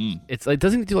 Mm. It's like,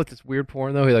 doesn't he do like this weird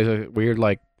porn though? He likes like weird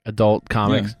like adult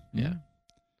comics. Yeah.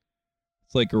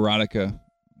 It's like erotica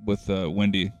with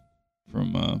Wendy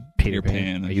from Peter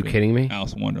Pan. Are you kidding me?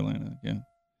 Alice in Wonderland. Yeah.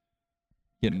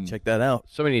 Getting Check that out.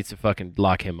 Somebody needs to fucking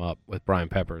lock him up with Brian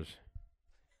Peppers.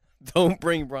 Don't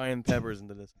bring Brian Peppers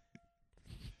into this.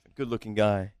 Good looking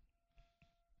guy.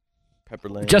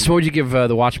 Pepperland. Justin, what would you give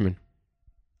The Watchmen?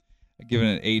 I give it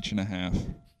an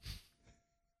H.5.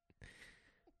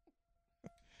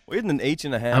 Well, isn't an H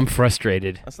and a half? I'm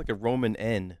frustrated. That's like a Roman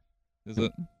N. Is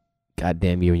it? God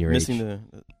damn you and your Missing H.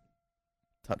 the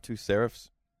top 2 serifs.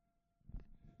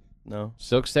 No.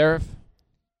 Silk Seraph?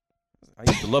 I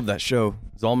used to love that show.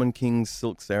 Zalman King's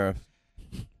Silk Seraph.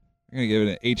 I'm gonna give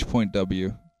it an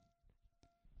H.W.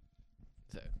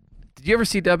 Did you ever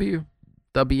see W?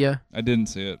 W? I didn't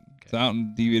see it. It's out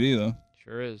in DVD though.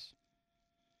 Sure is.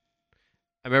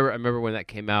 I remember when that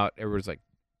came out, it was like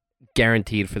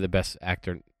guaranteed for the best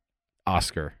actor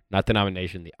Oscar. Not the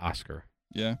nomination, the Oscar.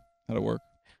 Yeah. How'd it work?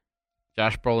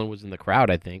 Josh Brolin was in the crowd,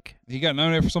 I think. He got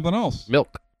nominated for something else.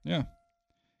 Milk. Yeah.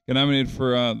 Got nominated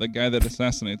for the guy that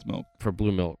assassinates Milk. For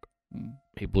Blue Milk. Mm.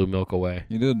 He blew Milk away.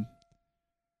 He did.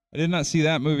 I did not see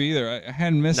that movie either. I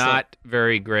hadn't missed. Not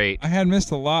very great. I had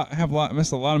missed a lot. I have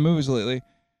missed a lot of movies lately.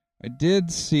 I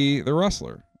did see The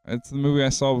Wrestler. It's the movie I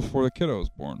saw before the kiddo was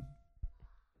born.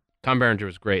 Tom Berenger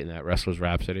was great in that Wrestler's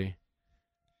Rhapsody.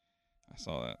 I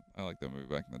saw that. I liked that movie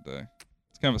back in the day.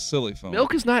 It's kind of a silly film.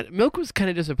 Milk was kind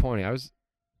of disappointing. What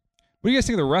do you guys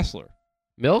think of The Wrestler?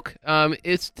 Milk?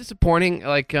 It's disappointing.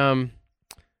 Like, kind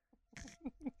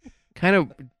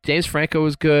of James Franco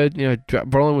was good. You know,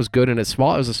 Brolin was good, and it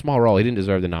was a small role. He didn't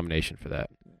deserve the nomination for that.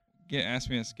 Yeah, ask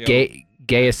me a scale.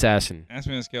 Gay assassin. Ask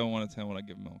me on a scale of 1 to 10 what I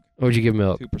give Milk. What would you give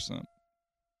Milk? 2%.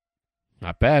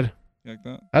 Not bad. You like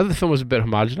that? I thought the film was a bit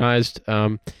homogenized.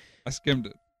 I skimmed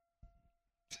it.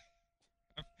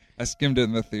 I skimmed it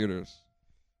in the theaters.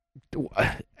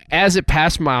 As it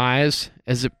passed my eyes,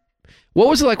 what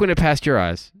was it like when it passed your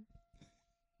eyes?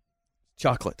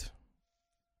 Chocolate.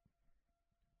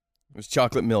 It was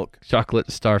chocolate milk. Chocolate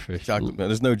starfish. Chocolate milk.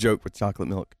 There's no joke with chocolate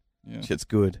milk. Yeah. Shit's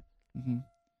good. Mm-hmm.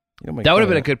 You don't make That would fun have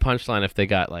been a of good punchline if they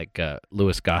got like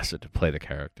Louis Gossett to play the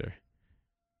character.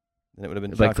 Then it would have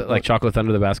been Like chocolate like milk. Chocolate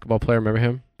Thunder, the basketball player. Remember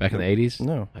him back in the 80s?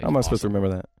 No. He's How am I supposed to awesome.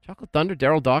 remember that? Chocolate Thunder,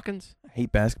 Daryl Dawkins. I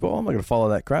hate basketball. I'm not going to follow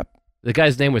that crap. The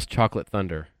guy's name was Chocolate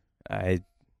Thunder. Is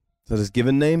that his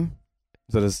given name?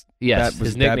 Is that his... Yes, was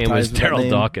his nickname was baptized with that Daryl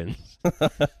name?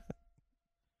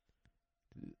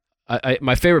 Dawkins.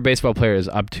 My favorite baseball player is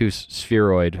Obtuse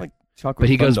Spheroid, Like chocolate but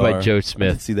he goes by Thundar. Joe I did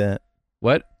Smith. see that.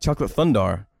 What? Chocolate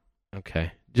Thundar.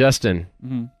 Okay. Justin,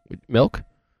 Mm-hmm. Milk?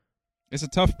 It's a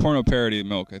tough porno parody of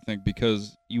Milk, I think,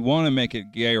 because you want to make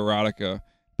it gay erotica,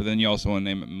 but then you also want to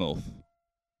name it MILF.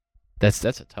 That's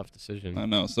a tough decision. I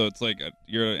know, so it's like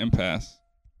you're at an impasse,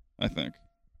 I think.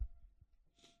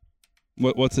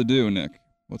 What's it do, Nick?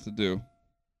 What's it do?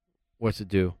 What's it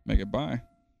do? Make it bi.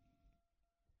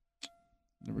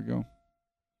 There we go.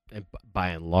 And by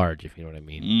and large, if you know what I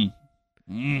mean.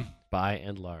 By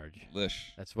and large.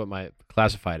 Lish. That's what my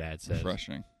classified ad says.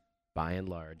 Refreshing. By and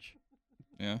large.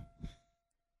 Yeah.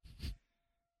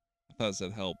 I thought it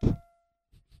said help.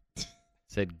 It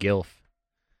said GILF.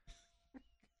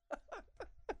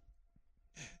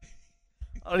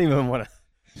 I don't even want to...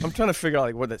 I'm trying to figure out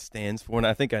like what that stands for, and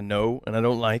I think I know, and I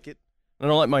don't like it. I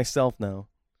don't like myself now.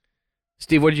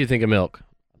 Steve, what did you think of Milk?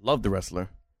 I love The Wrestler.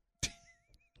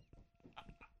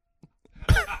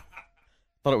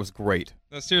 Thought it was great.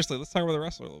 No, seriously, let's talk about the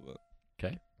wrestler a little bit.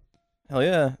 Okay. Hell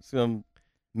yeah.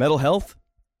 Mental health.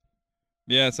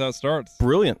 Yeah, that's how it starts.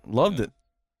 Brilliant. Loved it.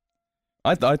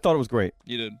 I thought it was great.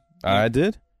 You did. I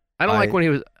did. I don't like when he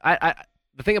was.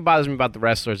 The thing that bothers me about the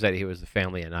wrestler is that he was the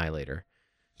family annihilator.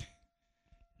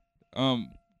 One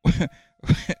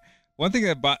thing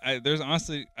that there's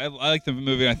honestly, I like the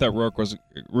movie. I thought Rourke was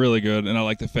really good, and I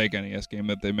like the fake NES game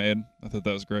that they made. I thought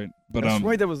that was great. But That's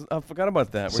right. I forgot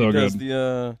about that. Where so he does good.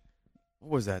 The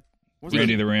what was that? What was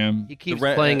Randy the Ram. He keeps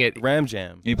playing it. Ram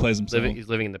Jam. He plays himself. He's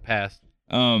living in the past.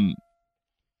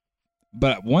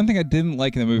 But one thing I didn't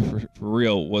like in the movie for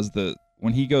real was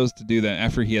when he goes to do that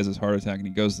after he has his heart attack and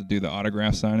he goes to do the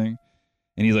autograph signing,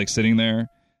 and he's like sitting there,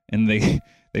 and they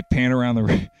pan around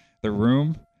the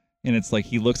room, and it's like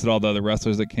he looks at all the other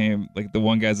wrestlers that came, like the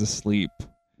one guy's asleep,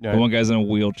 the one guy's in a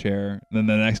wheelchair, and then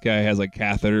the next guy has like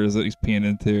catheters that he's peeing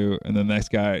into, and then the next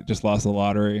guy just lost the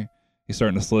lottery. He's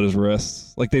starting to slit his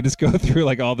wrists. Like they just go through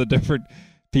like all the different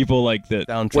people like that.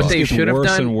 What they should have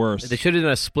done, and worse. They should have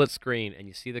done a split screen, and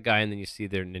you see the guy, and then you see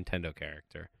their Nintendo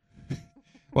character.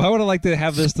 Well, I would have liked to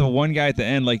have the one guy at the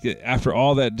end, like after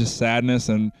all that just sadness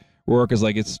and work is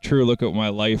like, it's true, look at what my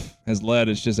life has led.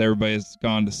 It's just everybody's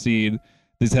gone to seed.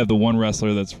 They just have the one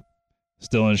wrestler that's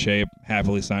still in shape,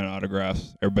 happily signing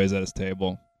autographs. Everybody's at his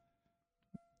table.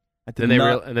 And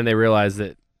then they realize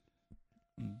that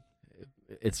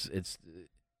it's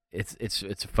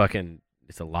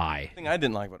a lie. The thing I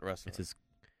didn't like about the wrestler,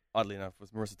 oddly enough, was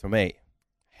Marissa Tomei.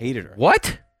 Hated her.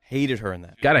 What? Hated her in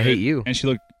that. Gotta hate you. And she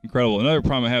looked incredible. Another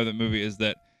problem I have with that movie is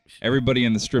that everybody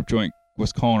in the strip joint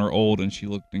was calling her old, and she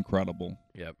looked incredible.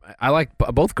 Yeah, I like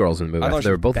both girls in the movie. I thought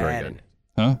they were both very good.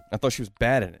 Huh? I thought she was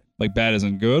bad in it. Like bad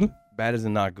isn't good? Bad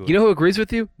isn't not good. You know who agrees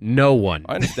with you? No one.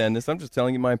 I understand this. I'm just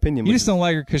telling you my opinion. You just don't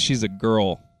like her because she's a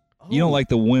girl. You don't like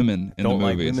the women in the movies. Don't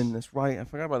like women. That's right. I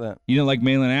forgot about that. You don't like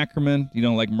Malin Ackerman. You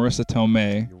don't like Marissa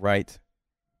Tomei. You're right.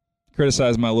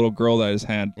 Criticize my little girl that I just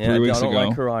had 3 weeks ago. I don't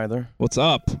like her either. What's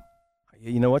up?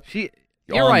 You know what? You're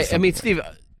right. I mean, Steve,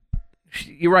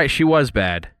 you're right. She was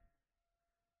bad.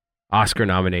 Oscar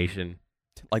nomination.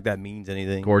 Like that means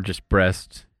anything. Gorgeous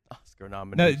breasts. Oscar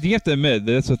nomination. Now, you have to admit,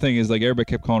 that's the thing is like everybody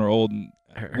kept calling her old. And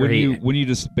when you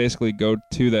just basically go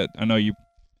to that, I know you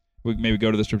would maybe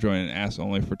go to the strip joint and ask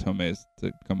only for Tomeis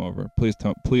to come over. Please,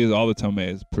 all the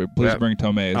Tomeis. Please bring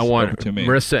Tomeis over to me.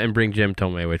 Marissa and bring Jim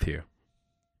Tomei with you.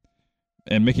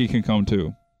 And Mickey can come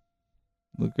too.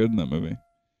 Look good in that movie.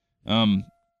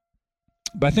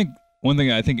 But I think one thing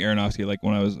Aronofsky, like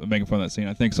when I was making fun of that scene,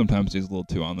 I think sometimes he's a little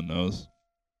too on the nose.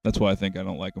 That's why I think I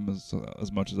don't like him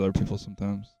as much as other people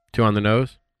sometimes. Too on the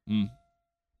nose? You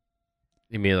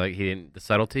mean like the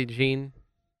subtlety gene?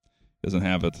 Doesn't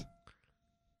have it.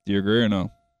 Do you agree or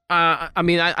no? I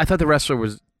mean, I thought the wrestler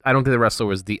was. I don't think the wrestler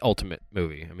was the ultimate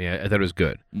movie. I mean, I thought it was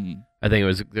good. I think it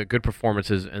was good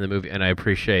performances in the movie, and I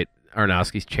appreciate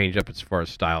Aronofsky's change up as far as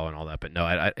style and all that. But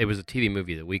no, it was a TV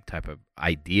movie of the week type of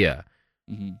idea.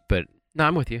 But no,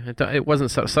 I'm with you. It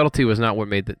wasn't subtlety was not what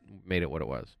made it what it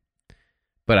was.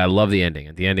 But I love the ending,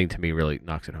 and the ending to me really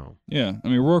knocks it home. Yeah, I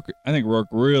mean, I think Rourke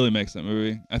really makes that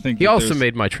movie. I think he also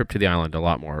made my trip to the island a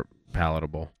lot more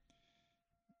palatable.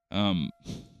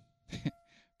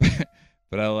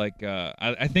 But I like.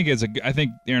 I think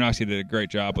Aronofsky did a great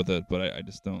job with it, but I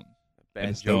just don't.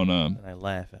 And I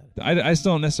laugh at it. I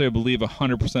still don't necessarily believe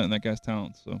 100% in that guy's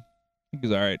talent. So I think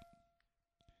he's all right.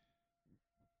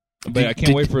 But I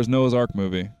can't wait for his Noah's Ark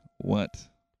movie. What?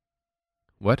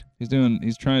 He's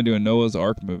trying to do a Noah's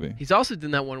Ark movie. He's also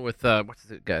done that one with what's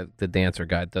the guy, the dancer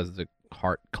guy that does the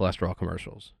heart cholesterol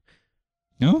commercials.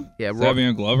 No? Yeah,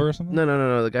 Savion Glover or something?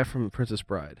 No, the guy from Princess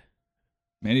Bride.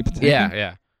 Mandy Patinkin?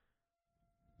 Yeah.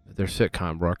 Their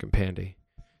sitcom, Rourke and Pandy.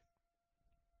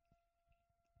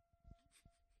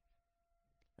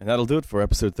 And that'll do it for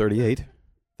episode 38.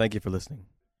 Thank you for listening.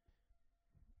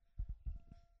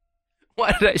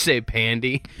 Why did I say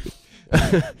Pandy?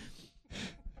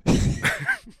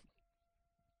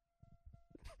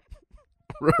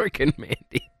 Rourke and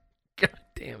Mandy. God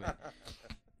damn it.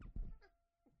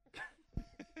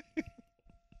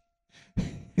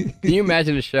 Can you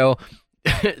imagine a show?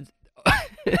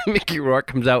 Mickey Rourke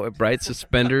comes out with bright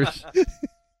suspenders.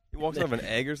 He walks out of an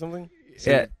egg or something?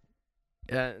 Yeah,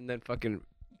 and then fucking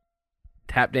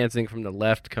tap dancing from the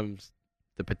left comes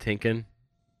the Patinkin.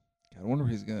 I wonder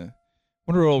if he's gonna.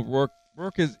 Wonder what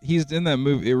Rourke is. He's in that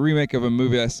movie, a remake of a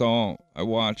movie I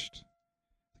watched,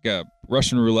 like a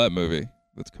Russian roulette movie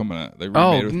that's coming out. They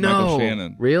remade it with Michael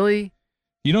Shannon. Really?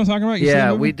 You know what I'm talking about?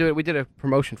 Yeah, we did a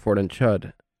promotion for it in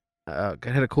Chud. It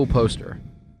had a cool poster.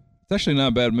 It's actually not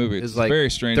a bad movie. It's like a very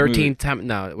strange 13 movie. time.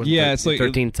 No, it wasn't. Yeah, it's like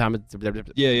 13 time.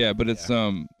 Yeah, but it's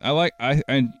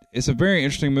it's a very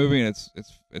interesting movie, and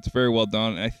it's very well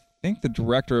done. And I think the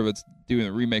director of it's doing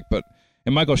the remake,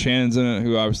 and Michael Shannon's in it,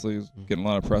 who obviously is getting a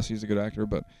lot of press. He's a good actor,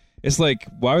 but it's like,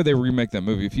 why would they remake that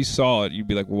movie? If you saw it, you'd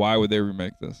be like, why would they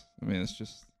remake this? I mean, it's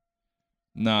just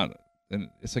not. And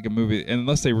it's like a movie,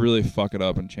 unless they really fuck it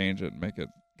up and change it and make it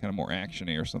kind of more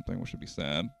actiony or something, which would be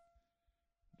sad.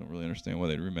 Don't really understand why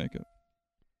they'd remake it.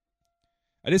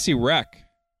 I did see Wreck.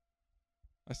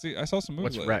 I saw some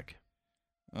movies. What's lately. Wreck?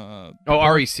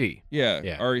 REC.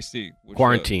 Yeah. REC. Which,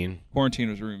 Quarantine.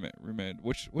 Quarantine was remade,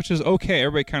 which is okay.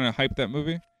 Everybody kind of hyped that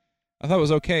movie. I thought it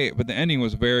was okay, but the ending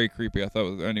was very creepy. I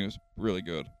thought the ending was really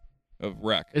good. Of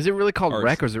Wreck. Is it really called REC.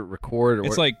 Wreck, or is it record? Or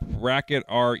It's like bracket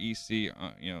REC.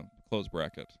 Close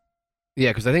bracket.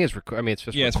 Yeah, because I think it's it's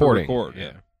just it's recording. for record.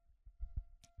 Yeah.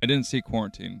 I didn't see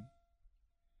Quarantine.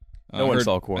 No one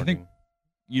saw Quarantine. I think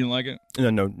you didn't like it.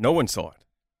 No one saw it.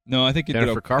 No, I think it did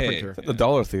Jennifer okay. Carpenter. It's at the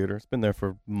Dollar Theater. It's been there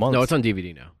for months. No, it's on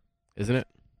DVD now, isn't it?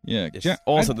 Yeah, It's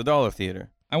also at the Dollar Theater.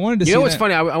 I wanted to see. You know what's that.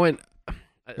 funny? I went.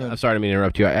 I'm sorry, I didn't mean to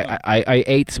interrupt you. I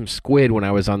ate some squid when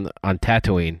I was on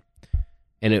Tatooine,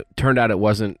 and it turned out it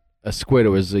wasn't a squid. It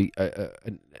was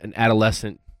an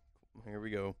adolescent. Here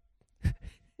we go.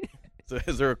 So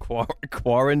is there a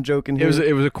Quarren joke in here?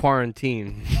 It was a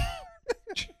quarantine.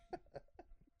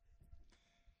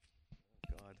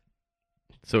 God.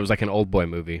 So it was like an old boy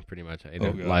movie, pretty much. I ate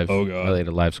a God. live. Oh, God. I ate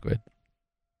a live squid.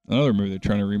 Another movie they're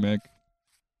trying to remake.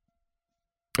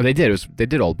 Or they did. They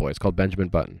did Old Boy. It's called Benjamin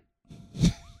Button.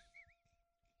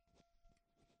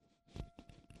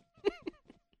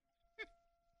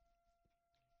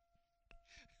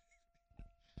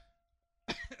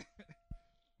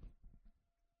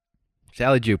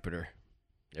 Sally Jupiter,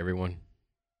 everyone.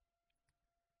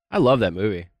 I love that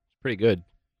movie. It's pretty good.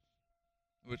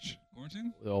 Which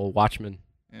Quarantine? The old Watchmen.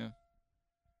 Yeah.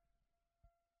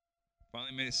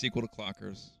 Finally made a sequel to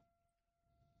Clockers.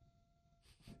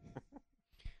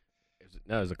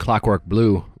 No, it was a Clockwork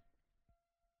Blue.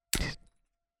 Yeah,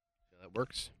 that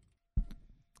works.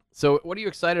 So, what are you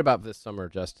excited about this summer,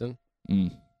 Justin?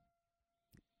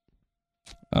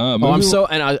 I'm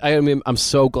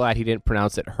so glad he didn't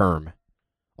pronounce it Herm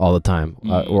all the time,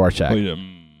 Rorschach,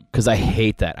 because I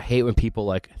hate that. I hate when people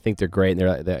like think they're great and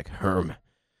they're like Herm,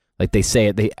 like they say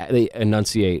it, they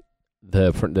enunciate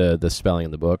the spelling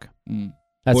in the book.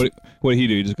 That's, what did he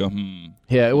do? He just go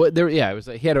Yeah, it was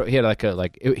like, he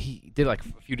did like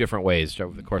a few different ways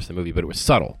over the course of the movie, but it was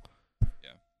subtle.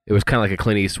 Yeah, it was kind of like a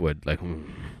Clint Eastwood, like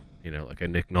like a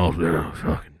Nick Nolte,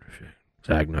 fucking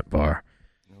Zagnut bar.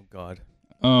 Oh God.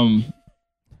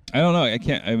 I don't know. I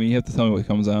can't. I mean, you have to tell me what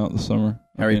comes out this summer.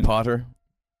 Harry Potter.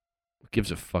 Who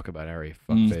gives a fuck about Harry?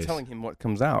 He's telling him what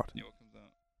comes out. Yeah, what comes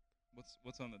out?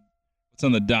 What's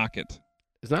on the docket?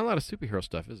 There's not a lot of superhero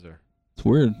stuff, is there? It's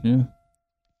weird. Yeah.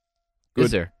 Good.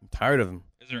 Is there? I'm tired of him.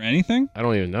 Is there anything? I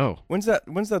don't even know. When's that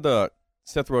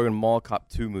Seth Rogen Mall Cop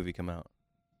 2 movie come out?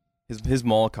 His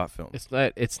Mall Cop film. It's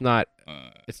not.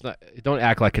 Don't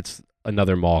act like it's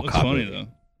another mall Looks cop funny movie. though.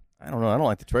 I don't know. I don't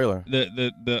like the trailer. I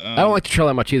don't like the trailer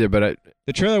that much either, but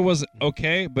the trailer was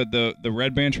okay, but the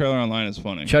Red Band trailer online is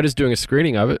funny. Chud is doing a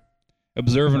screening of it.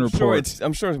 Observe and report.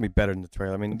 I'm sure it's gonna be better than the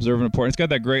trailer. I mean, Observe and report. It's got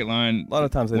that great line. A lot of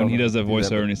times when he does that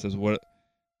voiceover and he says, "What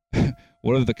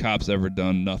have the cops ever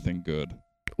done? Nothing good."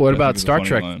 What about Star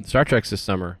Trek? Line. Star Trek's this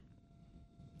summer.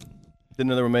 Did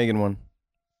another Megan one.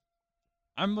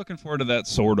 I'm looking forward to that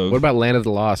sort of. What about Land of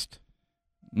the Lost?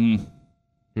 It's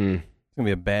gonna be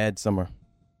a bad summer.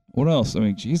 What else? I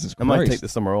mean, Jesus Christ. I might take the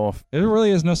summer off. There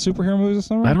really is no superhero movies this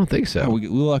summer? I don't think so. Oh, we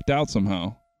lucked out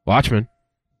somehow. Watchmen.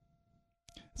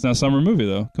 It's not a summer movie,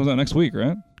 though. Comes out next week,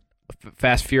 right?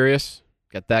 Fast Furious.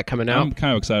 Got that coming out. I'm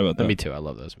kind of excited about that. Me too. I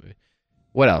love those movies.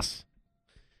 What else?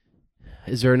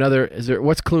 What's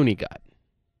Clooney got?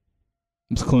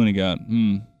 What's Clooney got?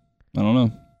 I don't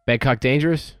know. Bangkok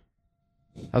Dangerous?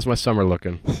 How's my summer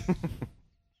looking?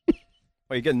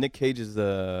 Oh, you got Nick Cage's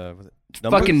numbers?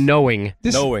 Fucking Knowing.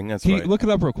 Knowing, that's right. Look it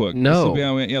up real quick. No.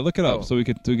 Yeah, look it up so we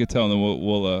could tell, and then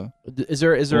we'll Is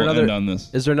there another end on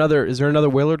this. Is there another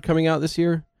Willard coming out this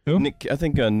year? Who? Nick, I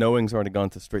think Knowing's already gone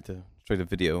to straight to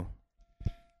video.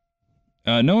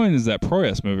 Knowing is that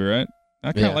Proyas movie, right?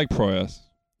 I kind of like Proyas.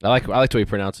 I like the way you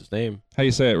pronounce his name. How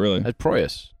you say it, really? It's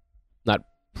Proyas, not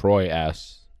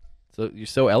Proyas. So you're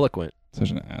so eloquent.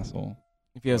 Such an asshole.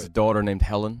 If he has a daughter named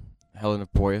Helen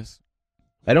of Proyas.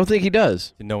 I don't think he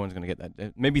does. No one's going to get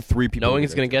that. Maybe 3 people. Knowing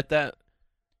is going to get that?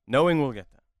 Knowing will get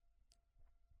that.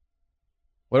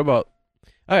 What about...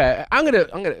 All right, I'm gonna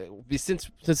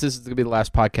since this is going to be the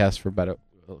last podcast for about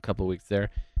a couple of weeks there.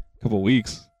 Couple of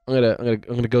weeks. I'm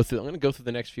gonna go through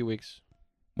the next few weeks.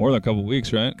 More than a couple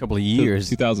weeks, right? A couple of years.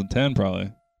 2010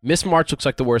 probably. Miss March looks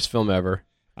like the worst film ever.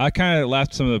 I kind of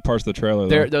laughed some of the parts of the trailer.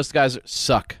 Though. Those guys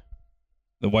suck.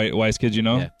 The white kids, you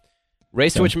know. Yeah.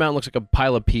 Race to Witch Mountain looks like a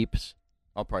pile of peeps.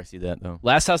 I'll probably see that though.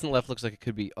 Last House on the Left looks like it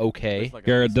could be okay. Like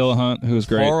Garrett Dillahunt, who's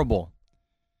great. Horrible.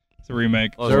 It's a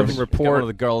remake. Observing Got Report. one of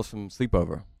the girls from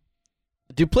Sleepover.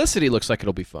 Duplicity looks like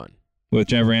it'll be fun. With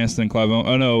Jennifer Aniston and Clive Owen.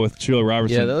 Oh, no, with Sheila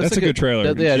Robertson. Yeah, that looks that's like a good trailer.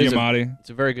 it is Giamatti. It's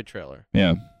a very good trailer.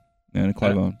 Yeah. And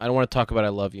Clive Owen. I don't want to talk about I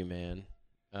Love You, Man.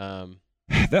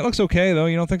 That looks okay, though.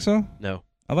 You don't think so? No.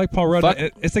 I like Paul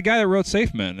Rudd. It's the guy that wrote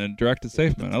Safe Men and directed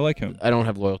Safe Men. I like him. I don't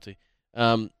have loyalty.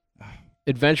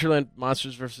 Adventureland,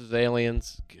 Monsters vs.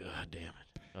 Aliens. God damn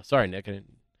it. Oh, sorry, Nick. I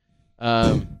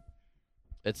didn't.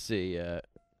 Let's see.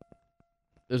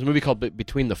 There's a movie called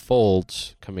Between the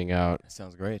Folds coming out. That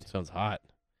sounds great. Sounds hot.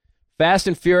 Fast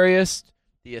and Furious,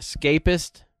 The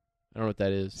Escapist. I don't know what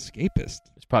that is. Escapist.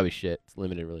 It's probably shit. It's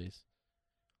limited release.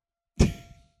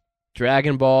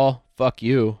 Dragon Ball, fuck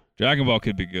you. Dragon Ball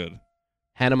could be good.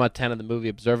 Hannah Montana, the movie,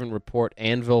 Observant Report,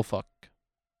 Anvil, fuck.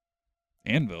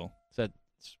 Anvil? It's that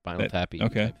Spinal Tap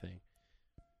okay. type thing.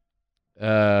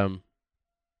 Oh,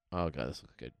 God, this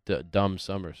looks like a dumb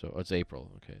summer. So it's April.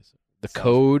 Okay. So The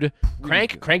Code.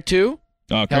 Crank 2.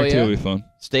 Oh, Crank 2 will be fun.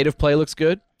 State of Play looks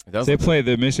good. They play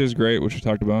the miniseries is great, which we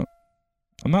talked about.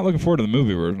 I'm not looking forward to the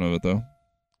movie version of it, though.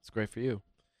 It's great for you.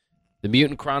 The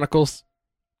Mutant Chronicles.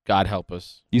 God help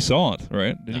us. You saw it,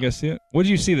 right? Did you guys see it? What did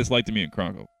you see that's like the Mutant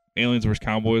Chronicle? Aliens vs.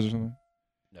 Cowboys or something?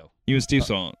 No. You and Steve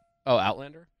saw it. Oh,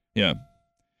 Outlander? Yeah.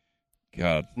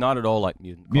 God. Not at all like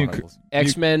Mutant Chronicles.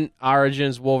 X-Men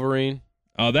Origins Wolverine.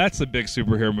 Oh, that's a big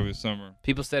superhero movie this summer.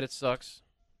 People said it sucks.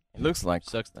 It looks like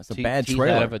sucks. That's a bad teeth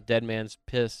trailer. Out of a dead man's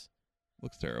piss.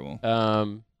 Looks terrible.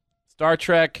 Star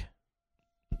Trek.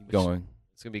 Keep going.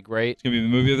 It's gonna be great. It's gonna be the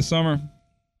movie of the summer.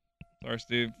 Sorry,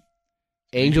 Steve.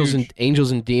 Angels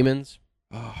and Demons.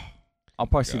 Oh, I'll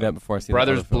probably see that before I see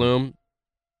Brothers that other film. Bloom.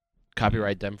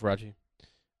 Copyright them, Faraji.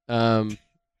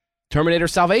 Terminator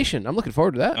Salvation. I'm looking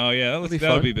forward to that. Oh yeah,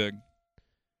 that'll be big.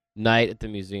 Night at the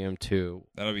Museum 2.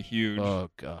 That'll be huge. Oh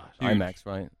god. Huge. IMAX,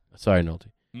 right? Sorry, Nolte.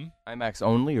 IMAX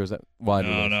only, or is that wide?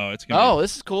 No, it's gonna. Oh,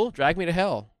 this is cool. Drag Me to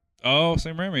Hell. Oh,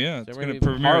 Sam Raimi, yeah. It's Sam going to Raimi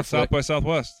premiere at South by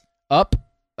Southwest. Up.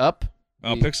 Oh,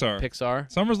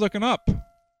 Pixar. Summer's looking up.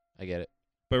 I get it.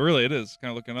 But really, it is kind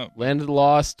of looking up. Land of the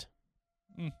Lost.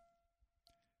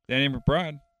 Danny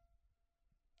McBride.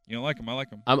 You don't like him. I like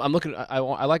him. I'm looking. I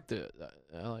like the.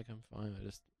 I like him fine. I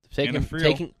just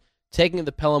taking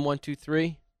the Pelham 1, 2,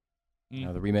 3.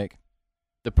 The remake.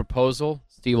 The Proposal.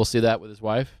 Steve will see that with his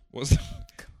wife.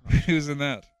 Who's in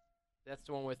that? That's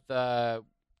the one with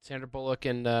Sandra Bullock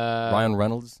and Ryan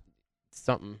Reynolds.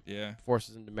 Something. Yeah.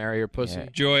 Forces him to marry her pussy. Yeah.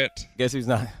 Enjoy it. Guess who's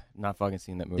not fucking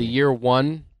seen that movie? The Year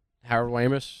One, Harold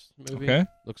Ramis movie. Okay.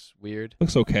 Looks weird.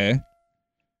 Looks okay.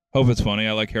 Hope it's funny.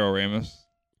 I like Harold Ramis.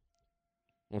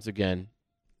 Once again,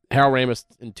 Harold Ramis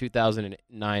in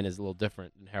 2009 is a little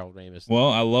different than Harold Ramis. Well,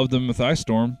 I loved him with Ice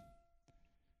Storm.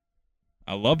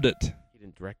 I loved it. He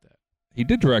didn't direct that. He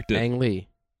did direct it. Ang Lee.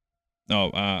 No,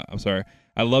 I'm sorry.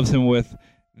 I loved him with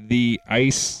the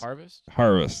Ice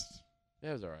Harvest. Yeah,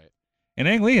 it was all right. And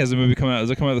Ang Lee has a movie coming out.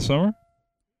 Does it come out this summer?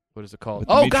 What is it called?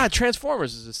 With God,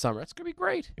 Transformers is this summer. That's gonna be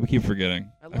great. We keep forgetting.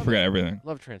 I forgot everything. I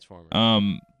love Transformers.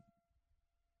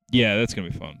 Yeah, that's gonna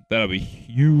be fun. That'll be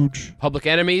huge. Public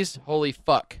Enemies. Holy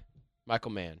fuck,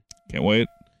 Michael Mann. Can't wait.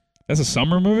 That's a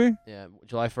summer movie. Yeah,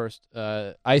 July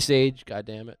 1st. Ice Age. God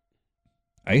damn it.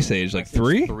 Ice Age, like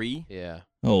 3? 3. Yeah.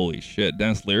 Holy shit,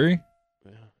 Dennis Leary.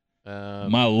 Yeah.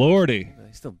 My lordy.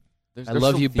 I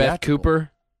Love You, Beth Cooper.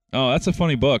 Oh, that's a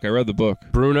funny book. I read the book.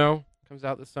 Bruno comes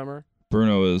out this summer.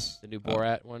 Bruno is the new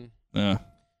Borat one. Yeah.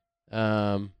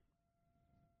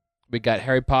 We got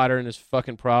Harry Potter and his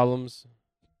fucking problems.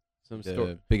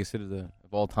 The biggest hit of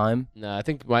all time. No, I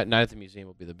think Night at the Museum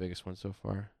will be the biggest one so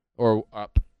far. Or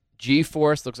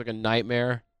G-Force looks like a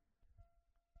nightmare.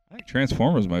 I think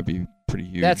Transformers might be pretty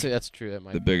huge. That's true. That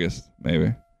might be the biggest,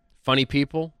 maybe. Funny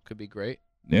People could be great.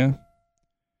 Yeah.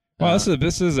 Well,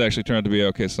 this is actually turned out to be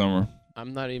okay summer.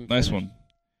 I'm not even nice finished. one.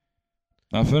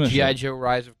 Not finished. G.I. Joe: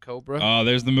 Rise of Cobra. Oh,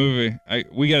 there's the movie.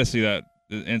 We got to see that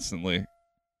instantly.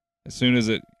 As soon as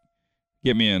it,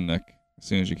 get me in, Nick. As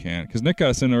soon as you can, because Nick got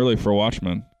us in early for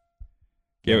Watchmen.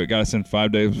 Got us in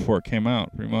 5 days before it came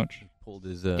out, pretty much. Pulled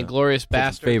his Inglourious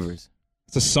Basterds. Favors.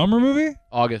 It's a summer movie.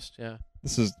 August, yeah.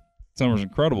 Summer's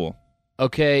incredible.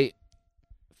 Okay,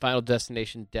 Final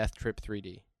Destination: Death Trip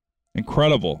 3D.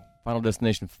 Incredible. Final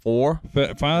Destination 4.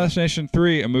 Final Destination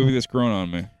 3, a movie that's grown on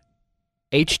me.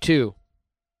 H2.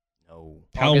 No.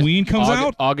 Halloween comes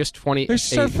out? August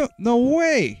 28th. No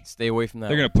way. Stay away from that.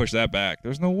 They're going to push that back.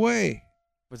 There's no way.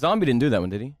 But Zombie didn't do that one,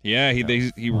 did he? Yeah,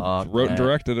 he wrote and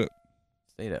directed it.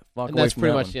 Stay that fuck And away that's from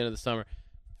pretty that much one. the end of the summer.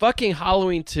 Fucking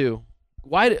Halloween 2.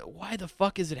 Why the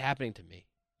fuck is it happening to me?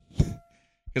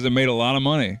 Because it made a lot of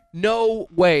money. No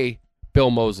way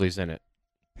Bill Moseley's in it.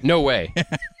 No way.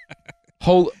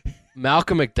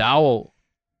 Malcolm McDowell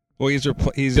Well,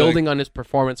 he's building on his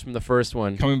performance from the first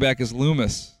one. coming back as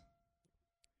Loomis.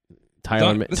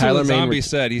 Tyler This is what Mane. Zombie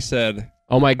said. He said,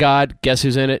 Oh my God! Guess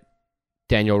who's in it?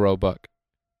 Daniel Roebuck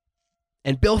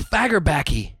and Bill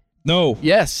Fagerbakke. no.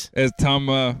 Yes, As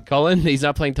Tom... Cullen. He's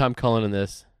not playing Tom Cullen in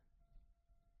this.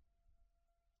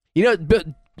 You know,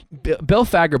 Bill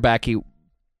Fagerbakke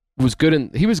was good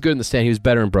in. He was good in The Stand. He was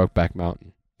better in Brokeback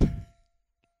Mountain.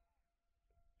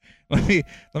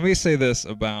 let me say this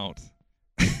about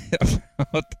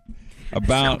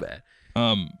about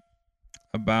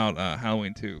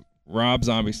Halloween 2. Rob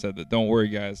Zombie said that, don't worry,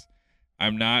 guys.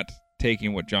 I'm not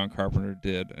taking what John Carpenter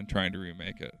did and trying to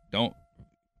remake it. Don't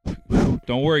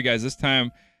worry, guys. This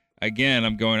time, again,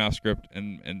 I'm going off script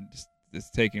and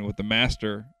just taking what the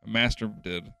master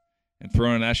did and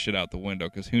throwing that shit out the window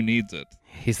because who needs it?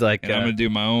 He's like, And I'm going to do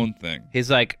my own thing.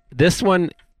 He's like, this one.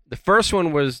 The first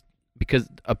one was because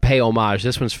a pay homage.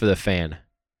 This one's for the fan.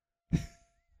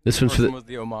 This one's for was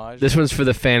the homage. This one's for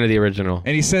the fan of the original.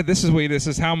 And he said this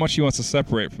is how much he wants to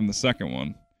separate from the second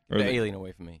one. Get the alien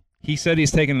away from me. He said he's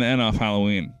taking the N off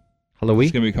Halloween. Halloween?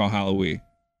 It's going to be called Halloween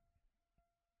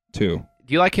 2.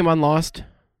 Do you like him on Lost?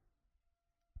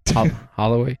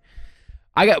 Holloway.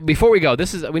 Before we go,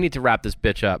 we need to wrap this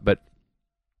bitch up, but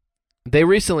they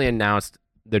recently announced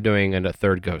they're doing a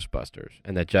third Ghostbusters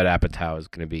and that Judd Apatow is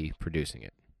going to be producing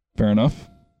it. Fair enough.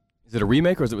 Is it a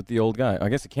remake or is it with the old guy? I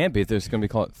guess it can't be if there's going to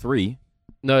be called 3.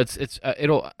 No,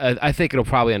 I think it'll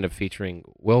probably end up featuring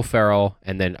Will Ferrell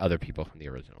and then other people from the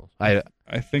originals. I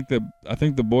think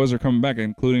the boys are coming back,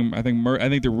 including I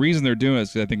think the reason they're doing it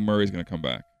is because I think Murray's going to come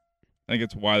back. I think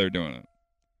it's why they're doing it.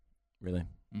 Really?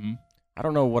 Mm-hmm. I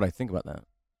don't know what I think about that.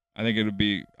 I think it would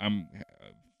be.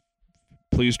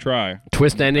 Please try.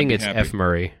 Twist ending. It's happy. F.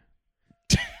 Murray.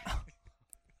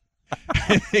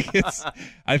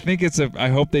 I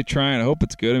hope they try and I hope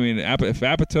it's good. I mean, if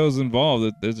Apatow's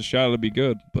involved, there's a shot it'll be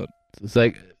good. But it's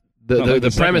like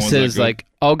the premise is like,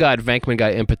 oh God, Venkman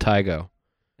got impetigo.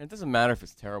 And it doesn't matter if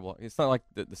it's terrible. It's not like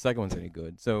the second one's any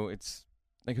good. So it's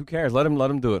like, who cares? Let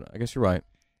him do it. I guess you're right.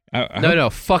 No,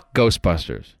 fuck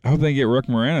Ghostbusters. I hope they get Rick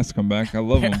Moranis to come back. I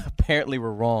love him. Apparently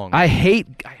we're wrong. I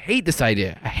hate this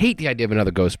idea. I hate the idea of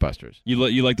another Ghostbusters. You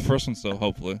like the first one still,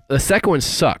 hopefully. The second one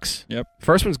sucks. Yep.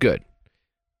 First one's good,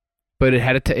 but it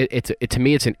had to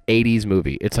me it's an '80s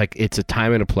movie. It's like it's a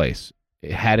time and a place.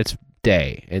 It had its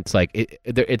day. It's like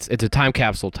it's a time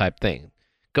capsule type thing.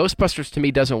 Ghostbusters to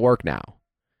me doesn't work now.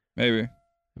 Maybe.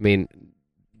 I mean,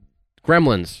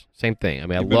 Gremlins, same thing. I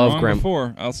mean, You've I love been wrong Gremlins.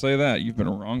 before. I'll say that. You've been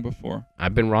wrong before.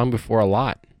 I've been wrong before a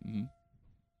lot. Mm-hmm.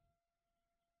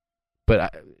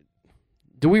 But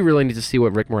do we really need to see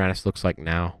what Rick Moranis looks like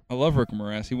now? I love Rick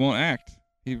Moranis. He won't act.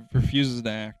 He refuses to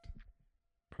act.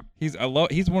 He's one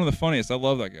of the funniest. I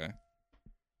love that guy. I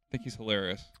think he's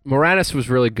hilarious. Moranis was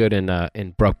really good in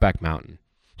Brokeback Mountain.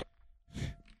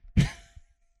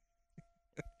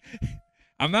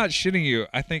 I'm not shitting you.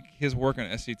 I think his work on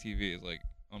SCTV is like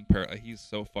unparalleled. He's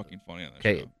so fucking funny on that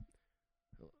show.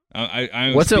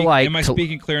 What's it like? Am I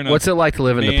speaking clear enough? What's it like to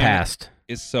live in the past?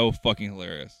 It's so fucking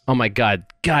hilarious. Oh my God!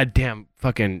 Goddamn,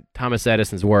 fucking Thomas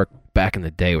Edison's work back in the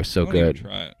day was so Don't even good.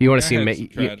 try it. You want to see him?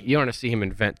 Tragedy. You want to see him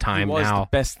invent time he was now? the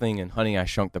best thing in Honey, I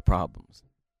Shrunk the Problems.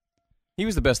 He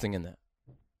was the best thing in that.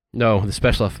 No, the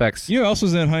special effects. You know who else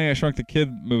was in Honey, I Shrunk the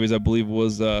Kid movies, I believe,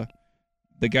 was the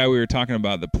guy we were talking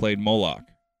about that played Moloch.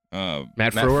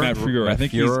 Matt Frewer? Matt Frewer. I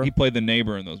think Frewer? he played the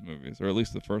neighbor in those movies, or at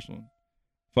least the first one.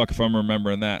 Fuck if I'm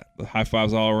remembering that. The high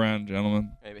fives all around,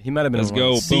 gentlemen. Maybe. He might have been Let's in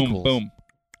one go. of the Boom, sequels. boom.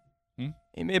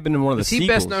 He may have been in one of the Is he sequels.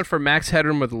 best known for Max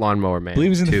Headroom with Lawnmower Man?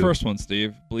 Believe he's in the 2? first one,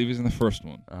 Steve. Believe he's in the first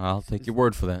one. I'll take your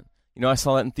word for that. You know, I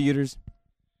saw that in theaters. The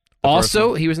first Also,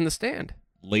 one. he was in The Stand.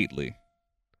 Lately.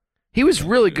 He was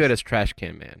really good as Trash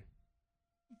Can Man.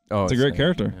 Oh, It's a great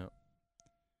character. Yeah.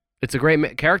 It's a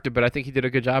great character, but I think he did a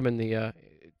good job in the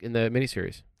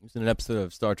miniseries. He was in an episode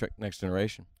of Star Trek Next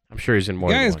Generation. I'm sure he's in more.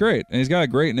 The guy than is one. great, and he's got a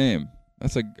great name.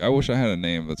 I wish I had a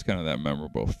name that's kind of that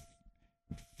memorable.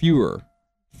 Frewer.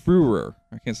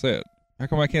 I can't say it. How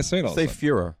come I can't say it all Say the time?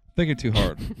 Führer. Thinking too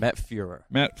hard. Matt Führer.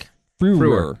 Matt Frewer.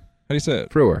 Frewer. How do you say it?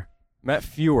 Frewer. Matt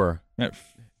Führer. Matt.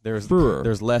 There's Führer.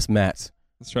 There's less Matts.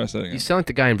 Let's try that again. You sound like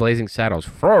the guy in Blazing Saddles.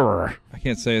 Frewer. I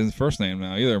can't say his first name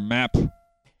now either. Map.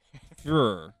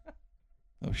 Frewer.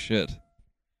 Oh shit.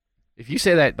 If you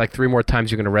say that like 3 more times,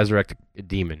 you're going to resurrect a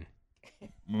demon.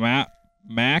 Mac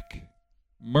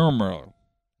Murmur.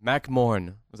 Mac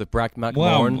Morn. Was it Brack Mac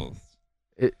Morn?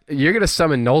 You're going to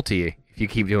summon Nolte if you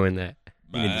keep doing that.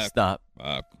 You need to stop.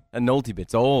 That Nolte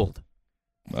bit's old.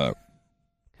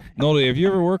 Nolte, have you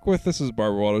ever worked with, this is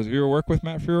Barbara Walters, have you ever worked with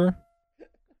Matt Fuhrer?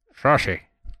 Shashi.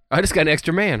 I just got an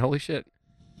extra man. Holy shit.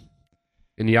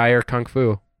 In Yair Kung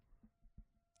Fu.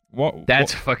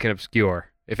 That's fucking obscure.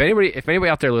 If anybody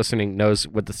out there listening knows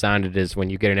what the sound it is when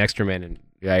you get an extra man in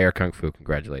Yair Kung Fu,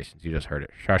 congratulations. You just heard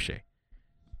it. Shashi.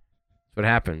 That's what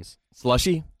happens.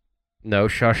 Slushy? No,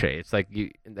 shashi. It's like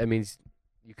that means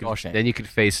you can then you could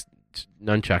face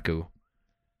nunchaku.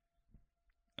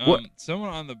 Someone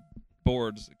on the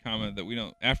boards commented that we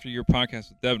don't, after your podcast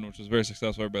with Devin, which was very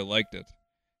successful, everybody liked it,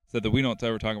 said that we don't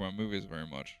ever talk about movies very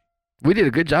much. We did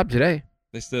a good job today.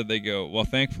 They said, they go, well,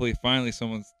 thankfully, finally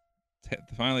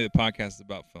the podcast is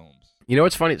about films. You know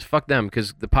what's funny? It's fuck them,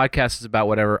 because the podcast is about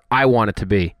whatever I want it to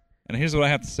be. And here's what I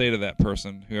have to say to that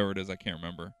person, whoever it is, I can't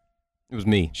remember. It was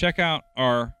me. Check out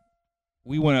we're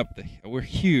a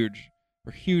huge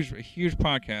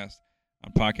podcast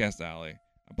on Podcast Alley.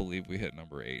 I believe we hit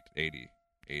number 80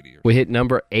 or we hit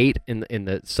number 8 in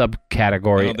the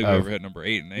subcategory. I don't think we ever hit number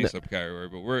 8 in a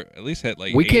subcategory, but we're at least hit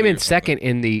like. We came in second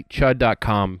in the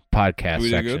chud.com podcast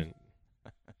section.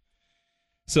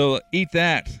 So eat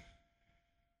that.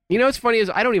 You know what's funny is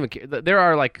I don't even care. There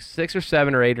are like 6 or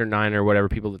 7 or 8 or 9 or whatever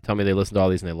people that tell me they listen to all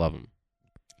these and they love them.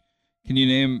 Can you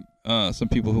name some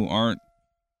people who aren't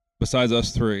besides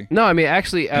us 3? No, I mean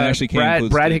actually Brad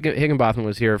Steve. Higginbotham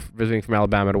was here visiting from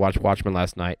Alabama to watch Watchmen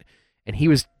last night, and he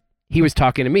was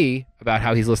talking to me about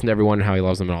how he's listened to everyone and how he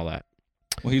loves them and all that.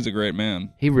 Well, he's a great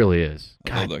man. He really is.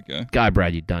 I love that guy. God,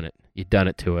 Brad, you done it. You done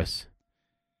it to us.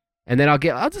 And then I'll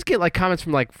just get like comments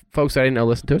from like folks I didn't know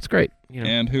listen to it. It's great. You know.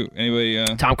 And who? Anyway,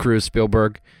 Tom Cruise,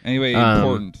 Spielberg. Anyway,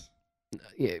 important.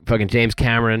 Yeah, fucking James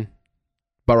Cameron,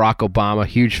 Barack Obama,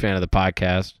 huge fan of the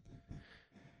podcast.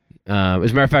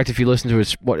 As a matter of fact, if you listen to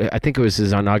his, I think it was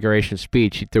his inauguration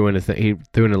speech, he threw in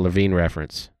a Levine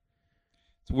reference.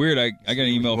 It's weird. I got an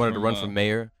email. Wanted to run for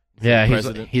mayor. Yeah,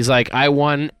 he's like, I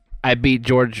won. I beat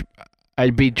George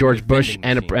Bush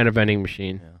and a vending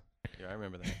machine. Yeah, I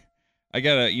remember that. I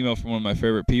got an email from one of my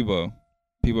favorite Peebo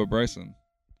Bryson.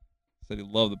 Said he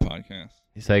loved the podcast.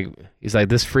 He's like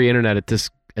this free internet at this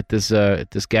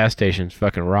gas station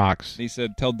fucking rocks. He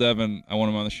said, tell Devin I want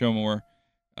him on the show more.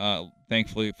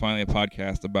 Thankfully, finally a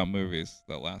podcast about movies.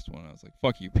 That last one, I was like,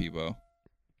 fuck you, Peebo.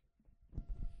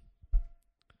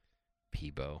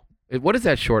 Peebo. What is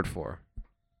that short for?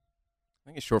 I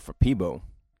think it's short for Peebo.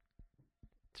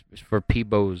 It's for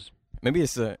Peebo's. Maybe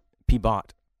it's a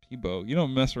Peebot. Peebo. You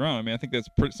don't mess around. I mean, I think that's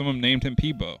someone named him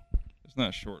Peebo. It's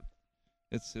not short.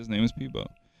 His name is Peebo.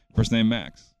 First name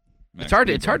Max. It's hard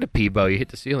to Peebo. You hit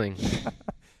the ceiling.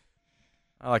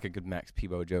 I like a good Max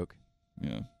Peebo joke.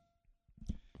 Yeah.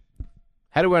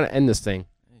 How do we want to end this thing?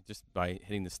 Just by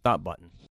hitting the stop button.